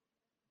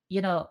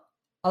you know,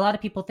 a lot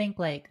of people think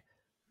like,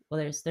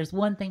 well, there's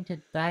one thing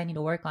that I need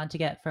to work on to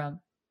get from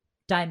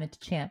diamond to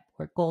champ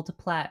or gold to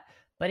plat,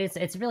 but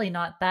it's really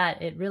not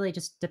that. It really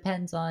just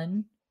depends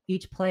on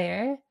each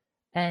player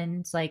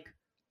and like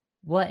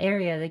what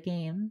area of the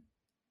game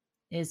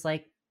is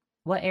like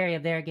what area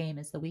of their game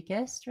is the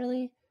weakest,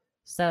 really.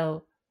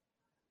 So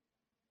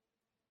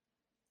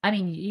I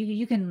mean,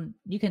 you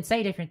can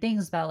say different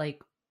things about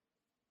like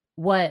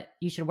what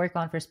you should work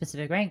on for a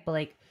specific rank, but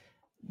like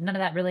none of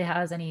that really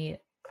has any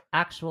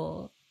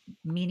actual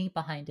meaning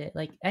behind it.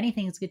 Like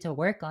anything is good to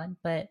work on,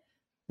 but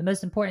the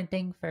most important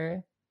thing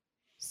for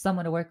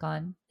someone to work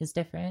on is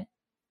different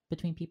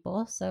between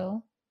people.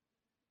 So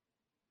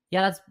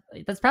yeah,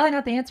 that's probably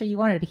not the answer you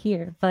wanted to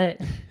hear, but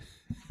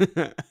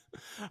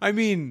I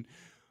mean,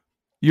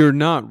 you're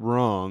not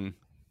wrong,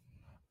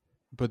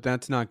 but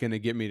that's not going to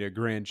get me to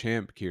grand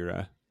champ,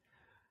 Kira.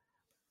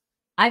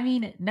 I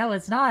mean, no,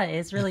 it's not.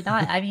 It's really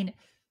not. I mean,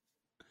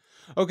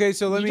 Okay,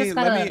 so let you me just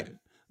let me gotta.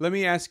 let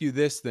me ask you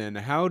this then.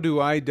 How do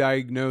I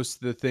diagnose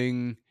the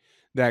thing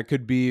that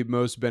could be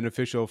most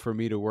beneficial for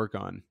me to work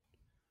on?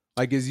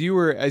 Like as you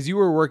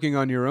were working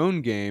on your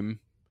own game,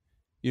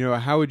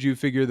 how would you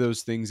figure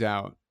those things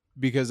out?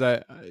 Because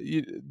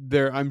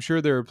I'm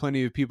sure there are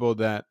plenty of people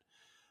that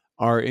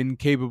are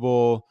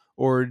incapable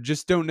or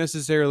just don't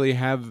necessarily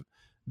have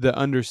the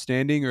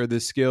understanding or the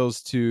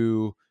skills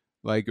to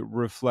like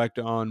reflect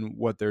on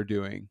what they're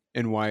doing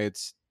and why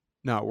it's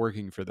not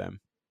working for them.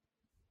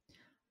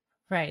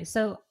 Right.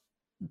 So,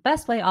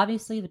 best way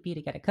obviously would be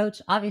to get a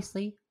coach.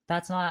 Obviously,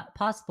 that's not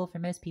possible for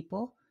most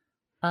people.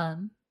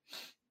 Um,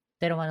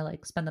 they don't want to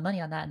like spend the money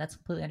on that, and that's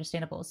completely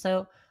understandable.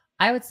 So,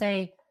 I would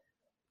say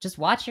just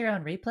watch your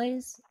own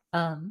replays.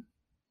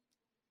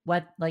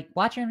 What like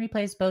watch your own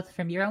replays both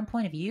from your own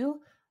point of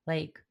view,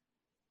 like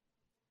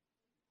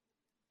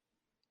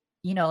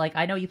like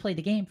I know you played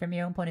the game from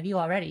your own point of view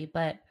already,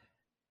 but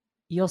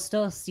you'll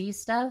still see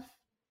stuff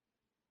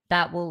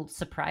that will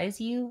surprise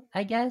you,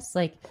 I guess.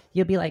 Like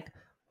you'll be like,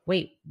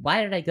 wait,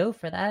 why did I go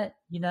for that?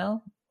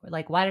 Or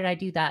like why did I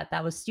do that?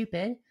 That was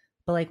stupid.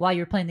 But like while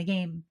you were playing the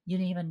game, you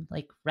didn't even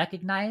like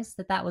recognize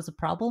that that was a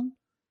problem.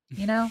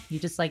 You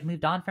just like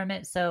moved on from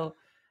it. So,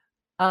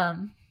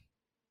 um,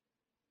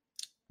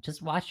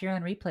 just watch your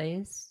own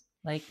replays.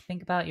 Like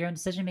think about your own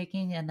decision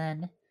making, and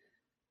then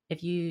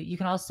if you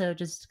can also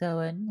just go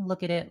and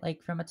look at it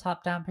like from a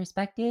top down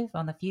perspective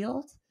on the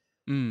field.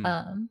 Mm.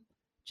 Um,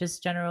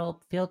 just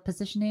general field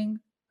positioning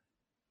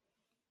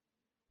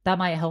that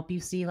might help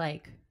you see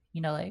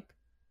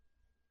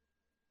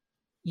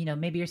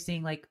maybe you're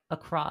seeing like a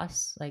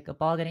cross, like a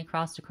ball getting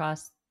crossed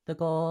across the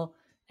goal,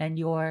 and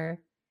you weren't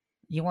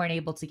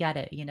able to get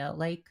it.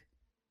 Like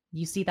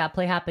you see that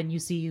play happen, you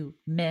see you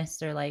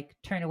miss or like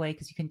turn away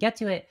because you can get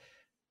to it.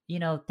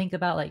 Think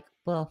about like,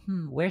 well,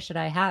 where should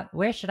I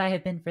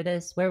have been for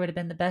this? Where would have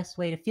been the best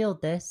way to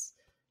field this?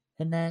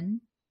 And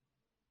then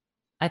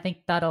I think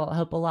that'll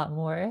help a lot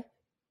more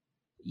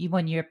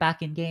when you're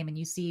back in game and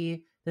you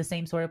see the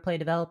same sort of play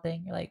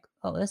developing. You're like,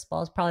 oh, this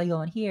ball's probably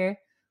going here.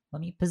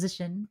 Let me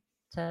position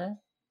to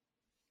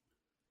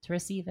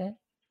receive it.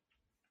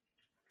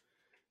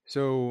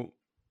 So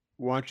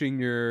watching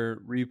your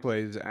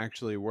replays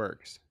actually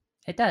works.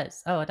 It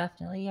does. Oh,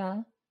 definitely,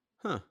 yeah.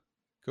 Huh.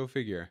 Go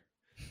figure.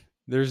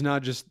 There's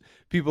not just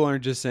people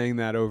aren't just saying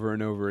that over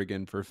and over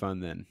again for fun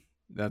then.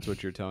 That's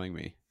what you're telling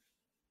me.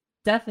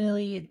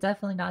 Definitely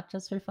not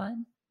just for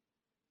fun.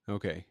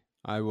 Okay.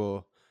 I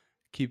will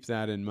keep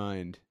that in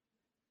mind.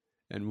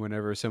 And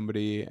whenever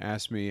somebody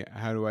asks me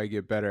how do I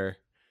get better,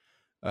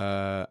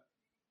 uh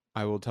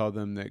I will tell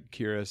them that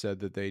Kira said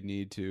that they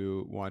need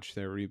to watch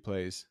their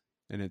replays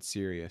and it's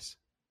serious.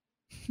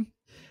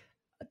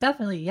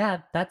 Definitely,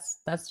 yeah. That's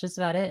just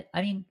about it.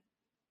 I mean,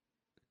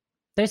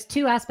 there's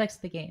two aspects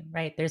of the game,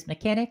 right? There's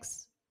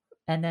mechanics,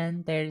 and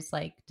then there's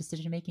like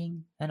decision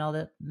making and all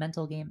the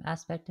mental game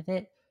aspect of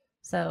it.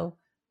 So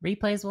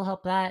replays will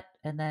help that,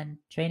 and then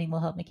training will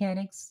help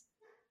mechanics.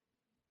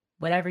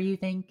 Whatever you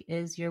think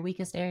is your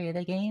weakest area of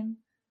the game,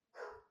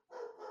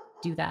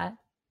 do that.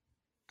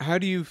 How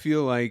do you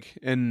feel like,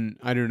 and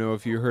I don't know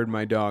if you heard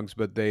my dogs,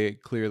 but they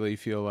clearly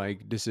feel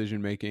like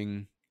decision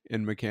making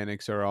and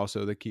mechanics are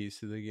also the keys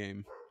to the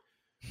game.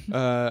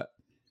 How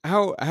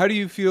do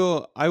you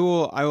feel? I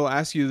will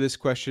ask you this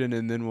question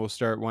and then we'll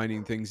start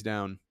winding things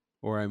down,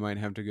 or I might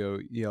have to go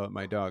yell at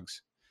my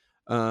dogs.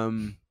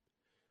 Um,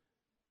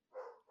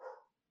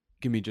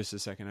 Give me just a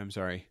second. I'm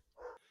sorry.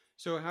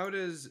 So how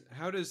does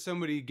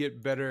somebody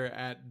get better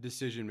at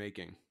decision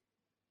making?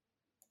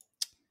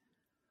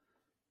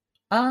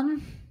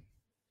 Um.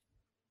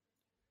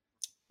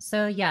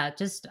 So yeah,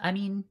 just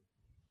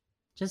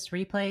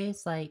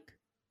replays. Like,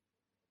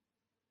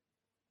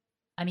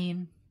 I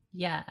mean,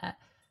 yeah,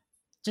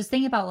 just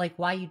think about like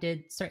why you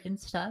did certain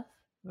stuff,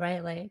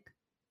 right? Like,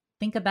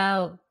 think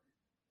about,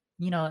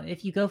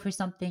 if you go for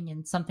something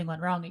and something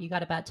went wrong, or you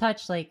got a bad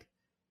touch, like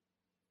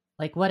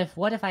what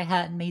if I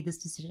hadn't made this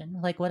decision?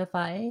 Like, what if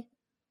I,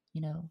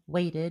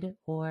 waited,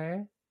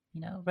 or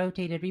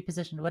rotated,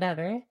 repositioned,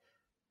 whatever.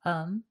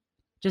 Um,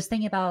 just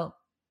thinking about,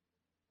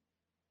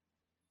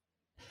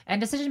 and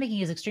decision making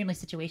is extremely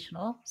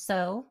situational.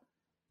 So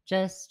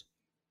just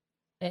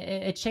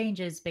it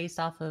changes based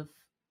off of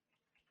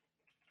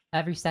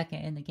every second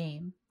in the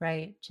game,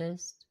 right?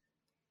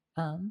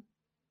 Um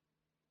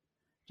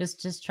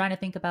just trying to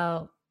think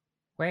about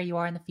where you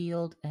are in the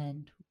field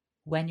and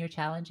when you're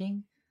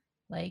challenging.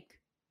 Like,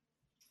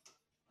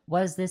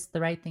 was this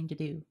the right thing to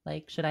do?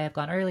 Like, should I have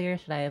gone earlier?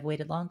 Should I have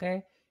waited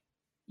longer?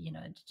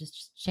 It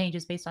just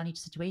changes based on each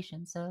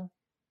situation. So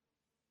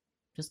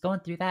just going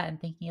through that and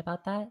thinking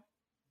about that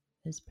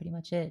is pretty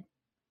much it.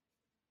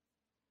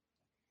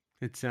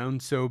 It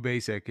sounds so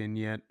basic, and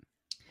yet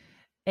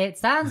It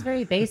sounds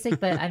very basic,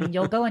 but I mean,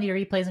 you'll go into your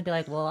replays and be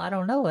like, "Well, I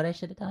don't know what I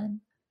should have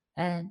done,"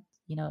 and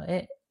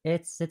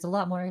it's a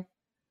lot more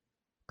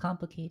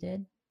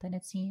complicated than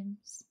it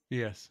seems.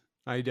 yes,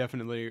 I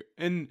definitely.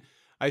 And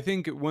I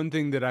think one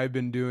thing that I've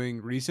been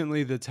doing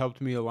recently that's helped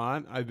me a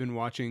lot, I've been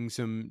watching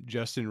some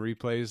Justin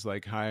replays,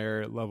 like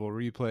higher level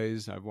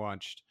replays. I've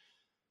watched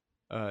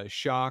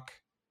Shock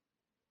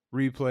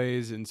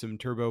replays and some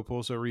Turbo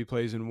Pulsar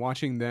replays, and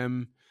watching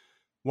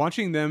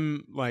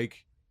them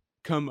like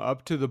come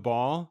up to the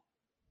ball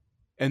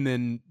and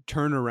then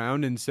turn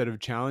around instead of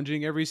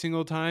challenging every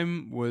single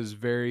time was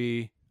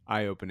very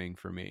eye-opening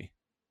for me,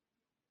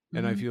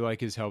 and I Hmm. feel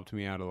like has helped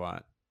me out a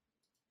lot.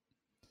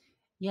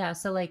 Yeah,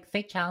 so like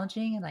fake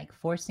challenging and like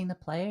forcing the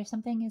play or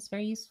something is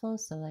very useful.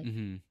 So like,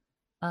 Mm-hmm.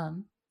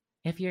 um,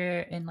 if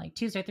you're in like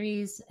twos or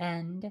threes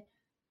and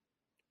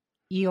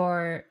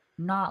you're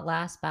not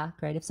last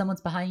back, right? If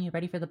someone's behind you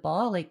ready for the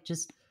ball, like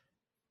just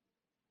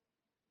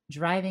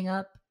driving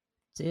up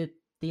to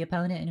the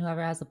opponent and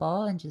whoever has the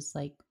ball and just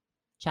like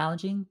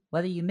challenging,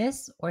 whether you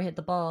miss or hit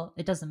the ball,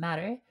 it doesn't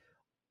matter.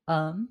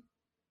 Um,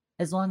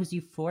 as long as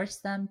you force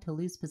them to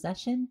lose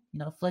possession,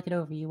 flick it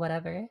over you,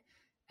 whatever,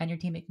 and your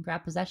teammate can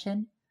grab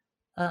possession.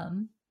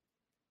 Um,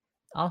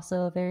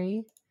 Also a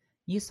very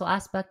useful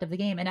aspect of the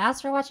game. And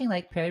as for watching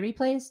like pro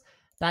replays,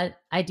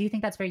 that I do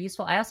think that's very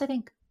useful. I also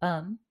think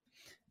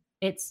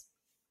it's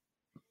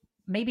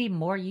maybe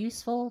more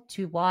useful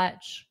to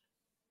watch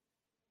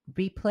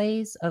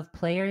replays of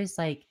players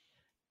like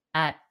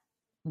at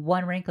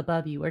one rank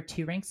above you or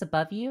two ranks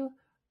above you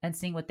and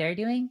seeing what they're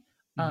doing.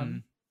 Mm-hmm.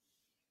 Um,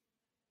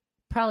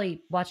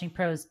 Probably watching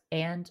pros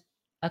and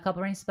a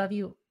couple ranks above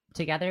you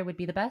together would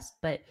be the best.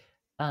 But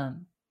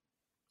um,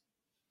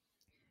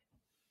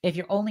 if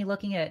you're only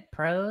looking at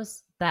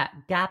pros, that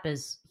gap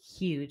is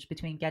huge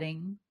between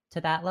getting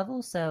to that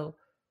level. So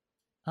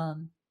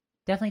um,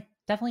 definitely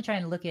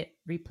trying to look at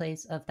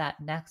replays of that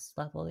next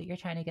level that you're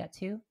trying to get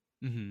to.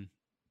 Mm-hmm.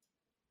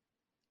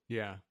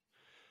 Yeah.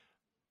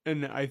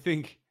 And I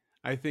think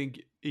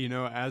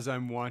as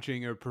I'm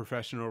watching a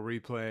professional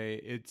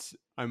replay,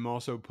 I'm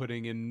also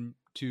putting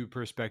into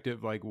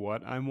perspective like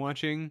what I'm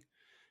watching,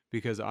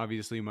 because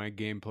obviously my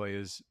gameplay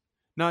is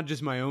not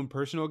just my own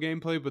personal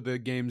gameplay, but the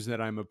games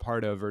that I'm a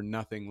part of are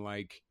nothing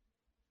like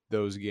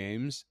those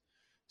games.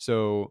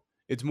 So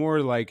it's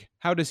more like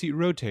how does he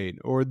rotate,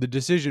 or the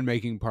decision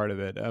making part of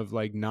it, of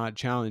like not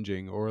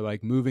challenging or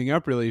like moving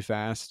up really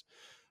fast,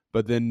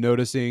 but then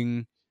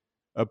noticing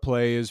a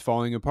play is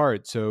falling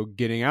apart, so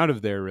getting out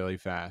of there really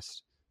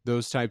fast.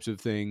 Those types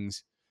of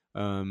things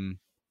um,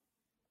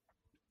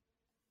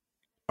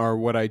 are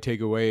what I take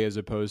away, as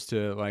opposed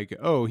to like,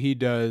 oh, he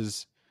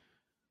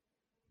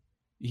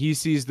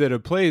sees that a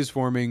play is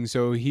forming,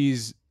 so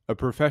he's a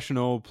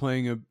professional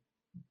playing a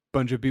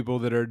bunch of people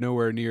that are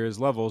nowhere near his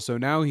level. So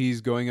now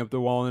he's going up the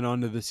wall and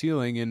onto the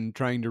ceiling and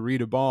trying to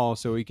read a ball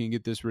so he can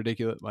get this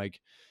ridiculous, like,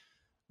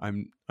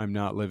 I'm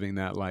not living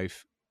that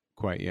life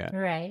quite yet.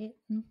 Right.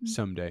 Mm-hmm.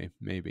 Someday,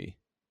 maybe.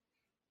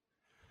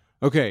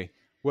 Okay.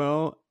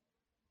 Well,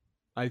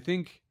 I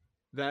think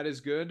that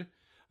is good.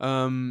 So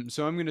I'm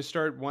going to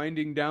start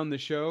winding down the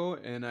show,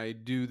 and I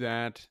do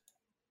that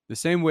the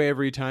same way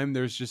every time.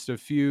 There's just a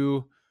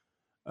few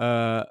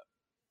uh,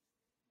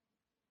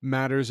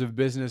 matters of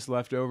business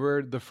left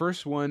over. The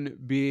first one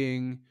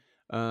being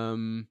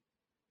um,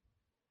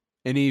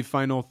 any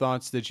final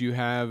thoughts that you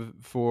have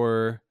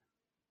for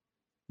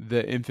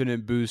the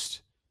Infinite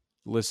Boost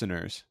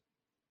listeners.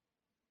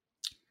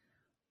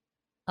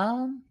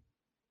 Um,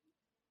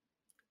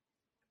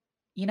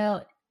 you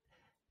know,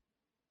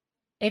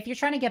 if you're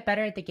trying to get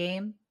better at the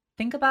game,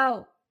 think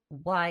about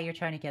why you're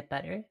trying to get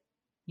better.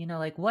 You know,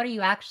 like what are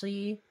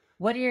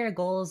your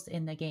goals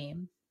in the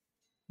game?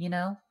 You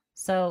know?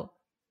 So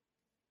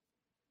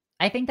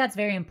I think that's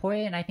very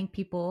important. I think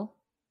people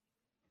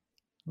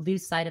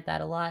lose sight of that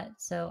a lot.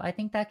 So I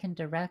think that can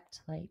direct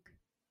like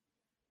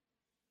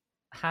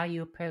how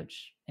you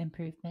approach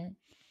improvement.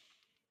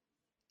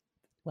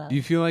 Well, Do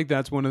you feel like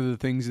that's one of the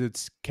things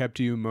that's kept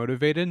you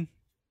motivated?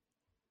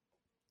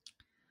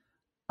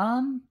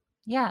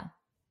 yeah.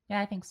 Yeah,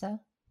 I think so.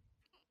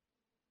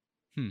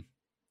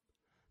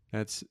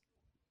 That's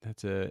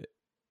a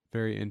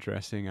very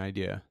interesting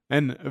idea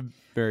and a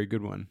very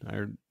good one.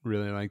 I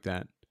really like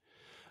that.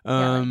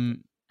 Yeah, like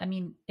I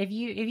mean, if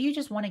you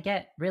just want to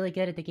get really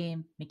good at the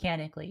game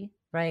mechanically,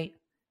 right?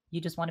 You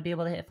just want to be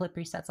able to hit flip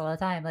resets all the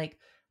time. Like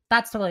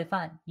that's totally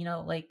fun. You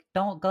know, like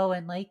don't go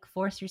and like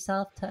force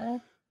yourself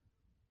to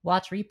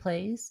watch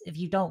replays if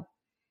you don't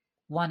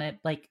want to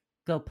like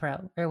go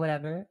pro or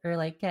whatever or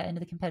like get into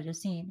the competitive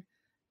scene.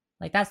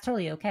 Like that's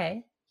totally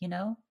okay, you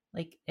know?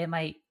 Like it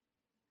might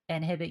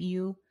inhibit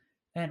you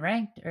in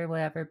ranked or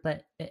whatever,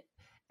 but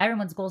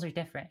everyone's goals are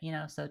different, you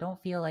know? So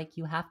don't feel like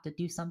you have to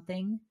do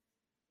something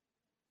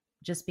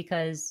just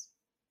because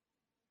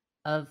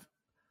of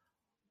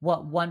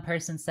what one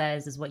person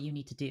says is what you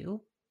need to do,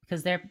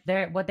 because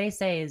they're what they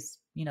say is,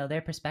 you know,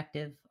 their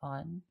perspective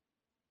on,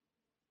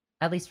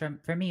 at least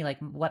for me, like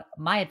what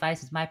my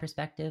advice is my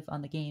perspective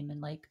on the game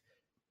and like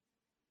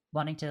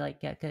wanting to like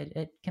get good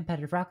at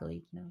competitive Rocket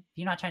League. You know, if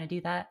you're not trying to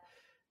do that,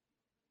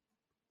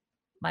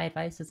 my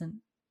advice isn't,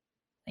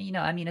 you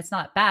know, I mean, it's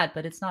not bad,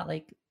 but it's not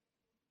like,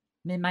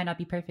 it might not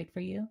be perfect for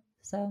you.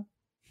 So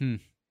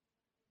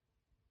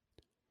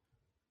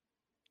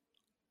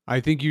I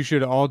think you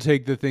should all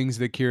take the things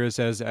that Kira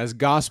says as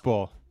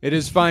gospel. It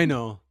is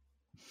final.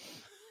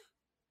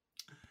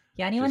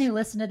 yeah, anyone who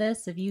listened to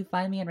this, if you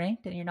find me in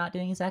ranked and you're not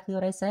doing exactly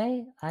what I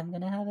say, I'm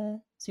gonna have a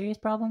serious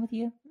problem with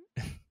you.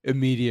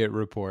 Immediate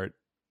report.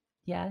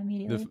 Yeah,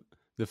 immediately.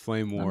 The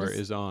flame war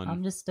is on.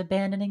 I'm just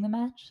abandoning the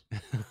match.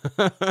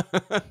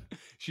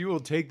 She will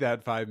take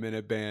that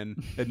 5-minute ban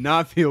and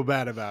not feel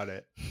bad about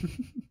it.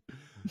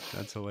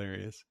 That's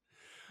hilarious.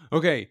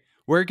 Okay,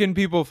 where can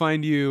people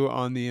find you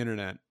on the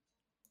internet?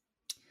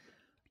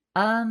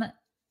 Kira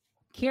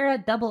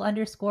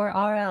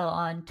 _RL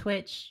on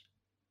Twitch,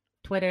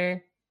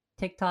 Twitter,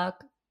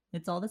 TikTok.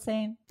 It's all the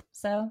same.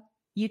 So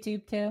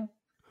YouTube too.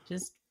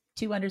 Just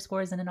 2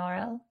 underscores and an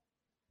RL.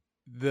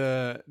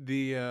 The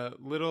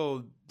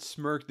little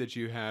smirk that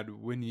you had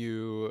when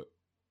you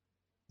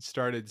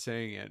started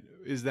saying it,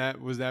 was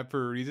that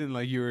for a reason?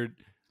 Like you were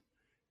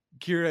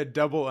Kira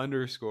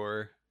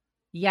 _.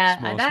 Yeah,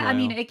 I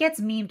mean, it gets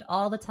memed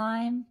all the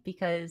time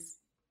because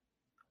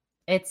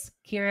it's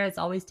Kira is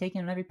always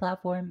taken on every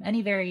platform,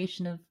 any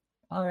variation of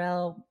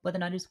RL with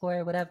an underscore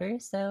or whatever.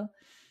 So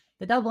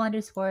the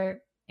 _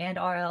 and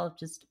RL,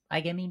 just I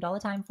get memed all the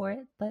time for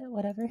it, but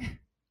whatever.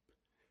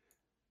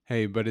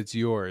 Hey, but it's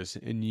yours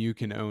and you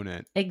can own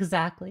it.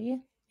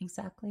 Exactly.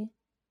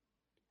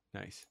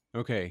 Nice.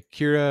 Okay,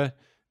 Kira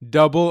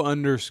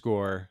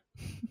 _.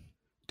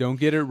 Don't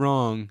get it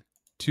wrong.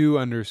 2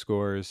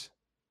 underscores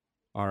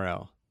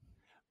RL.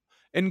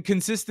 And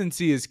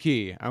consistency is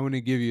key. I want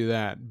to give you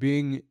that.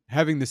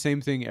 Having the same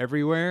thing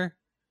everywhere,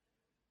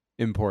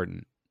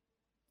 important.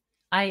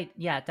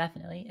 Yeah,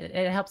 definitely.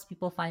 It helps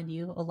people find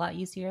you a lot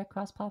easier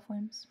across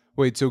platforms.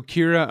 Wait, so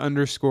Kira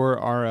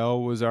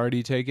 _RL was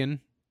already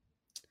taken?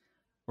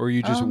 Or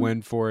you just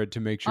went for it to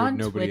make sure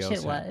nobody Twitch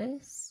else it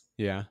was.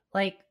 Yeah.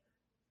 Like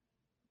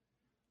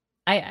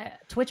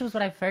Twitch was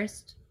what I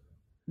first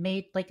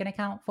made like an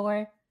account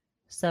for.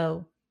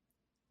 So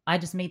I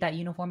just made that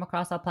uniform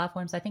across all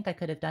platforms. I think I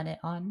could have done it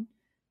on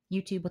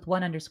YouTube with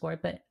 1 underscore,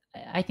 but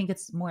I think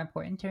it's more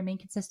important to remain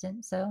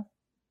consistent. So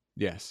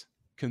yes,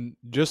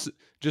 just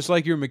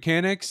like your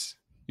mechanics,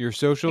 your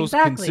socials,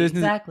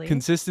 exactly.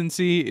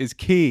 Consistency is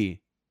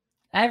key.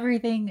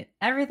 Everything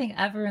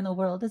ever in the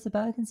world is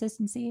about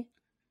consistency.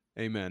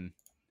 Amen.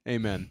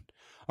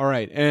 All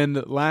right,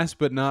 and last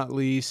but not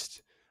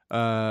least,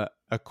 a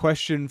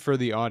question for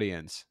the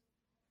audience.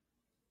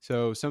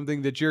 So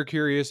something that you're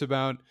curious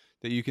about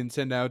that you can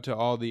send out to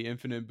all the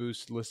Infinite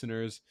Boost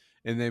listeners,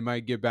 and they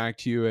might get back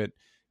to you at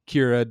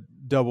Kira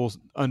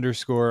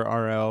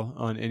 _RL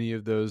on any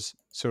of those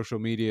social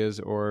medias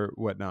or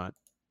whatnot.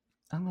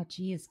 Oh,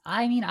 geez.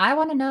 I mean, I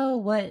want to know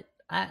what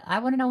I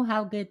want to know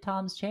how good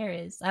Tom's chair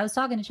is. I was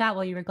talking to chat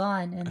while you were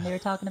gone, and they were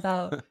talking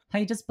about how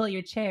you just built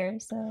your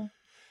chair. So,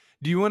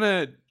 do you want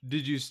to?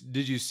 Did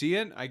you see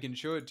it? I can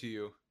show it to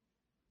you.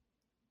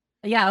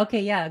 Yeah.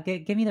 Okay. Yeah.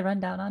 Give me the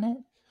rundown on it.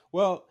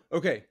 Well,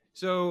 okay.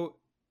 So,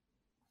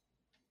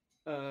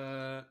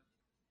 I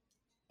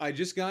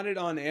just got it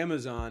on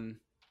Amazon,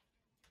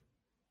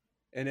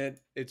 and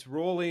it's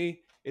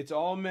Rolly. It's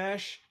all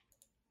mesh.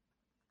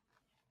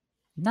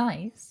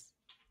 Nice.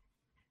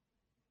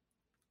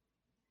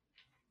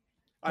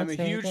 I'm a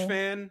huge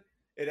fan.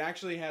 It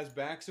actually has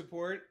back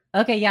support.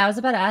 Okay, yeah, I was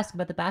about to ask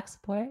about the back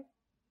support.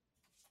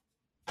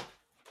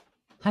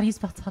 How do you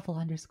spell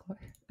 _?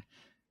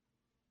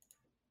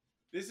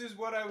 This is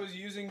what I was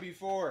using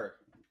before.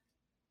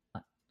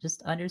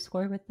 Just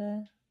underscore with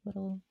the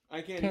little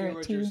I can't hear caret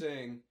what too. you're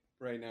saying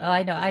right now. Oh,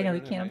 I know, 'cause I know. We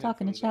don't have can't. my I'm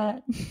talking to headphones on.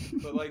 chat.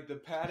 But like the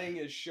padding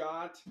is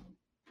shot.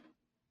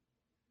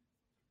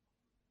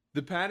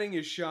 The padding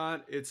is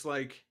shot. It's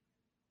like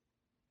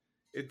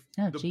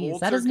Oh, the geez, bolts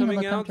that are doesn't even coming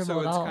look out, comfortable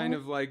so at it's kind all.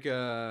 of like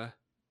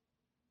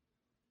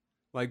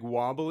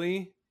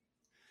wobbly,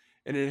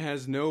 and it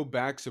has no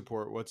back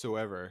support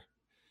whatsoever.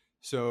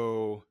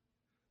 So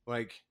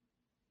like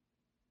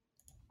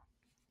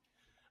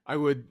I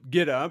would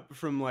get up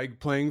from like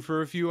playing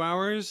for a few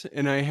hours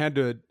and I had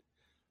to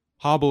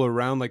hobble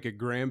around like a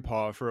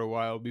grandpa for a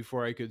while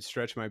before I could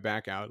stretch my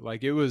back out.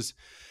 Like it was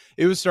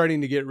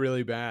starting to get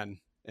really bad.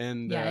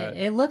 And Yeah,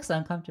 it looks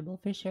uncomfortable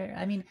for sure.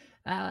 I mean,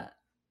 uh,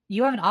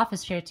 you have an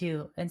office chair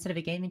too instead of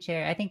a gaming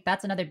chair. I think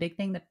that's another big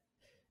thing that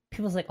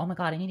people's like, oh my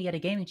god, I need to get a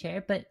gaming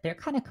chair, but they're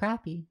kind of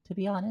crappy to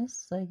be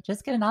honest. Like,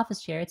 just get an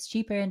office chair. It's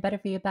cheaper and better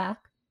for your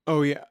back.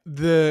 oh yeah,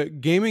 the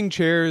gaming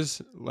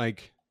chairs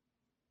like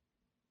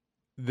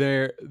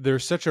they're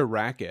such a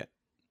racket.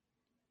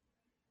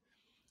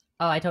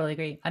 Oh, I totally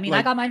agree. I mean,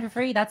 I Like got mine for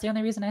free. That's the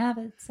only reason I have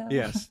it. So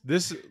yes,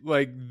 this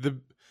like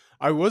the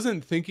I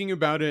wasn't thinking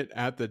about it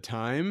at the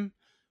time,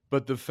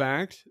 but the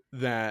fact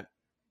that,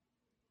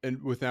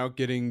 and without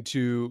getting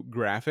too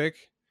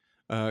graphic,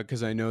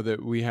 because I know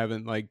that we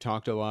haven't like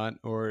talked a lot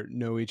or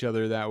know each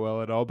other that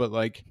well at all, but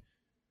like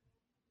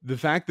the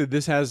fact that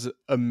this has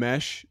a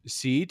mesh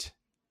seat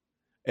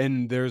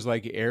and there's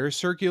like air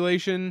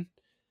circulation,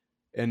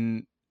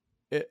 and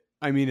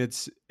I mean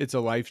it's a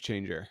life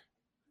changer.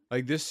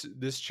 Like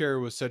this chair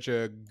was such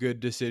a good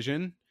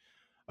decision.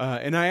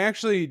 And I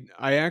actually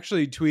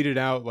tweeted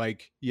out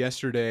like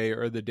yesterday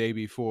or the day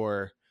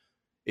before,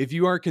 if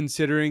you are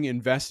considering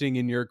investing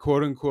in your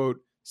quote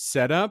unquote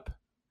setup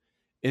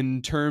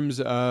in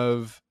terms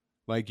of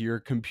like your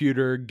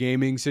computer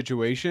gaming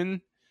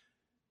situation,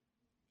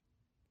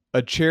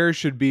 a chair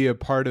should be a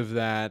part of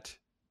that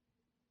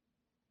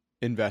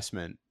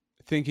investment.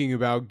 Thinking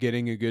about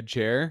getting a good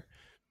chair,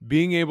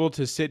 being able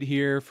to sit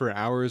here for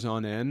hours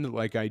on end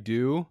like I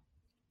do,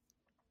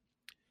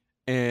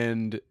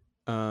 and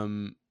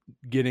um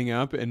getting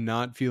up and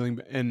not feeling,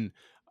 and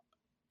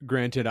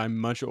granted I'm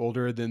much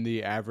older than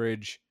the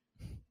average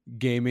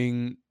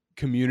gaming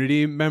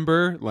community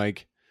member,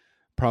 like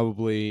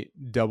probably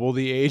double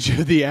the age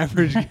of the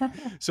average.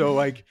 So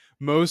like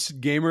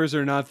most gamers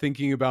are not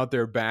thinking about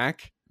their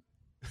back.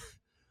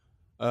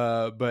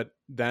 But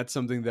that's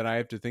something that I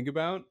have to think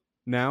about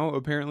now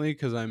apparently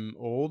because I'm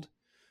old.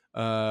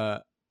 Uh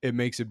it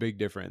makes a big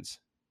difference.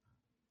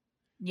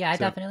 yeah, I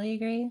So definitely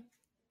agree.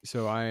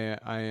 so I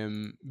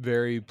am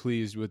very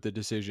pleased with the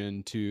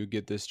decision to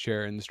get this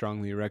chair and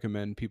strongly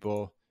recommend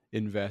people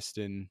invest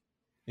in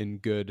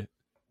good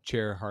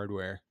chair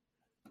hardware.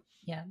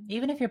 Yeah,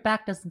 even if your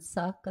back doesn't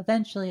suck,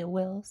 eventually it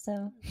will.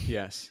 So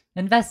Yes.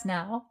 invest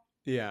now.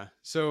 Yeah.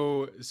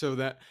 So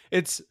that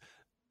it's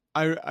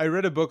I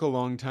read a book a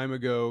long time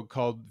ago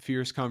called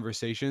Fierce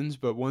Conversations,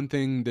 but one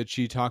thing that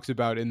she talks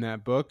about in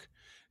that book,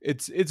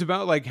 it's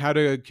about like how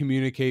to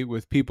communicate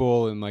with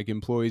people and like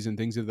employees and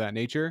things of that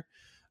nature,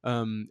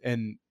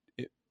 and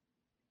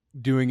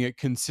doing it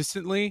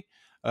consistently.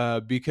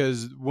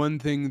 Because one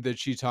thing that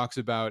she talks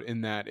about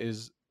in that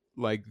is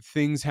like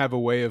things have a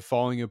way of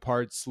falling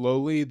apart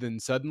slowly than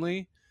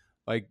suddenly.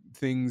 Like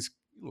things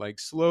like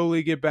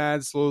slowly get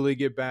bad, slowly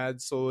get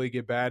bad, slowly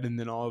get bad, and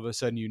then all of a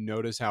sudden you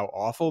notice how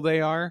awful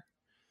they are.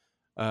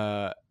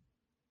 Uh,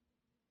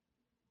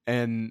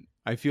 and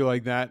I feel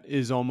like that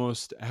is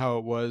almost how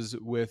it was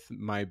with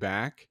my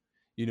back.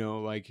 You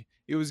know, like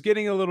it was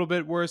getting a little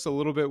bit worse, a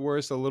little bit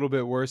worse, a little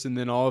bit worse, and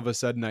then all of a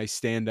sudden I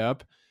stand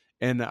up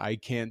and I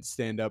can't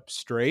stand up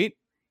straight,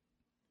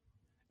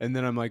 and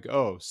then I'm like,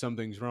 "Oh,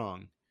 something's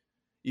wrong."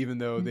 Even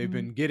though they've Hmm.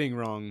 been getting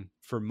wrong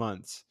for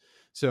months.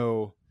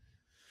 So,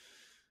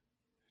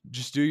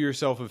 just do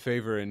yourself a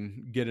favor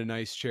and get a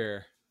nice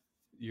chair.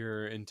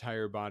 Your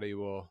entire body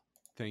will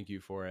thank you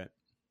for it.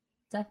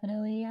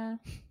 Definitely, yeah.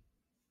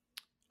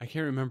 I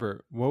can't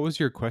remember. What was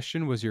your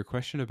question? Was your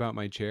question about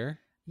my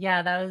chair?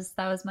 Yeah, that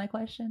was my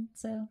question.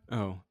 So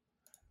Oh.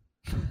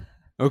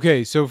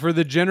 Okay, so for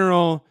the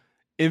general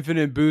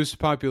infinite boost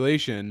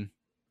population,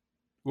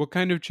 what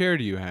kind of chair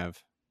do you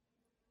have?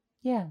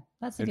 yeah,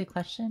 that's a And good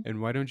question.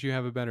 and why don't you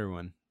have a better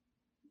one?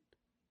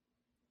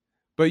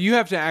 But you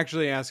have to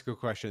actually ask a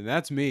question.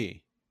 That's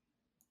me.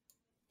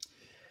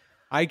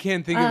 I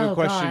can't think of a Oh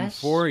question gosh.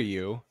 for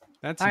you.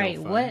 That's All no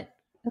right, fun. what?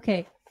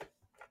 Okay,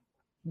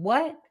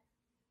 what?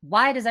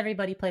 Why does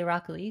everybody play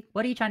Rocket League?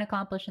 What are you trying to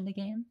accomplish in the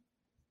game?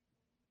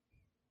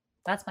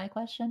 That's my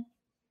question.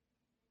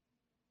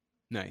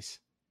 Nice.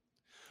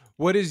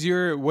 What is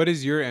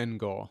your end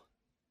goal?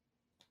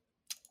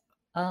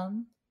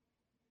 Um,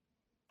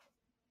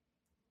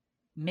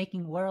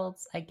 Making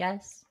worlds, I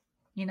guess.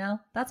 You know,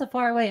 that's a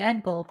far away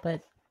end goal,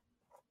 but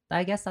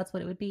I guess that's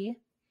what it would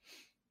be.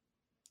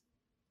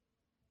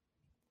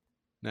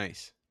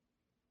 Nice.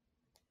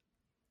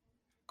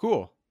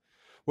 Cool.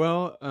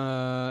 Well,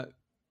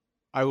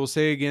 I will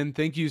say again,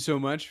 thank you so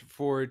much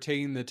for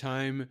taking the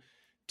time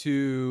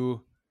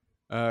to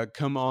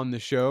come on the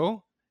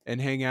show and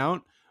hang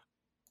out.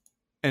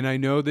 And I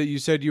know that you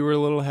said you were a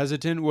little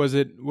hesitant. Was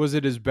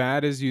it as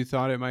bad as you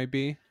thought it might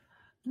be?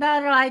 No,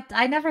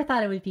 I never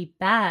thought it would be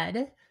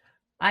bad.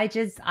 I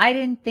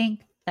didn't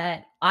think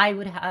that I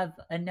would have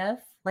enough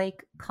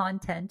like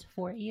content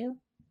for you.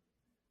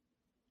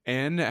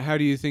 And how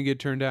do you think it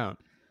turned out?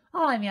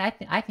 Oh, I mean,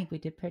 I think we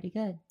did pretty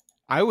good.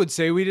 I would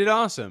say we did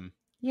awesome.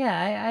 Yeah,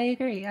 I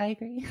agree. I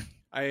agree.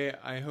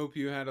 I hope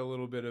you had a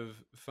little bit of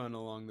fun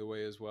along the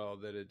way as well,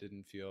 that it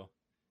didn't feel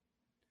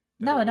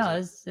No, it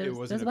no,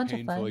 wasn't a a bunch of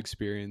painful fun.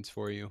 experience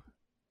for you.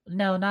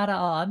 No, not at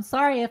all. I'm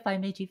sorry if I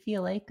made you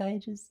feel like I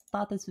just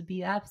thought this would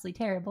be absolutely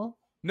terrible.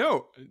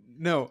 No.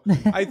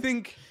 I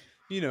think,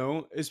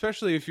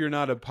 especially if you're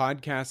not a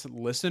podcast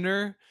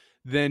listener,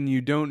 then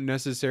you don't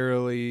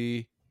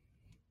necessarily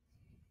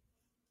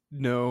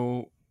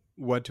know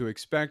what to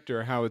expect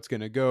or how it's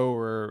going to go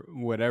or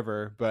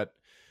whatever. But,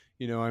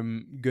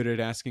 I'm good at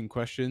asking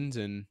questions.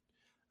 And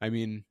I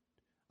mean,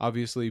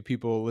 obviously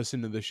people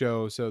listen to the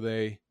show, so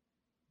they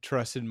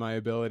trust in my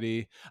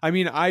ability. I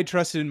mean, I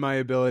trusted in my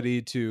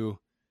ability to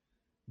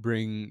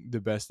bring the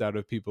best out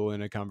of people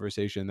in a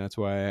conversation. That's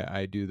why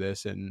I do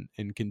this and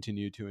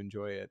continue to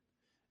enjoy it.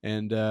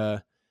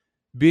 And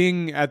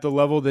being at the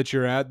level that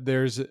you're at,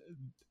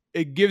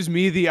 it gives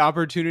me the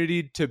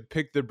opportunity to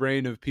pick the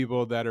brain of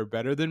people that are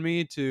better than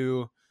me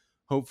to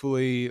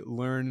hopefully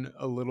learn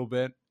a little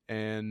bit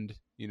and,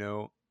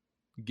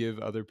 give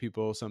other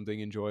people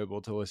something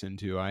enjoyable to listen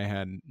to. I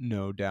had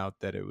no doubt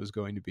that it was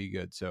going to be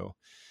good. So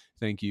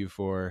thank you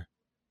for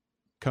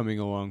coming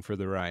along for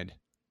the ride.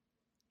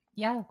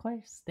 Yeah, of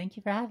course. Thank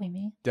you for having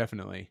me.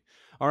 Definitely.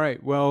 All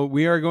right. Well,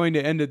 we are going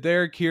to end it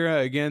there.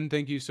 Kira, again,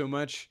 thank you so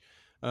much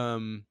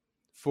for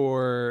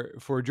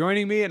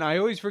joining me. And I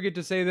always forget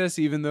to say this,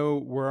 even though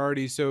we're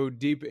already so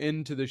deep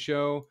into the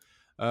show.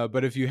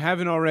 But if you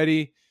haven't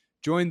already,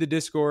 join the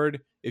Discord.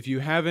 If you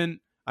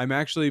haven't, I'm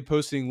actually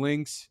posting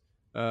links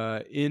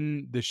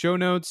in the show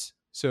notes.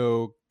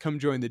 So come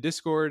join the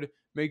Discord.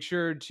 Make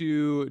sure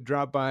to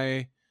drop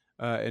by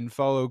and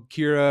follow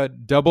Kira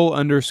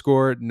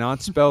 _,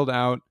 not spelled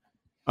out,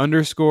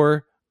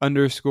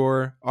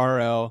 __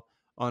 RL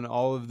on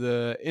all of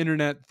the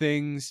internet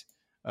things.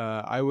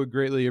 I would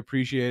greatly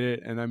appreciate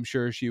it, and I'm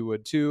sure she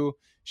would too.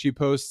 She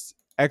posts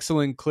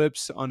excellent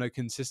clips on a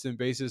consistent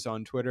basis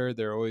on Twitter.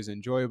 They're always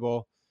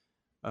enjoyable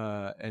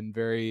and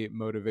very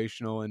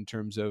motivational in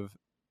terms of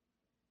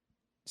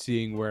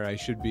seeing where I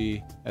should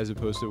be as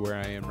opposed to where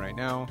I am right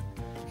now.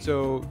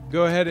 So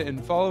go ahead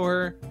and follow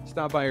her,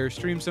 stop by her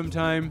stream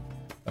sometime,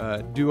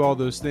 do all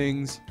those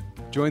things,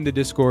 join the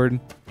Discord.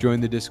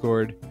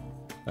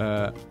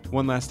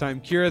 One last time,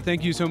 Kira,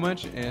 thank you so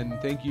much, and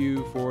thank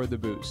you for the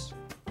boost.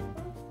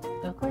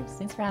 Of course.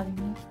 Thanks for having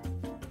me.